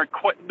 We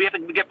have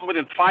to get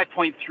within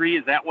 5.3.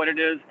 Is that what it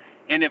is?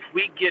 And if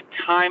we get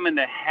time and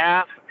a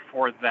half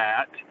for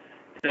that,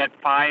 is that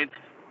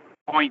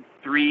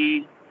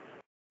 5.3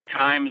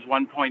 times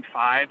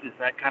 1.5? Is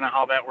that kind of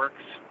how that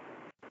works?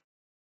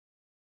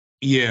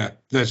 Yeah,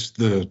 yes.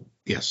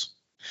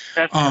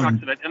 That's the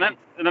crux of it. And then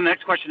the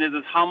next question is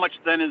how much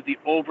then is the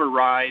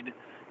override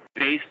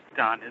based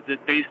on? Is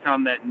it based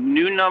on that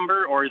new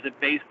number, or is it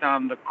based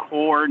on the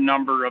core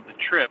number of the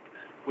trip,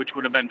 which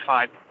would have been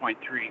 5.3?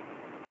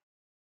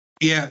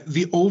 Yeah,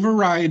 the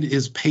override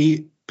is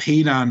paid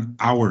on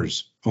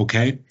hours,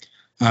 okay?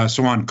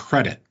 So on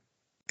credit.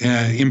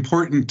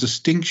 Important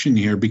distinction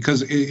here,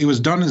 because it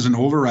was done as an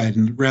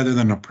override rather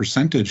than a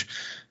percentage,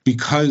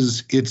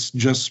 because it's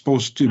just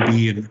supposed to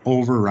be an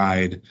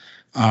override.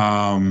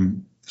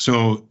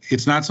 So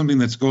it's not something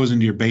that goes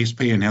into your base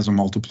pay and has a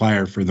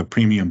multiplier for the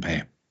premium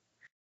pay.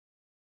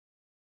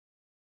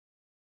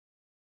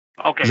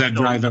 Okay. Does that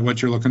drive at what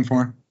you're looking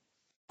for?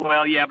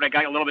 Well, yeah, but I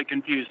got a little bit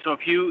confused. So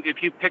if you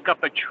pick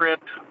up a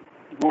trip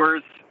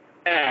worth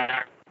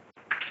X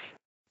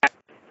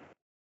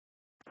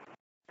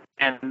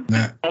and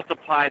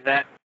multiply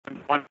that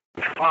by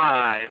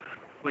 1.5,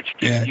 which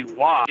gives you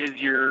Y, is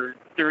your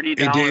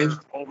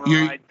 $30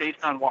 override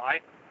based on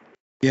Y?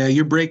 Yeah,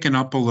 you're breaking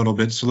up a little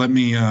bit, so let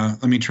me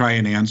try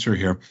and answer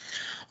here.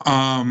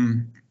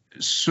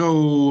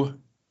 So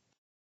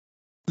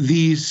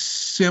these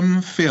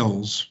sim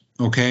fills,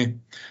 okay,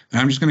 and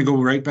I'm just going to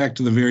go right back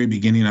to the very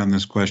beginning on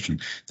this question.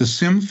 The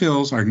sim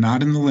fills are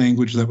not in the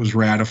language that was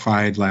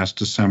ratified last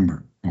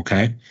December,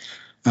 okay?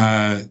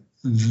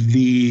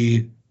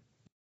 The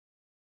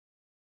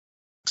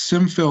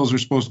sim fills are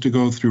supposed to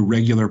go through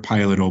regular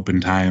pilot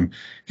open time,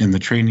 and the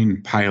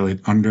training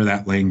pilot under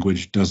that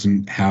language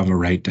doesn't have a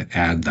right to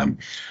add them.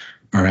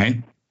 All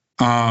right.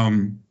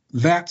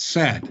 That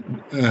said,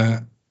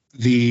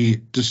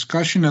 the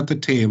discussion at the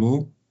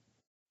table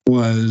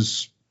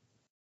was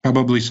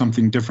probably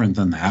something different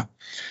than that.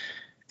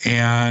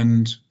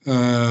 And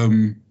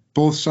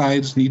both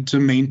sides need to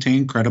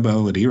maintain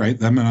credibility, right?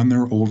 Them on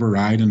their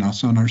override and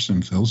us on our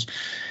SimFills,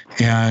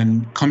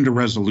 and come to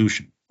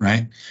resolution,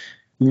 right?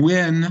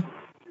 When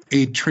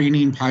a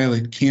training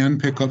pilot can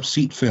pick up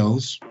seat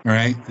fills, all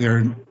right,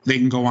 they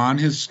can go on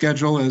his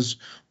schedule as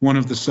one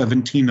of the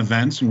 17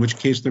 events, in which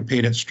case they're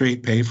paid at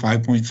straight pay,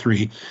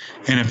 5.3.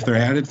 And if they're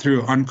added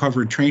through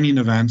uncovered training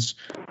events,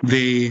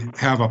 they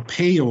have a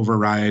pay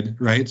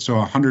override, right? So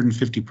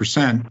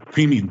 150%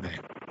 premium pay,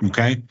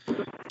 okay?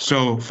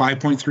 So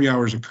 5.3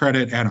 hours of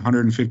credit at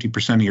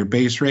 150% of your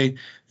base rate,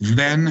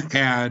 then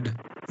add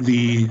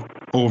the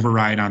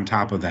override on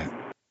top of that.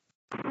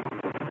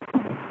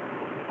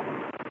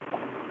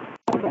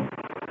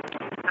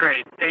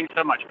 Great. Thanks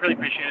so much. Really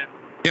appreciate it.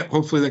 Yeah,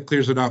 hopefully that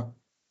clears it up.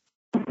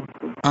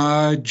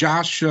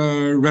 Josh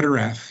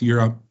Rederath,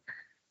 you're up.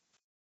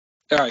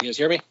 All right, you guys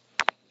hear me?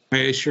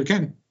 I sure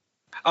can.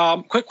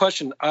 Quick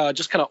question,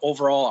 just kind of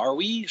overall, are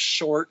we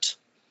short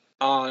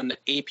on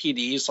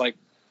APDs like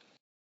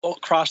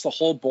across the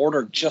whole board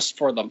or just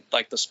for the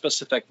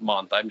specific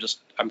month?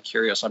 I'm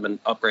curious. I'm in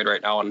upgrade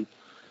right now, and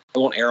I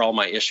won't air all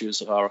my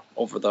issues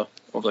over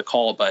the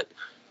call, but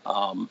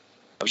I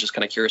was just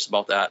kind of curious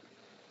about that.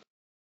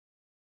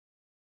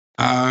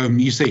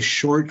 You say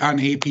short on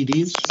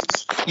APDs?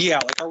 Yeah,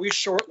 like are we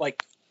short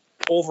like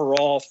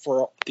overall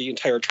for the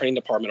entire training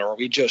department, or are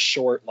we just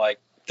short like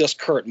this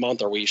current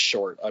month? Are we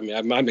short? I mean,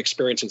 I'm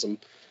experiencing some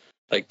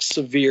like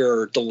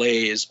severe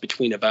delays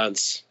between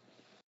events,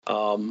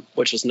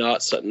 which is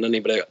not setting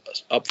anybody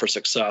up for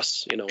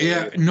success. You know.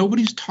 Yeah,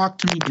 nobody's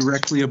talked to me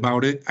directly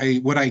about it.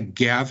 What I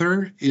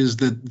gather is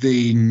that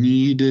they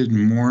needed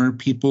more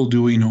people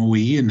doing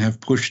OE and have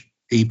pushed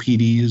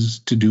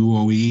APDs to do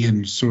OE,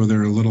 and so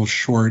they're a little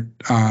short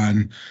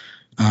on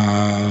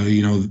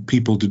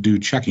people to do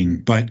checking.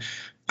 But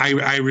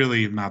I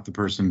really am not the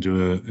person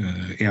to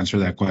answer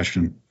that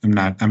question. I'm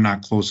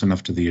not close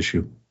enough to the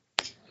issue.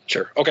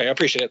 Sure. Okay, I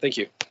appreciate it. Thank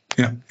you.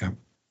 Yeah.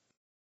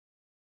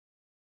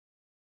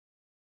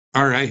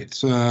 All right.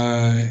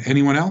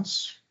 Anyone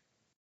else?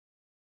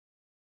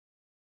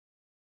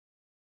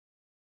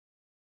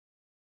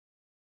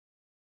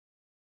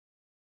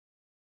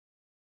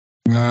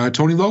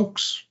 Tony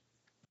Lokes.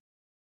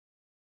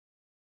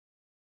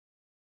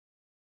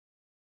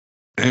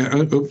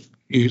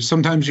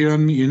 Sometimes you're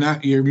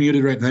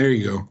muted right there.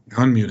 You go.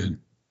 Unmuted.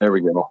 There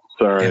we go.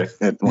 Sorry, Yeah.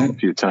 I hit one a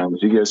few times.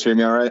 You guys hear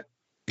me all right?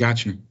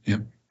 Gotcha. Yeah.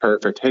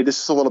 Perfect. Hey,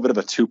 this is a little bit of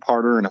a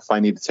two-parter, and if I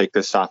need to take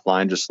this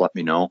offline, just let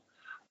me know.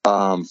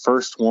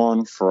 First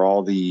one, for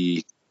all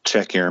the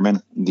check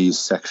airmen, these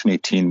Section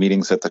 18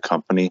 meetings that the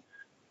company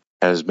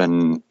has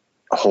been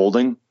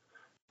holding,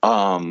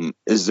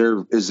 is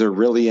there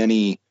really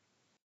any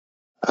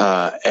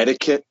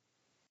etiquette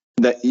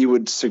that you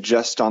would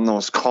suggest on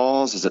those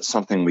calls? Is it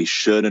something we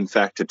should, in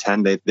fact,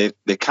 attend?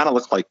 They kind of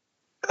look like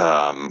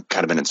kind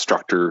of an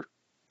instructor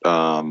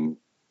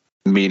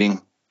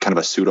meeting, kind of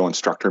a pseudo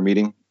instructor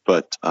meeting.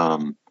 But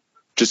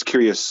just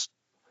curious,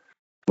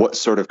 what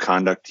sort of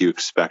conduct do you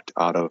expect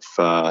out of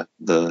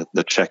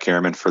the check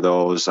airmen for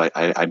those? I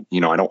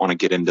don't want to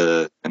get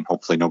into, and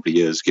hopefully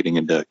nobody is getting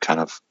into kind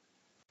of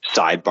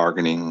side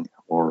bargaining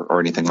or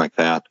anything like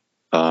that.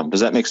 Does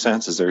that make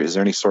sense? Is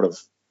there any sort of?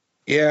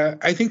 Yeah,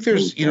 I think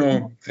there's,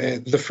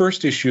 the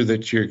first issue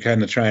that you're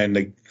kind of trying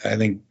to, I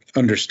think,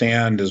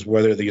 understand is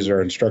whether these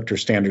are instructor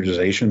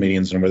standardization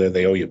meetings and whether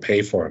they owe you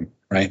pay for them,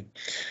 right?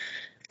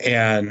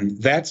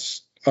 And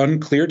that's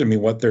unclear to me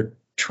what they're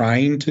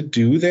trying to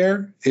do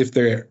there. If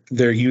they're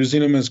using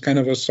them as kind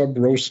of a sub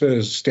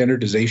rosa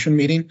standardization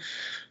meeting,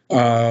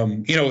 let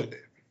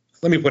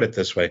me put it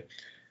this way: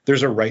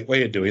 there's a right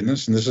way of doing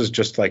this, and this is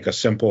just like a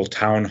simple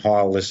town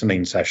hall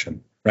listening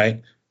session,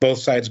 right? Both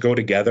sides go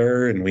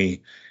together and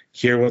we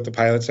hear what the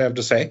pilots have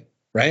to say,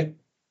 right?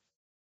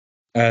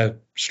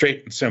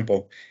 Straight and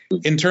simple.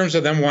 In terms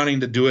of them wanting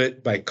to do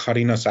it by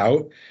cutting us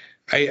out,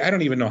 I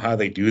don't even know how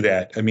they do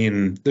that. I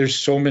mean, there's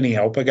so many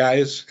ALPA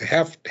guys.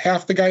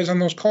 Half the guys on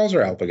those calls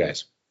are ALPA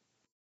guys.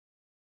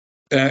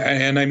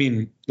 And I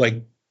mean,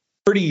 like,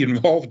 pretty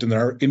involved in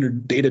their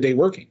day-to-day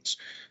workings,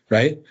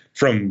 right?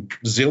 From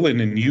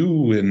Zillan and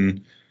you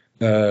and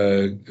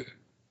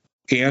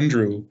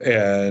Andrew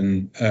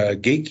and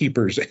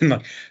gatekeepers.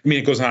 And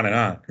it goes on and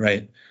on,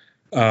 right?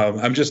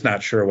 I'm just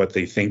not sure what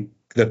they think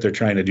that they're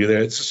trying to do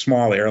there. It's a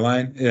small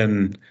airline,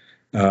 and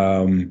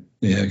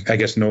I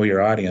guess know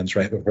your audience,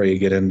 right, before you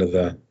get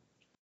into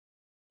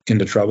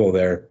trouble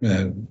there.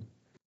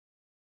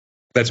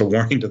 That's a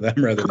warning to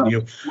them rather than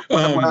you.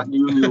 We're not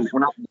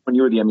when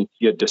you were the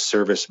MEC a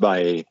disservice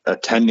by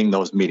attending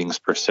those meetings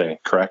per se,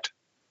 correct?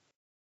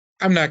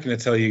 I'm not going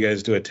to tell you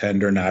guys to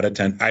attend or not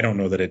attend. I don't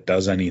know that it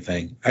does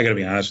anything. I got to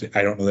be honest with you,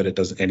 I don't know that it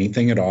does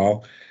anything at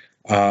all.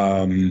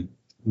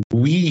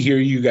 We hear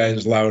you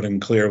guys loud and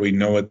clear. We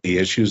know what the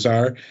issues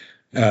are.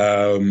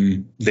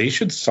 They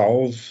should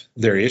solve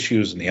their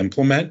issues and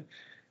implement.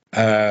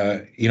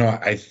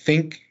 I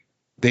think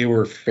they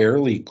were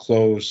fairly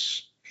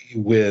close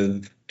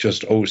with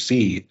just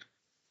OC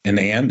and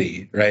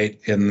Andy, right?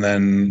 And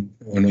then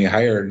when we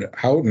hired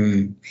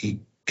Houghton, he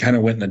kind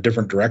of went in a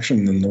different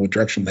direction than the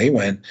direction they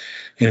went,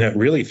 and it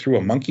really threw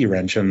a monkey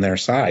wrench in their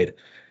side.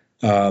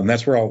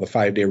 That's where all the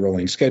 5-day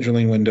rolling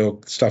scheduling window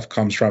stuff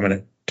comes from, and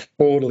it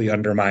totally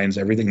undermines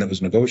everything that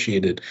was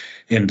negotiated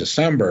in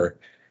December.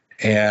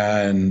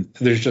 And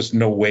there's just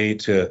no way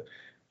to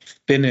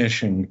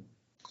finish and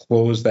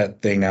close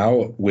that thing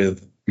out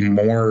with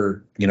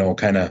more,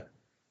 kind of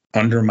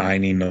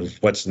undermining of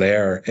what's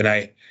there.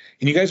 And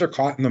you guys are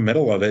caught in the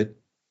middle of it.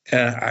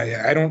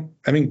 And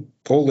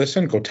go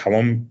listen, go tell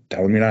them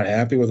you're not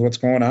happy with what's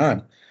going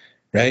on,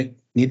 right?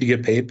 Need to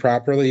get paid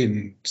properly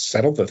and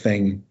settle the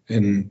thing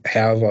and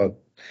have a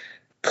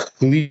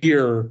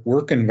clear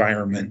work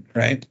environment,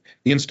 right?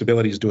 The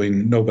instability is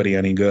doing nobody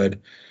any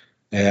good.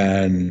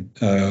 And,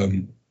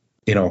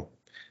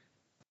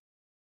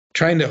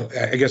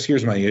 I guess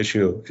here's my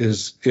issue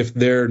is if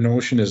their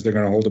notion is they're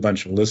going to hold a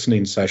bunch of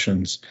listening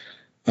sessions,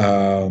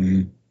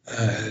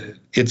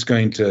 it's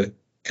going to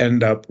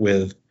end up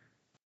with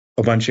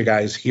a bunch of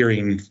guys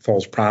hearing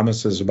false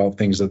promises about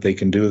things that they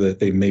can do that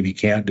they maybe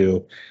can't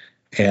do.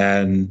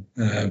 And,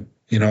 we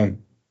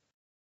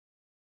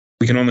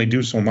can only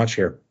do so much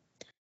here.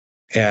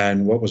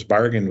 And what was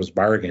bargained was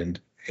bargained.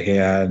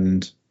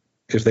 And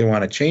if they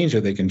want to change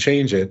it, they can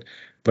change it.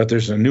 But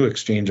there's a new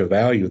exchange of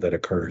value that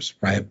occurs,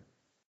 right?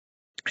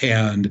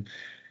 And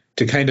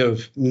to kind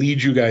of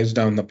lead you guys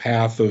down the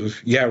path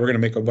of, we're going to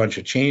make a bunch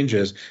of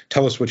changes,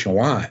 tell us what you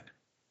want,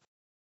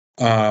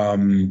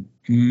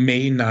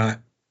 may not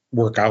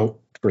work out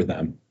for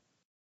them.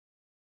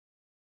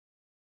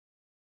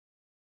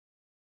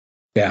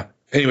 Yeah.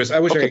 Anyways, I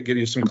wish I could give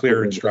you some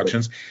clearer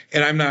instructions.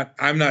 And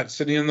I'm not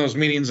sitting in those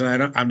meetings,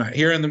 and I'm not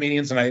here in the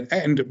meetings,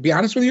 and to be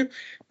honest with you,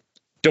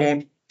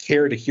 don't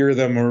care to hear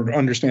them or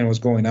understand what's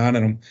going on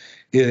in them.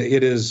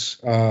 It is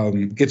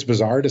it's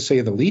bizarre to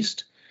say the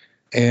least.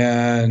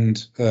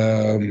 And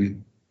I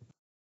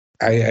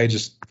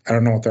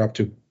don't know what they're up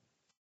to.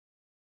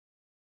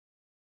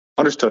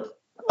 Understood.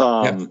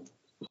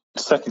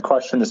 Second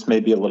question, this may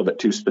be a little bit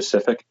too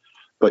specific,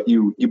 but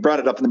you brought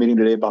it up in the meeting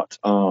today about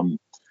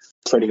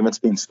trading events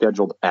being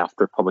scheduled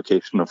after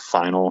publication of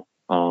final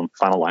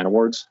line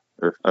awards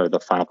or the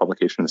final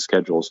publication of the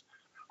schedules.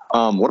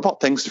 What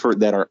about things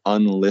that are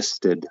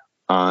unlisted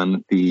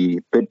on the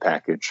bid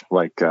package?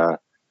 Like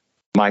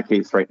my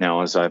case right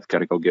now is I've got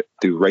to go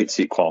do right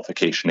seat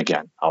qualification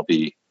again.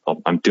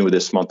 I'm due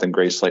this month in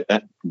Grace Lake.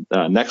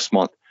 Next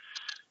month,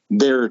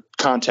 they're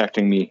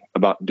contacting me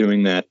about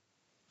doing that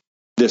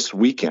this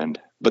weekend,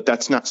 but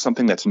that's not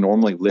something that's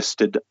normally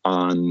listed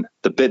on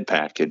the bid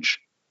package.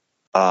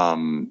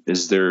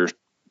 Is there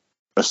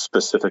a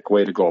specific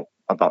way to go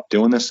about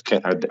doing this?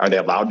 Are they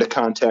allowed to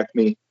contact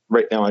me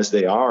right now as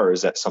they are, or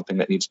is that something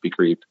that needs to be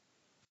grieved?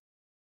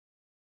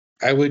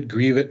 I would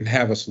grieve it and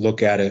have us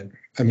look at it.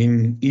 I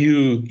mean,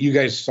 you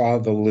guys saw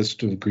the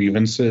list of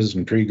grievances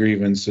and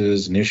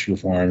pre-grievances and issue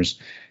forms,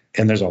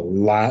 and there's a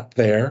lot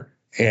there.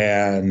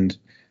 And,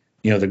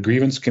 the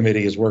grievance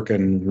committee is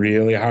working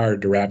really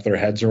hard to wrap their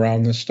heads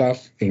around this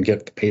stuff and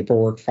get the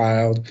paperwork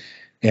filed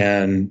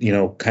and,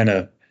 kind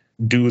of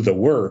do the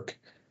work.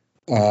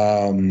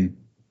 And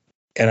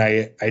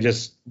the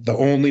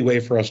only way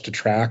for us to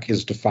track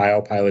is to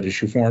file pilot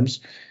issue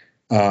forms.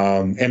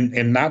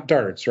 And not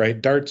darts,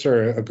 right? Darts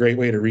are a great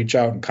way to reach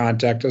out and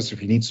contact us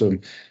if you need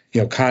some,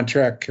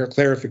 contract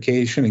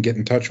clarification and get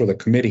in touch with a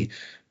committee.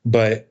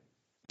 But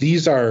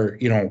these are,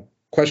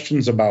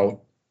 questions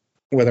about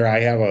whether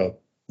I have a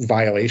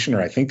violation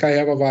or I think I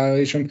have a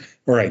violation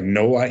or I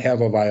know I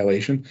have a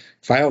violation.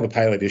 File the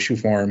pilot issue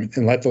form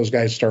and let those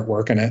guys start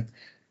working it.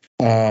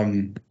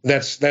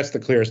 That's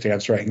the clearest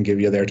answer I can give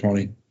you there,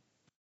 Tony.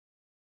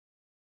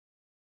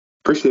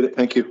 Appreciate it.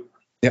 Thank you.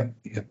 Yep.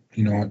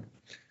 You know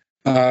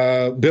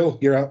what? Bill,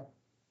 you're up.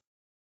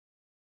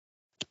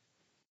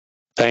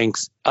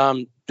 Thanks.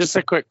 Just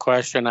a quick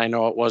question. I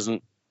know it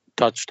wasn't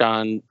touched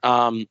on.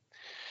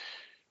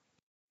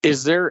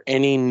 Is there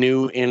any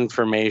new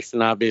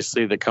information?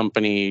 Obviously, the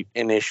company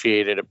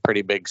initiated a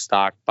pretty big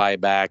stock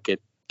buyback. It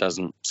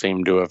doesn't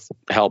seem to have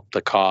helped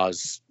the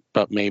cause,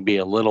 but maybe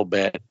a little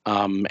bit.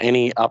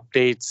 Any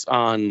updates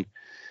on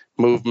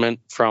movement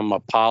from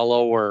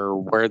Apollo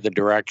or where the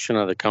direction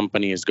of the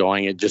company is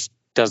going? It just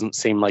doesn't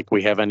seem like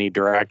we have any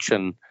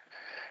direction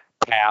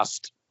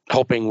past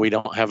hoping we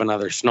don't have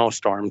another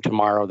snowstorm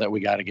tomorrow that we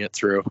got to get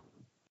through.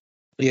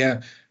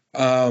 Yeah.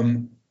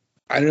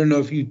 I don't know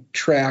if you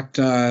tracked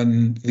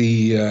on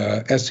the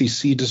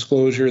SEC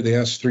disclosure, the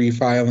S3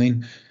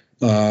 filing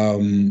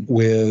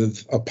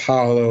with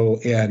Apollo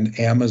and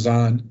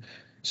Amazon.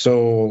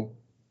 So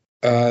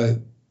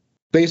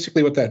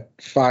basically what that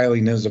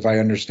filing is, if I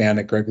understand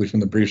it correctly from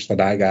the briefs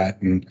that I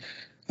got, and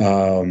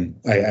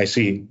I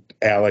see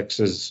Alex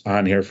is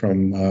on here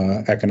from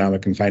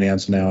Economic and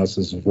Finance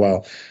Analysis as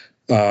well.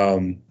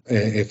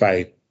 If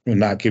I am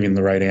not giving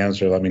the right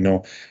answer, let me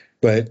know.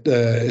 But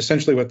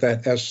essentially what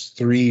that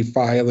S3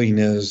 filing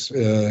is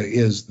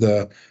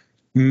the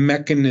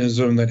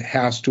mechanism that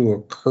has to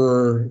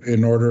occur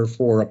in order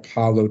for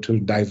Apollo to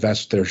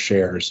divest their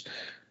shares.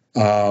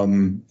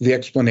 The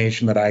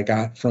explanation that I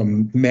got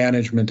from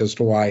management as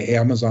to why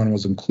Amazon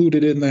was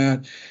included in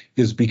that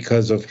is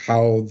because of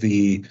how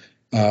the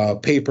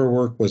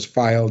paperwork was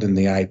filed in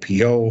the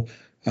IPO.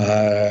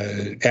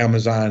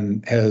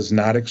 Amazon has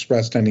not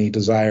expressed any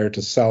desire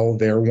to sell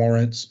their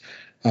warrants.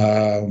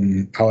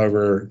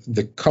 However,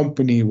 the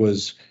company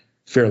was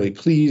fairly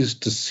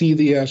pleased to see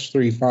the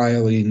S3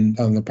 filing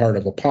on the part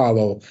of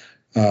Apollo,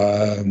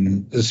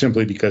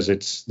 simply because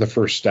it's the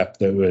first step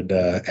that would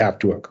have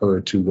to occur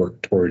to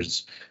work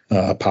towards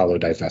Apollo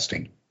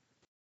divesting.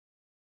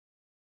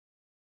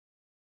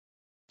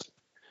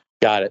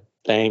 Got it.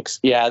 Thanks.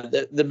 Yeah,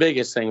 the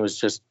biggest thing was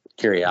just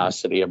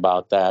curiosity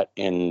about that,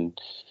 and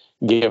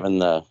given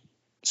the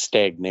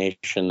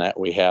stagnation that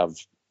we have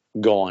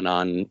going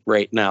on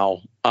right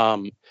now.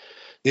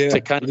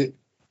 To kind of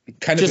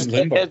in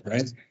limbo,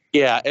 right?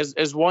 Yeah,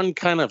 as one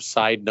kind of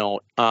side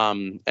note,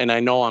 and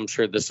I know I'm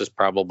sure this is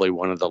probably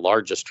one of the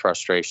largest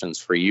frustrations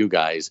for you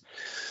guys,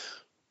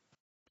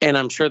 and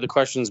I'm sure the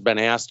question's been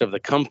asked of the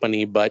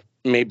company, but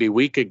maybe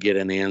we could get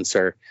an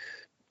answer.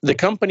 The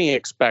company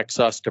expects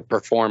us to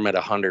perform at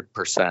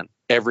 100%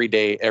 every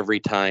day, every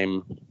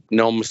time,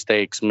 no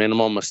mistakes,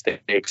 minimal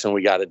mistakes, and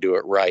we got to do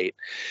it right.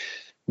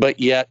 But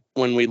yet,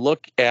 when we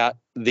look at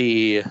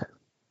the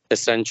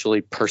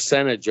essentially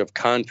percentage of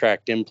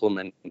contract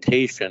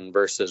implementation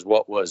versus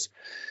what was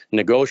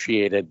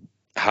negotiated,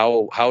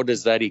 how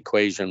does that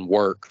equation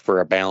work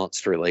for a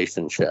balanced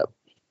relationship?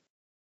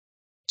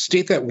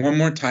 State that one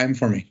more time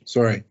for me.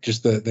 Sorry,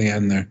 just the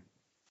end there.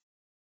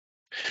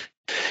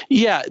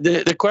 Yeah,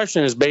 the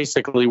question is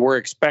basically we're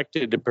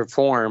expected to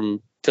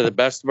perform to the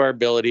best of our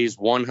abilities,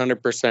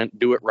 100%,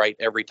 do it right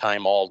every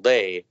time, all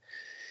day.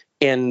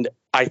 And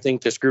I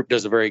think this group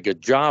does a very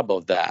good job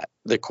of that.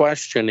 The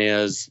question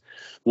is,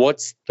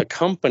 what's the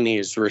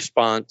company's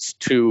response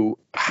to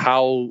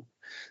how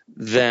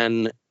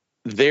then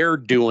they're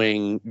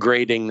doing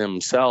grading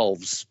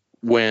themselves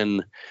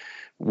when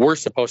we're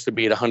supposed to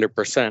be at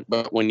 100%,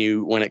 but when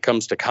it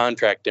comes to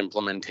contract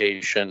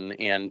implementation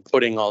and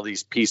putting all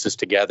these pieces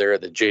together,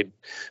 the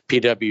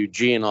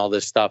PWG and all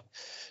this stuff,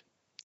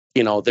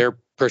 their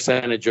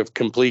percentage of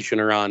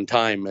completion or on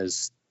time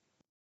is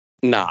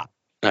not.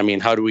 I mean,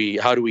 how do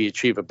we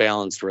achieve a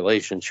balanced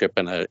relationship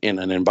in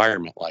an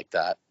environment like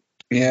that?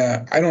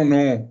 Yeah, I don't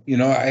know.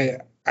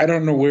 I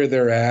don't know where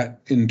they're at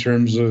in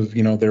terms of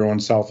their own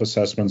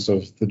self-assessments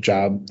of the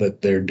job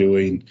that they're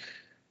doing.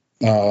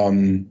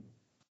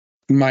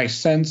 My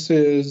sense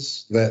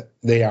is that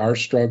they are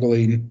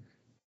struggling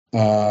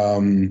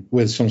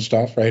with some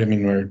stuff, right? I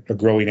mean, we're a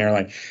growing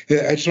airline.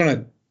 I just want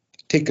to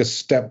take a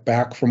step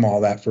back from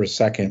all that for a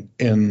second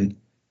and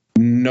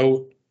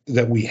note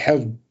that we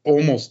have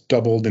almost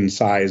doubled in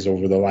size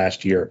over the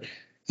last year.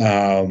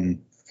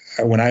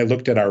 When I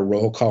looked at our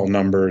roll call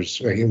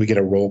numbers, we get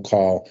a roll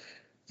call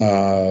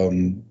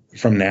from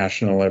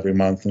National every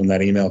month, and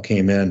that email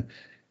came in.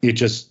 It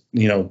just,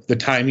 the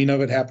timing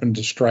of it happened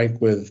to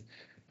strike with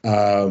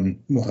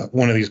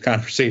one of these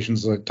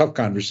conversations, a tough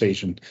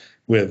conversation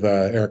with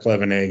Eric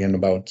Levenhagen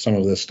about some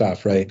of this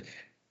stuff, right?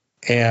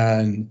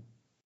 And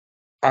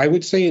I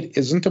would say it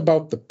isn't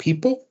about the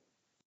people.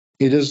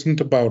 It isn't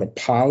about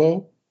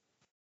Apollo.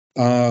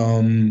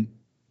 And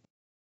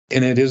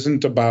it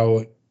isn't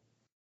about,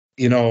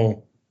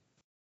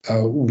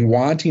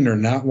 wanting or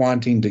not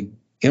wanting to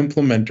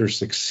implement or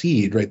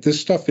succeed, right?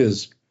 This stuff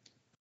is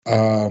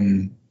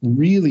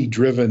really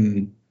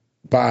driven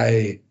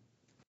by,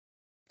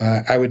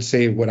 I would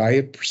say, what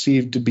I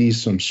perceive to be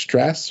some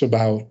stress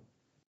about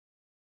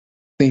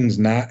things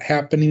not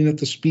happening at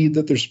the speed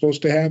that they're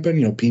supposed to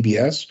happen,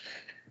 PBS,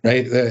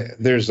 right?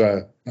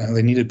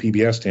 They needed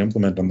PBS to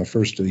implement on the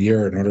first of the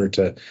year in order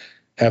to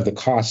have the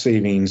cost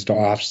savings to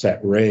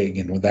offset RIG.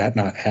 And with that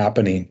not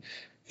happening,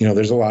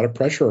 there's a lot of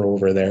pressure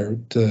over there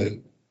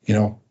to,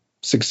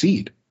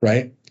 succeed,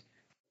 right?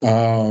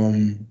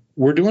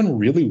 We're doing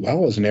really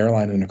well as an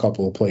airline in a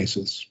couple of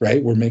places,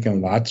 right? We're making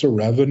lots of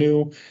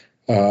revenue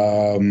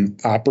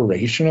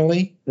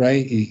operationally,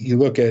 right? You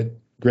look at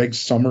Greg's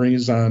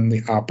summaries on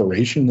the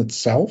operation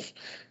itself,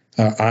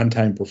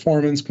 on-time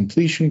performance,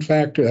 completion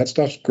factor, that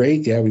stuff's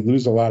great. Yeah, we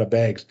lose a lot of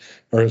bags,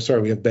 we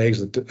have bags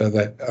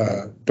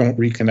that don't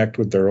reconnect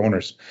with their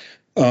owners.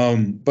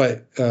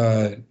 But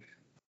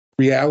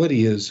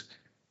reality is,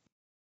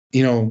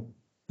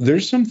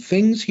 there's some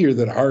things here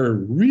that are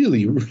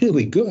really,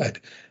 really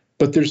good,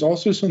 but there's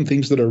also some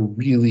things that are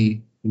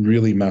really,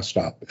 really messed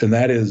up. And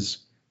that is,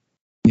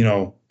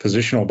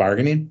 positional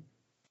bargaining.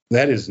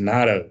 That is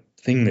not a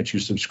thing that you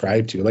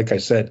subscribe to. Like I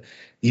said,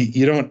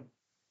 you don't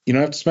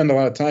have to spend a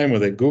lot of time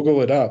with it.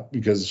 Google it up,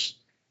 because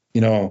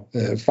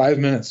 5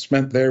 minutes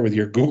spent there with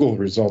your Google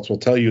results will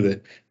tell you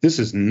that this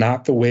is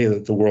not the way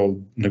that the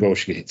world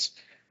negotiates.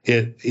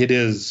 It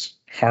is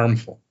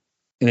harmful,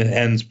 and it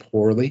ends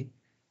poorly.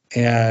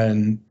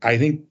 And I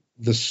think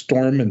the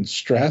storm and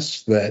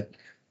stress that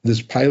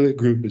this pilot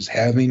group is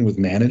having with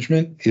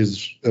management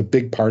is a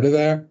big part of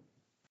that.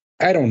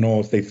 I don't know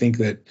if they think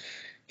that,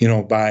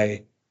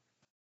 by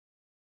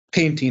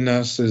painting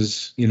us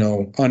as,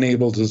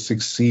 unable to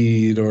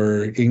succeed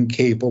or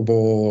incapable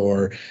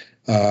or,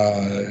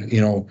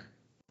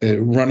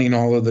 running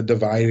all of the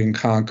divide and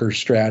conquer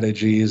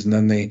strategies, and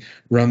then they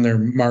run their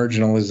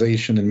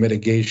marginalization and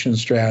mitigation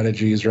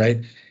strategies,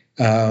 right?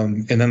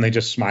 And then they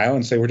just smile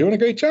and say, we're doing a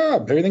great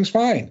job, everything's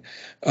fine.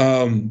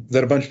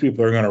 That a bunch of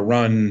people are going to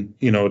run,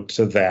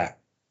 to that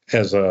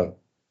as a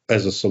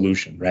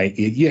solution, right?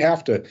 You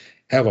have to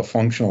have a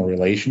functional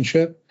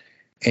relationship.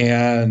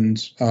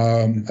 And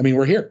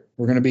we're here.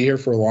 We're going to be here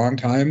for a long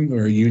time.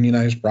 We're a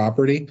unionized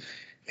property,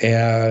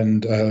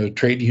 and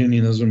trade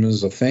unionism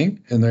is a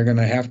thing, and they're going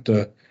to have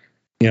to,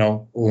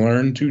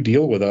 learn to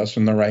deal with us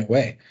in the right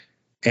way.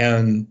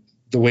 And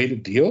the way to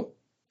deal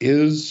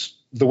is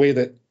the way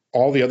that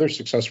all the other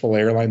successful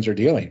airlines are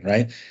dealing,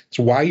 right? It's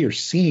why you're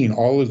seeing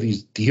all of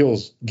these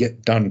deals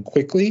get done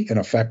quickly and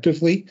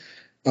effectively,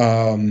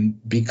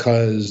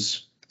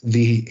 because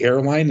the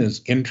airline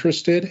is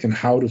interested in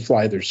how to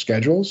fly their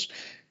schedules,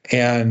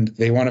 and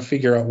they want to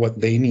figure out what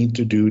they need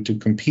to do to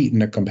compete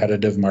in a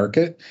competitive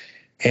market.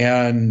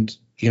 And,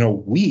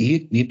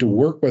 we need to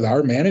work with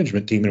our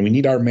management team, and we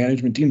need our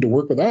management team to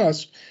work with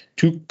us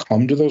to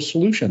come to those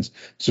solutions.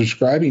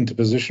 Subscribing to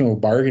positional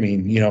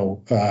bargaining,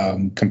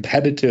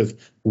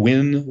 competitive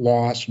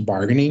win-loss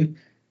bargaining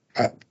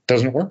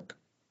doesn't work.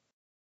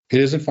 It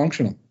isn't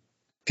functional.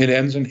 It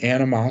ends in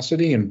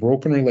animosity and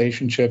broken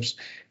relationships,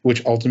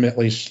 which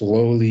ultimately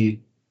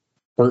slowly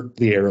hurt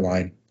the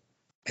airline.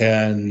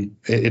 And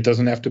it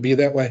doesn't have to be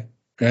that way,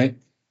 right?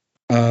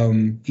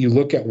 You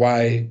look at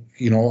why,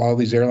 all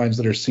these airlines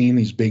that are seeing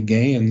these big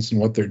gains and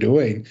what they're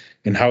doing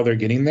and how they're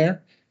getting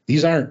there.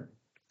 These aren't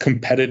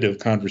competitive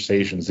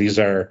conversations. These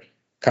are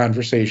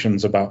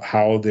conversations about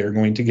how they're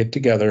going to get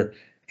together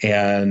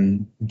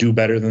and do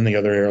better than the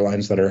other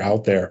airlines that are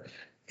out there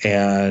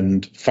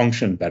and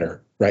function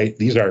better, right?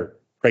 These are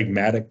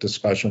pragmatic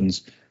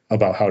discussions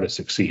about how to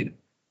succeed.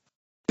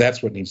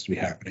 That's what needs to be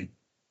happening.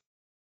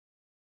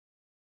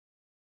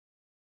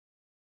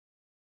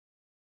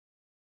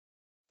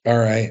 All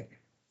right.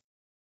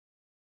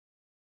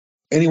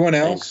 Anyone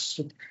else?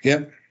 Thanks.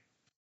 Yep.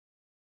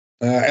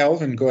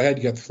 Alvin, go ahead.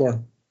 You got the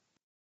floor.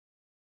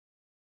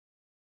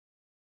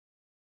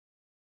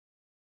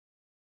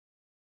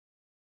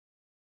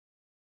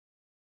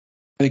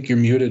 I think you're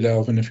muted,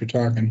 Alvin, if you're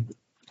talking.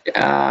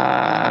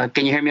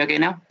 Can you hear me okay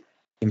now?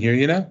 Can hear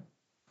you now.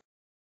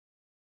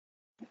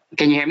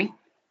 Can you hear me?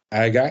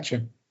 I got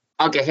you.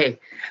 Okay, hey.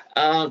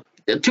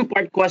 A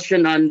two-part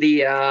question on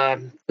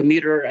the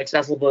commuter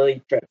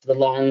accessibility trips, the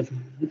long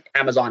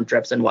Amazon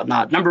trips and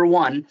whatnot. Number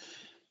one,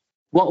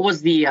 what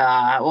was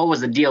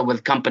the deal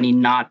with company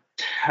not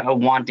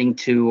wanting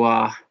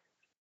to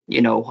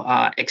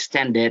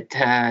extend it?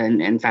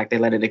 And in fact, they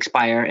let it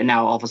expire, and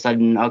now all of a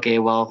sudden, okay,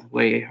 well,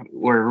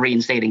 we're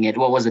reinstating it.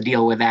 What was the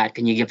deal with that?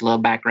 Can you give a little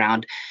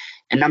background?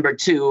 And number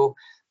two,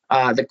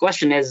 the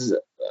question is,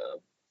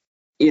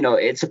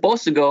 it's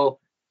supposed to go.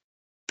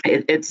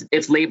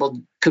 It's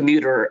labeled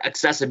commuter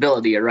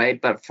accessibility,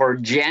 right? But for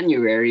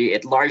January,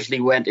 it largely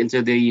went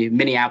into the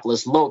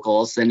Minneapolis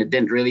locals, and it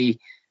didn't really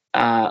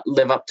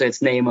live up to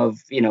its name of,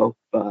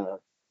 I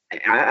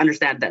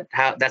understand that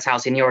that's how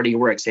seniority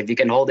works. If you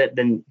can hold it,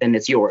 then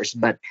it's yours.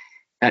 But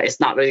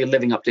it's not really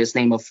living up to its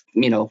name of,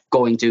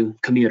 going to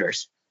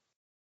commuters.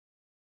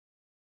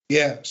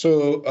 Yeah.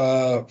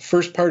 So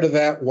first part of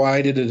that,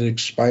 why did it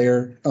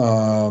expire?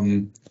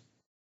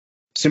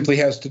 Simply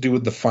has to do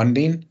with the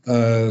funding.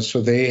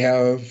 So they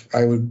have,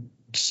 I would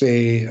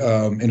say,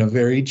 in a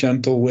very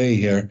gentle way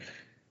here,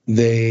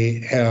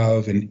 they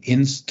have an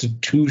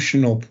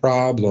institutional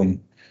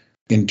problem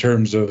in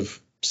terms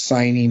of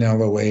signing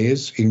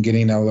LOAs and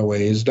getting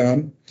LOAs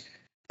done.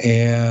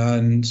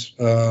 And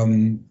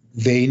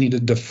they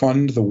needed to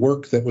fund the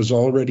work that was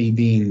already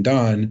being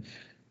done.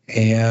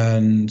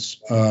 And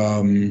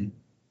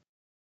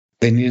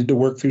they needed to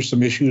work through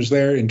some issues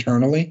there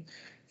internally.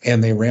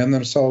 And they ran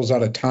themselves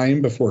out of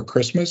time before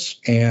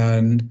Christmas,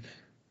 and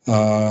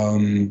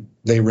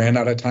they ran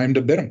out of time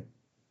to bid them.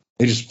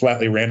 They just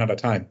flatly ran out of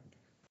time.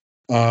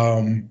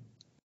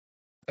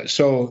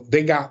 So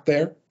they got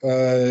there.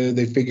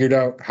 They figured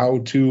out how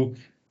to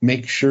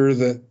make sure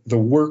that the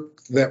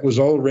work that was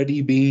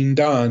already being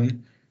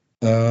done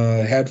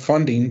had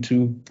funding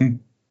to,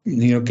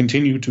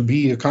 continue to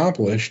be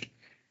accomplished.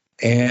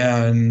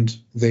 And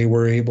they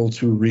were able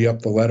to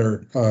re-up the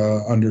letter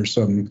under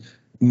some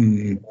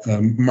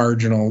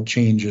marginal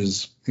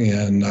changes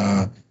in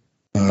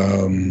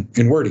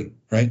wording,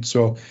 right?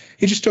 So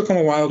it just took them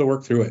a while to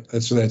work through it.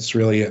 That's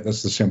really it.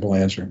 That's the simple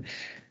answer.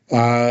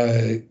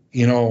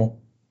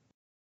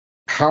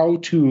 How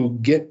to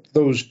get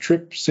those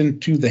trips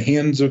into the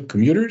hands of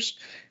commuters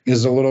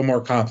is a little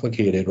more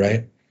complicated,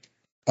 right?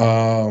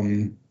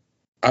 I'm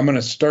going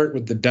to start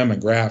with the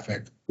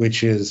demographic,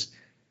 which is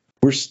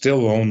we're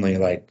still only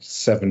like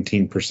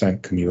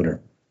 17%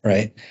 commuter,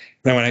 right?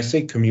 Now, when I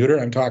say commuter,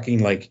 I'm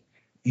talking like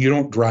you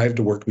don't drive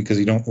to work because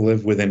you don't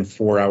live within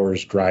 4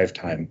 hours drive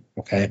time,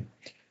 okay?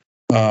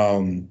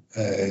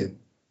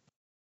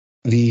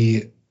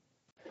 The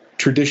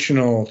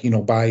traditional,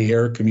 by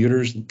air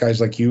commuters, guys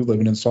like you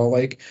living in Salt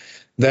Lake,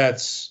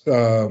 that's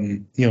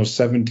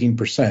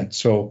 17%.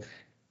 So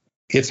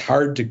it's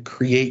hard to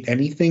create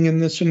anything in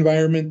this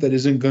environment that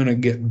isn't going to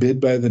get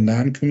bid by the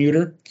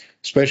non-commuter,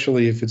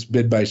 especially if it's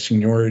bid by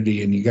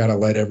seniority, and you got to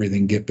let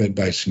everything get bid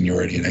by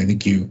seniority. And I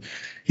think you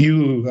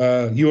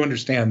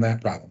understand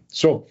that problem.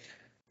 So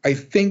I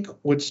think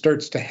what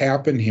starts to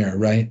happen here,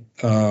 right?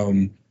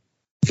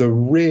 The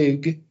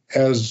rig,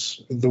 as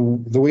the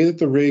way that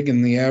the rig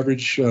and the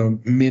average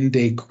min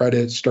day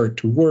credits start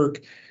to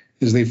work,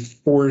 is they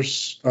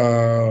force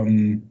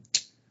line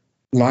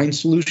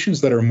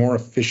solutions that are more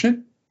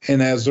efficient,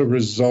 and as a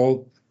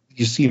result,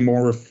 you see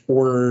more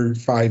 4 or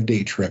 5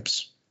 day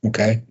trips.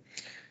 Okay,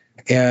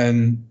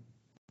 and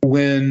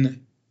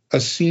when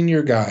a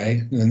senior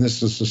guy, and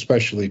this is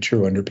especially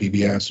true under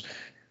PBS,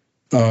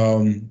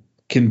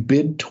 can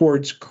bid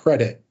towards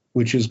credit,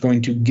 which is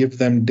going to give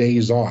them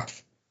days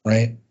off,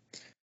 right?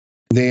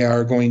 They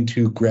are going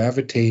to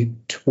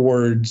gravitate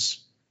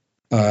towards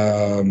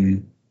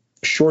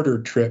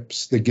shorter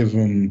trips that give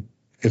them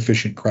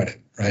efficient credit,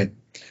 right?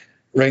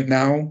 Right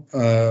now,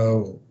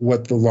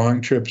 what the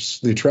long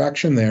trips, the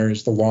attraction there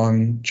is the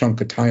long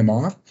chunk of time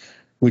off,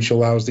 which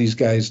allows these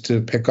guys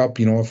to pick up,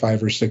 a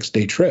 5 or 6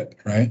 day trip,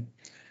 right?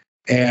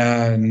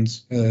 And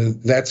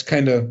that's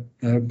kind of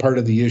part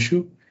of the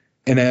issue.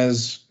 And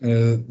as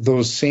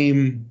those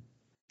same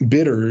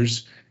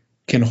bidders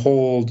can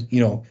hold,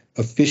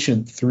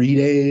 efficient 3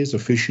 days,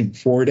 efficient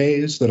 4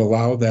 days that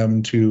allow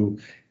them to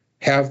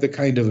have the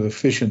kind of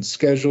efficient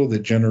schedule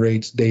that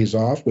generates days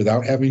off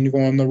without having to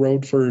go on the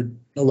road for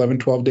 11,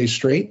 12 days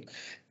straight,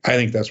 I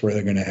think that's where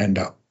they're going to end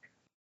up.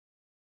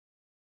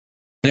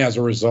 And as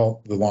a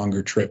result, the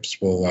longer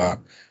trips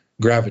will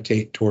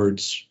gravitate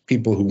towards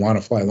people who want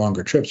to fly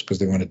longer trips because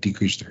they want to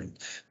decrease their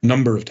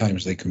number of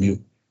times they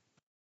commute.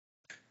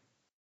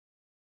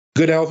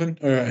 Good, Alvin?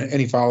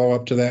 Any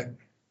follow-up to that?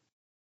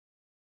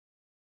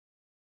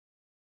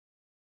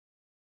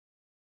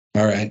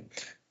 All right.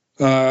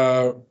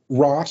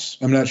 Ross,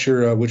 I'm not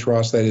sure which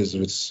Ross that is.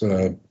 It's,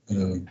 but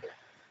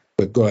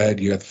go ahead.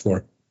 You got the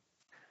floor.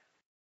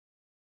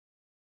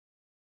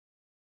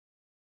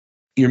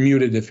 You're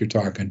muted if you're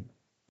talking.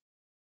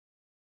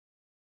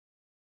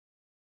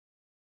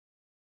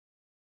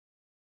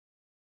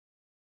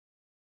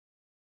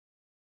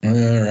 All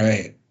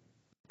right.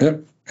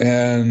 Yep.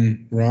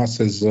 And Ross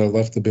has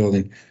left the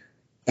building.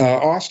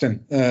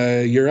 Austin,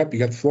 you're up. You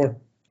got the floor.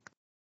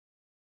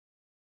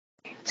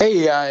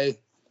 Hey,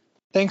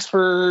 thanks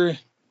for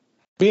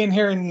being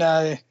here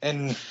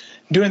and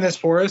doing this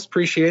for us.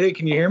 Appreciate it.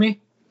 Can you hear me?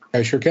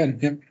 I sure can.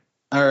 Yep.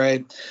 All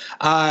right.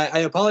 I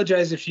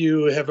apologize if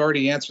you have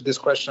already answered this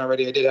question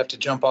already. I did have to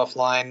jump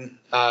offline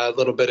a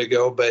little bit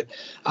ago, but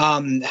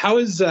how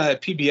is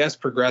PBS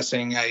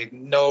progressing? I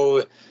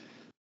know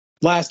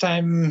last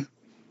time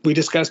we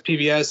discussed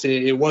PBS,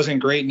 it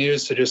wasn't great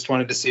news, so just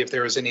wanted to see if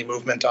there was any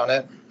movement on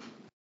it.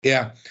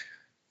 Yeah.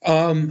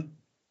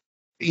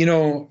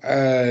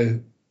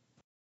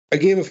 I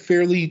gave a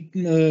fairly,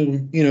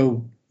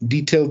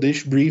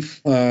 detailed-ish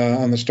brief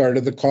on the start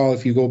of the call.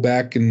 If you go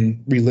back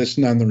and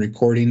re-listen on the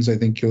recordings, I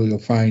think you'll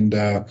find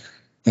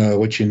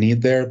what you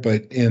need there.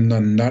 But in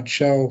a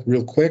nutshell,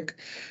 real quick,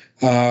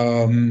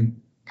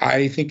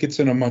 I think it's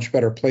in a much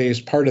better place.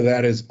 Part of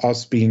that is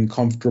us being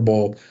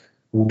comfortable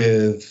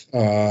with,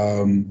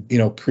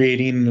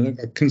 creating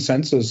a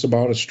consensus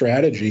about a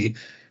strategy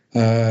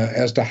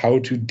as to how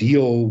to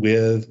deal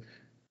with,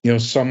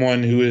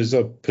 someone who is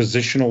a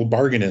positional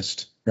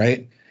bargainist,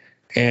 right?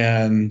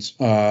 And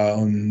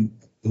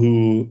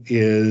who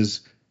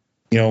is,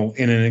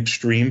 in an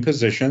extreme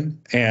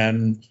position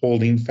and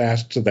holding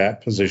fast to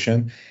that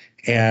position.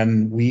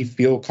 And we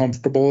feel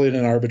comfortable in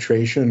an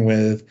arbitration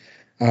with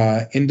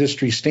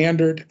industry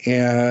standard.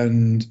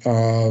 And,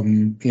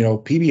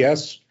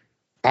 PBS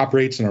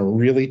operates in a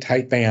really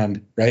tight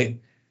band, right?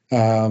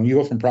 You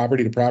go from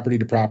property to property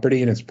to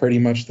property, and it's pretty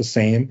much the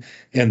same.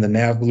 And the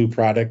NavBlue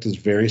product is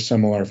very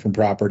similar from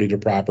property to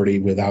property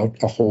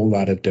without a whole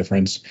lot of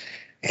difference.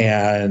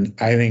 And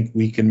I think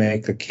we can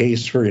make a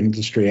case for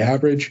industry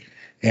average.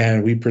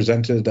 And we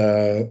presented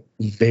a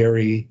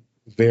very,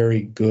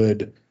 very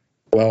good,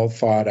 well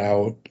thought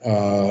out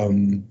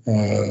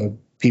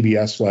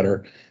PBS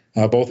letter,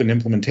 both an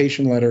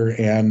implementation letter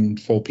and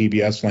full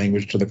PBS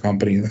language to the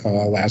company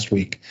last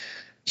week.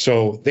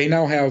 So they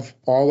now have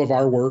all of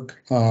our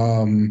work.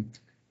 We're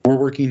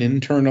working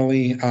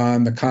internally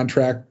on the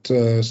contract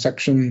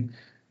section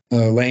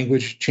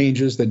language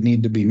changes that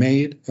need to be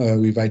made.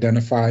 We've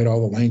identified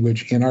all the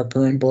language in our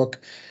current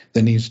book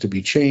that needs to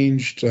be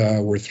changed.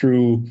 We're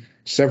through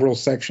several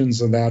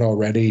sections of that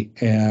already,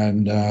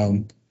 and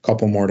a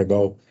couple more to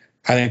go.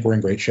 I think we're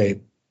in great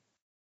shape.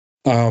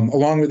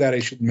 Along with that, I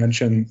should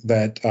mention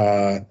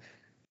that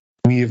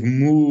we have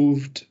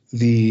moved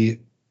the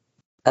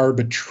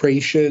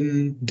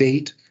arbitration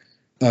date,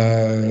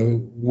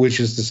 which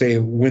is to say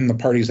when the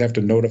parties have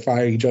to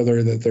notify each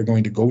other that they're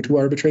going to go to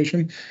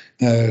arbitration,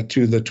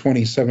 to the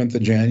 27th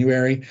of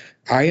January.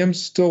 I am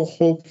still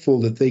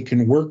hopeful that they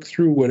can work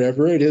through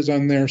whatever it is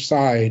on their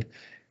side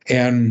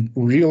and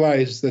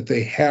realize that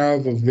they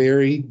have a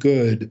very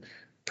good,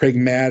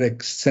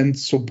 pragmatic,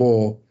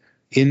 sensible,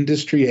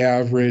 industry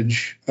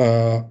average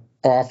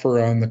offer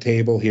on the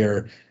table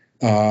here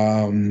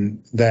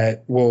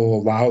that will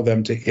allow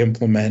them to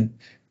implement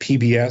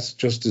PBS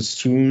just as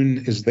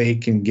soon as they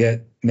can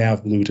get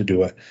NavBlue to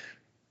do it.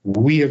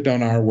 We have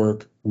done our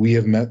work. We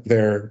have met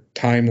their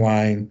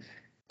timeline,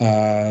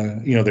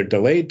 their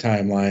delayed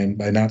timeline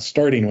by not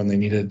starting when they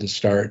needed to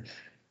start.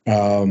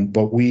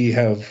 But we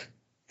have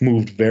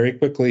moved very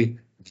quickly,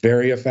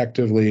 very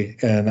effectively,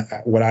 and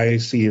what I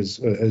see is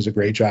a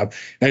great job.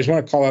 And I just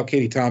want to call out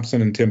Katie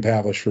Thompson and Tim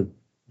Pavlish for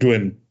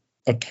doing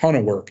a ton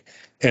of work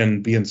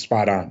and being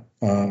spot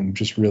on,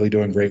 just really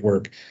doing great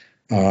work,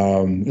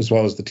 as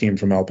well as the team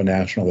from ALPA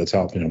National that's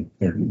helping them.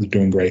 They're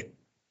doing great.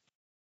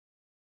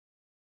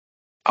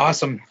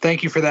 Awesome.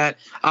 Thank you for that.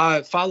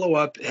 Follow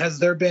up, has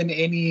there been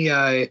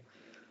any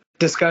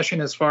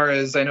discussion as far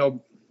as, I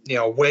know,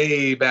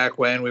 way back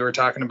when we were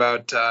talking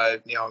about,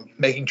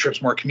 making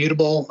trips more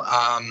commutable.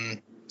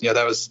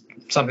 That was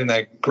something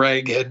that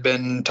Greg had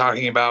been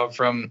talking about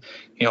from,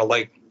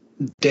 like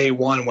day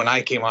one when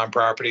I came on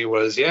property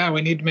was,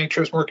 we need to make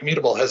trips more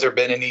commutable. Has there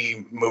been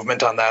any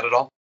movement on that at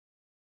all?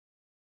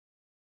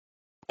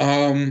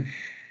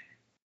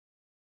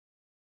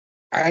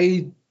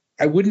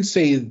 I wouldn't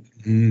say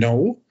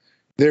no.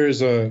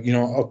 There's a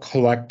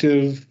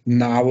collective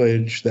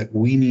knowledge that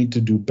we need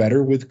to do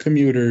better with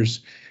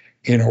commuters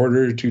in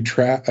order to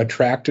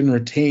attract and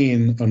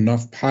retain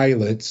enough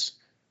pilots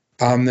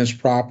on this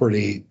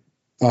property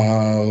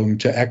to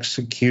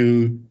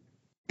execute,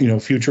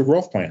 future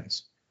growth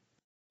plans.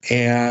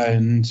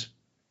 And,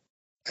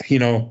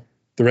 the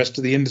rest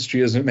of the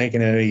industry isn't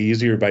making it any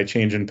easier by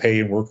changing pay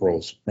and work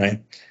rules,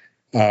 right?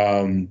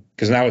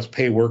 Because now it's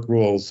pay, work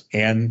rules,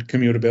 and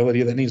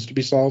commutability that needs to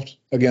be solved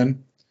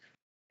again.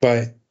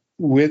 But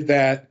with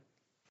that,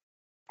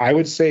 I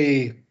would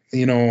say,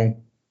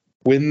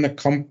 when the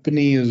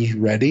company is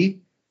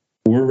ready,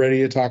 we're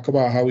ready to talk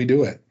about how we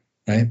do it,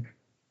 right?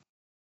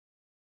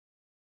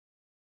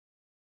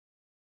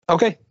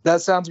 Okay,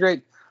 that sounds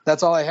great.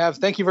 That's all I have.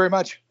 Thank you very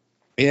much.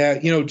 Yeah,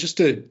 just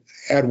to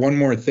add one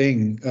more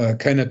thing,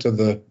 kind of to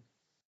the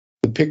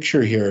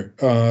picture here.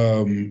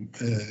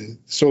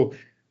 So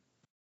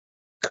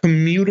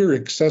commuter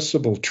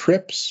accessible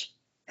trips,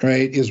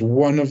 right, is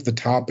one of the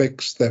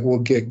topics that will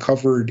get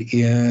covered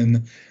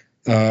in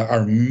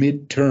our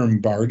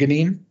midterm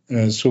bargaining.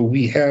 So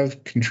we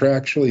have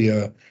contractually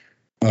a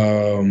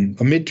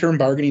midterm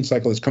bargaining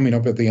cycle is coming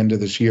up at the end of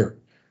this year.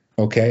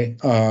 Okay,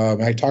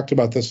 I talked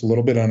about this a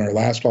little bit on our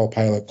last all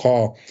pilot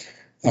call.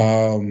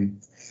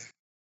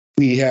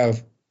 We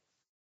have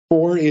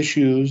 4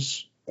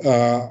 issues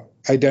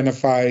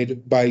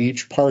identified by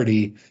each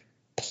party,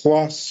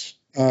 plus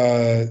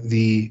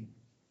the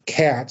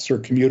CATS or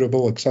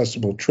commutable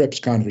accessible trips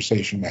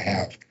conversation to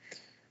have.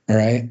 All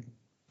right.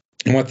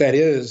 And what that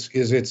is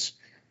it's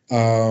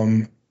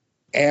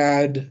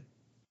add,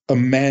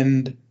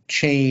 amend,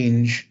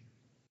 change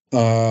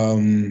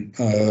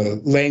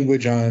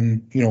language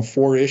on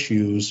 4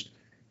 issues,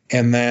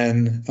 and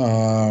then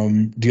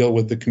deal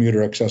with the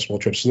commuter accessible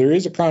trips. So there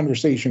is a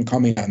conversation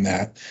coming on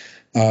that.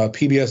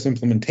 PBS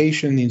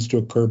implementation needs to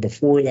occur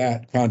before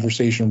that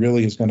conversation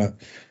really is going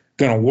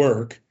to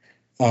work.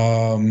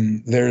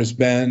 There's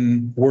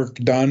been work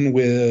done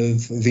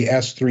with the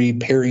S3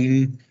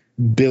 pairing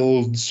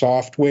build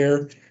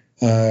software,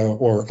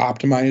 or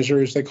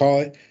optimizer as they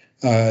call it,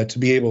 to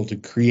be able to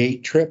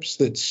create trips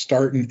that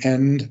start and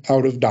end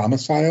out of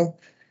domicile.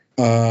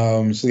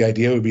 So the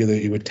idea would be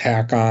that you would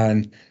tack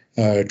on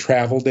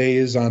travel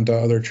days onto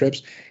other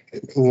trips.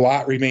 A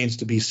lot remains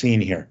to be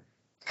seen here.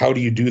 How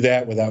do you do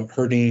that without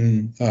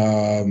hurting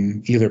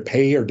either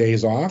pay or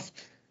days off,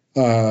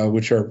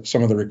 which are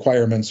some of the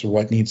requirements of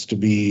what needs to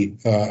be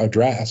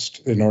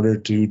addressed in order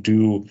to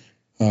do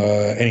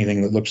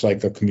anything that looks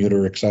like a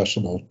commuter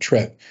accessible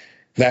trip.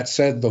 That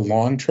said, the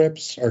long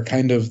trips are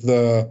kind of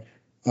the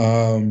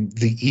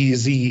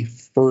easy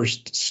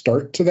first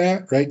start to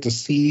that, right? To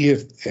see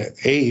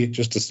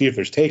just to see if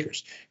there's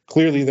takers.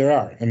 Clearly there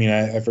are. I mean,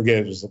 I forget,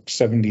 it was like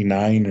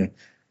 79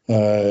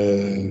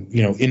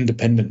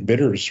 independent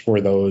bidders for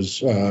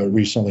those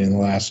recently in the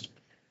last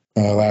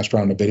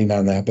round of bidding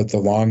on that. But the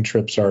long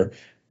trips are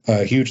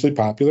hugely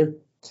popular.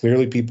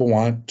 Clearly people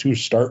want to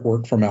start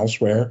work from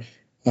elsewhere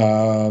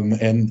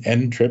and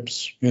end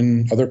trips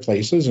in other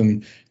places.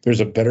 And there's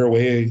a better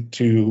way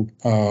to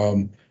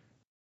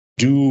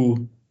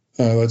do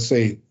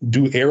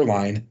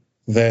airline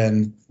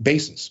than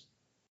bases,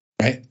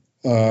 right?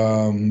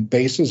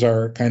 Bases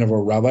are kind of a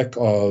relic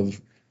of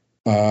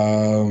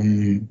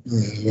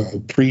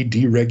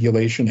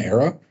pre-deregulation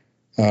era,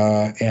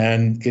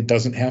 and it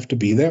doesn't have to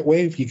be that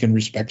way if you can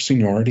respect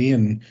seniority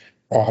and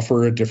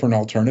offer a different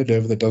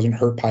alternative that doesn't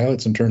hurt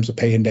pilots in terms of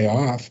pay and days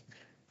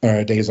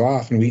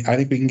off. And I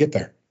think we can get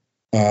there.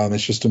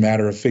 It's just a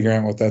matter of figuring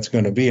out what that's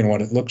going to be and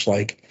what it looks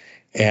like.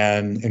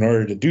 And in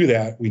order to do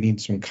that, we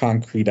need some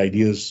concrete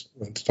ideas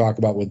to talk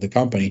about with the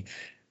company.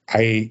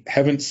 I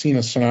haven't seen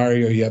a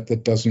scenario yet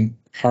that doesn't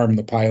harm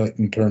the pilot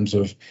in terms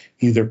of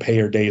either pay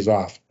or days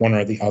off, one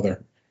or the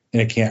other,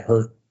 and it can't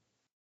hurt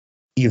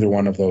either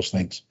one of those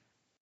things.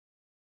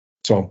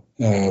 So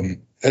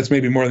that's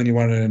maybe more than you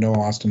wanted to know,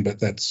 Austin, but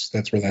that's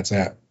where that's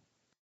at.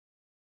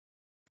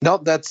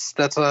 Nope, that's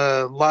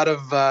a lot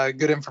of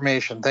good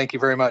information. Thank you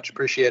very much.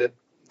 Appreciate it.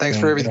 Thanks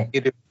for everything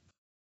you do.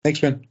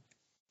 Thanks, man.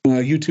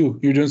 You too.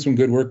 You're doing some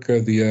good work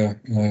at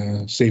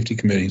the safety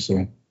committee,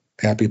 so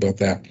happy about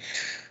that.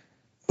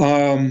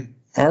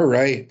 All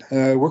right.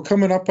 We're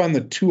coming up on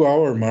the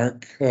 2-hour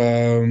mark.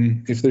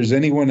 If there's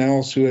anyone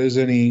else who has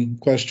any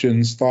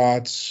questions,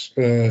 thoughts,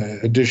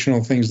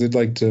 additional things they'd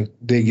like to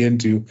dig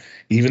into,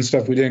 even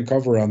stuff we didn't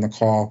cover on the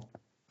call,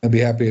 I'd be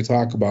happy to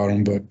talk about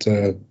them, but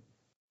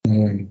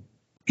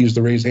use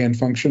the raise hand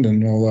function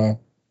and we'll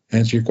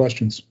answer your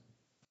questions.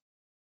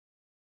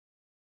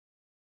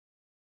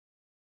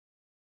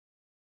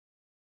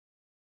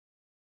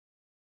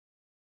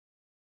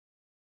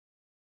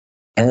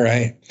 All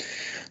right.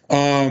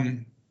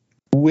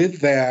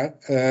 With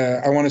that,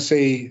 I want to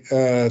say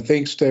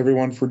thanks to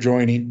everyone for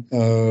joining.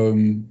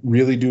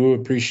 Really do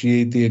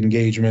appreciate the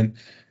engagement.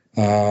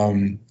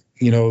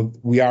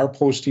 We are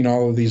posting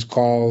all of these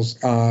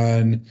calls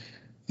on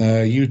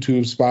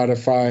YouTube,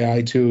 Spotify,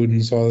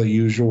 iTunes, all the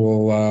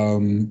usual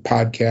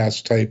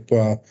podcast type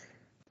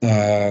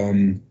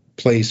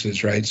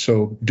places, right?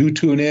 So do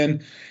tune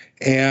in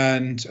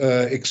and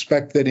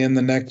expect that in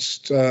the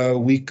next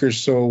week or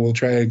so, we'll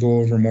try to go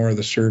over more of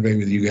the survey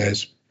with you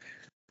guys.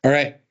 All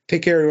right.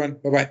 Take care, everyone.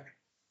 Bye-bye.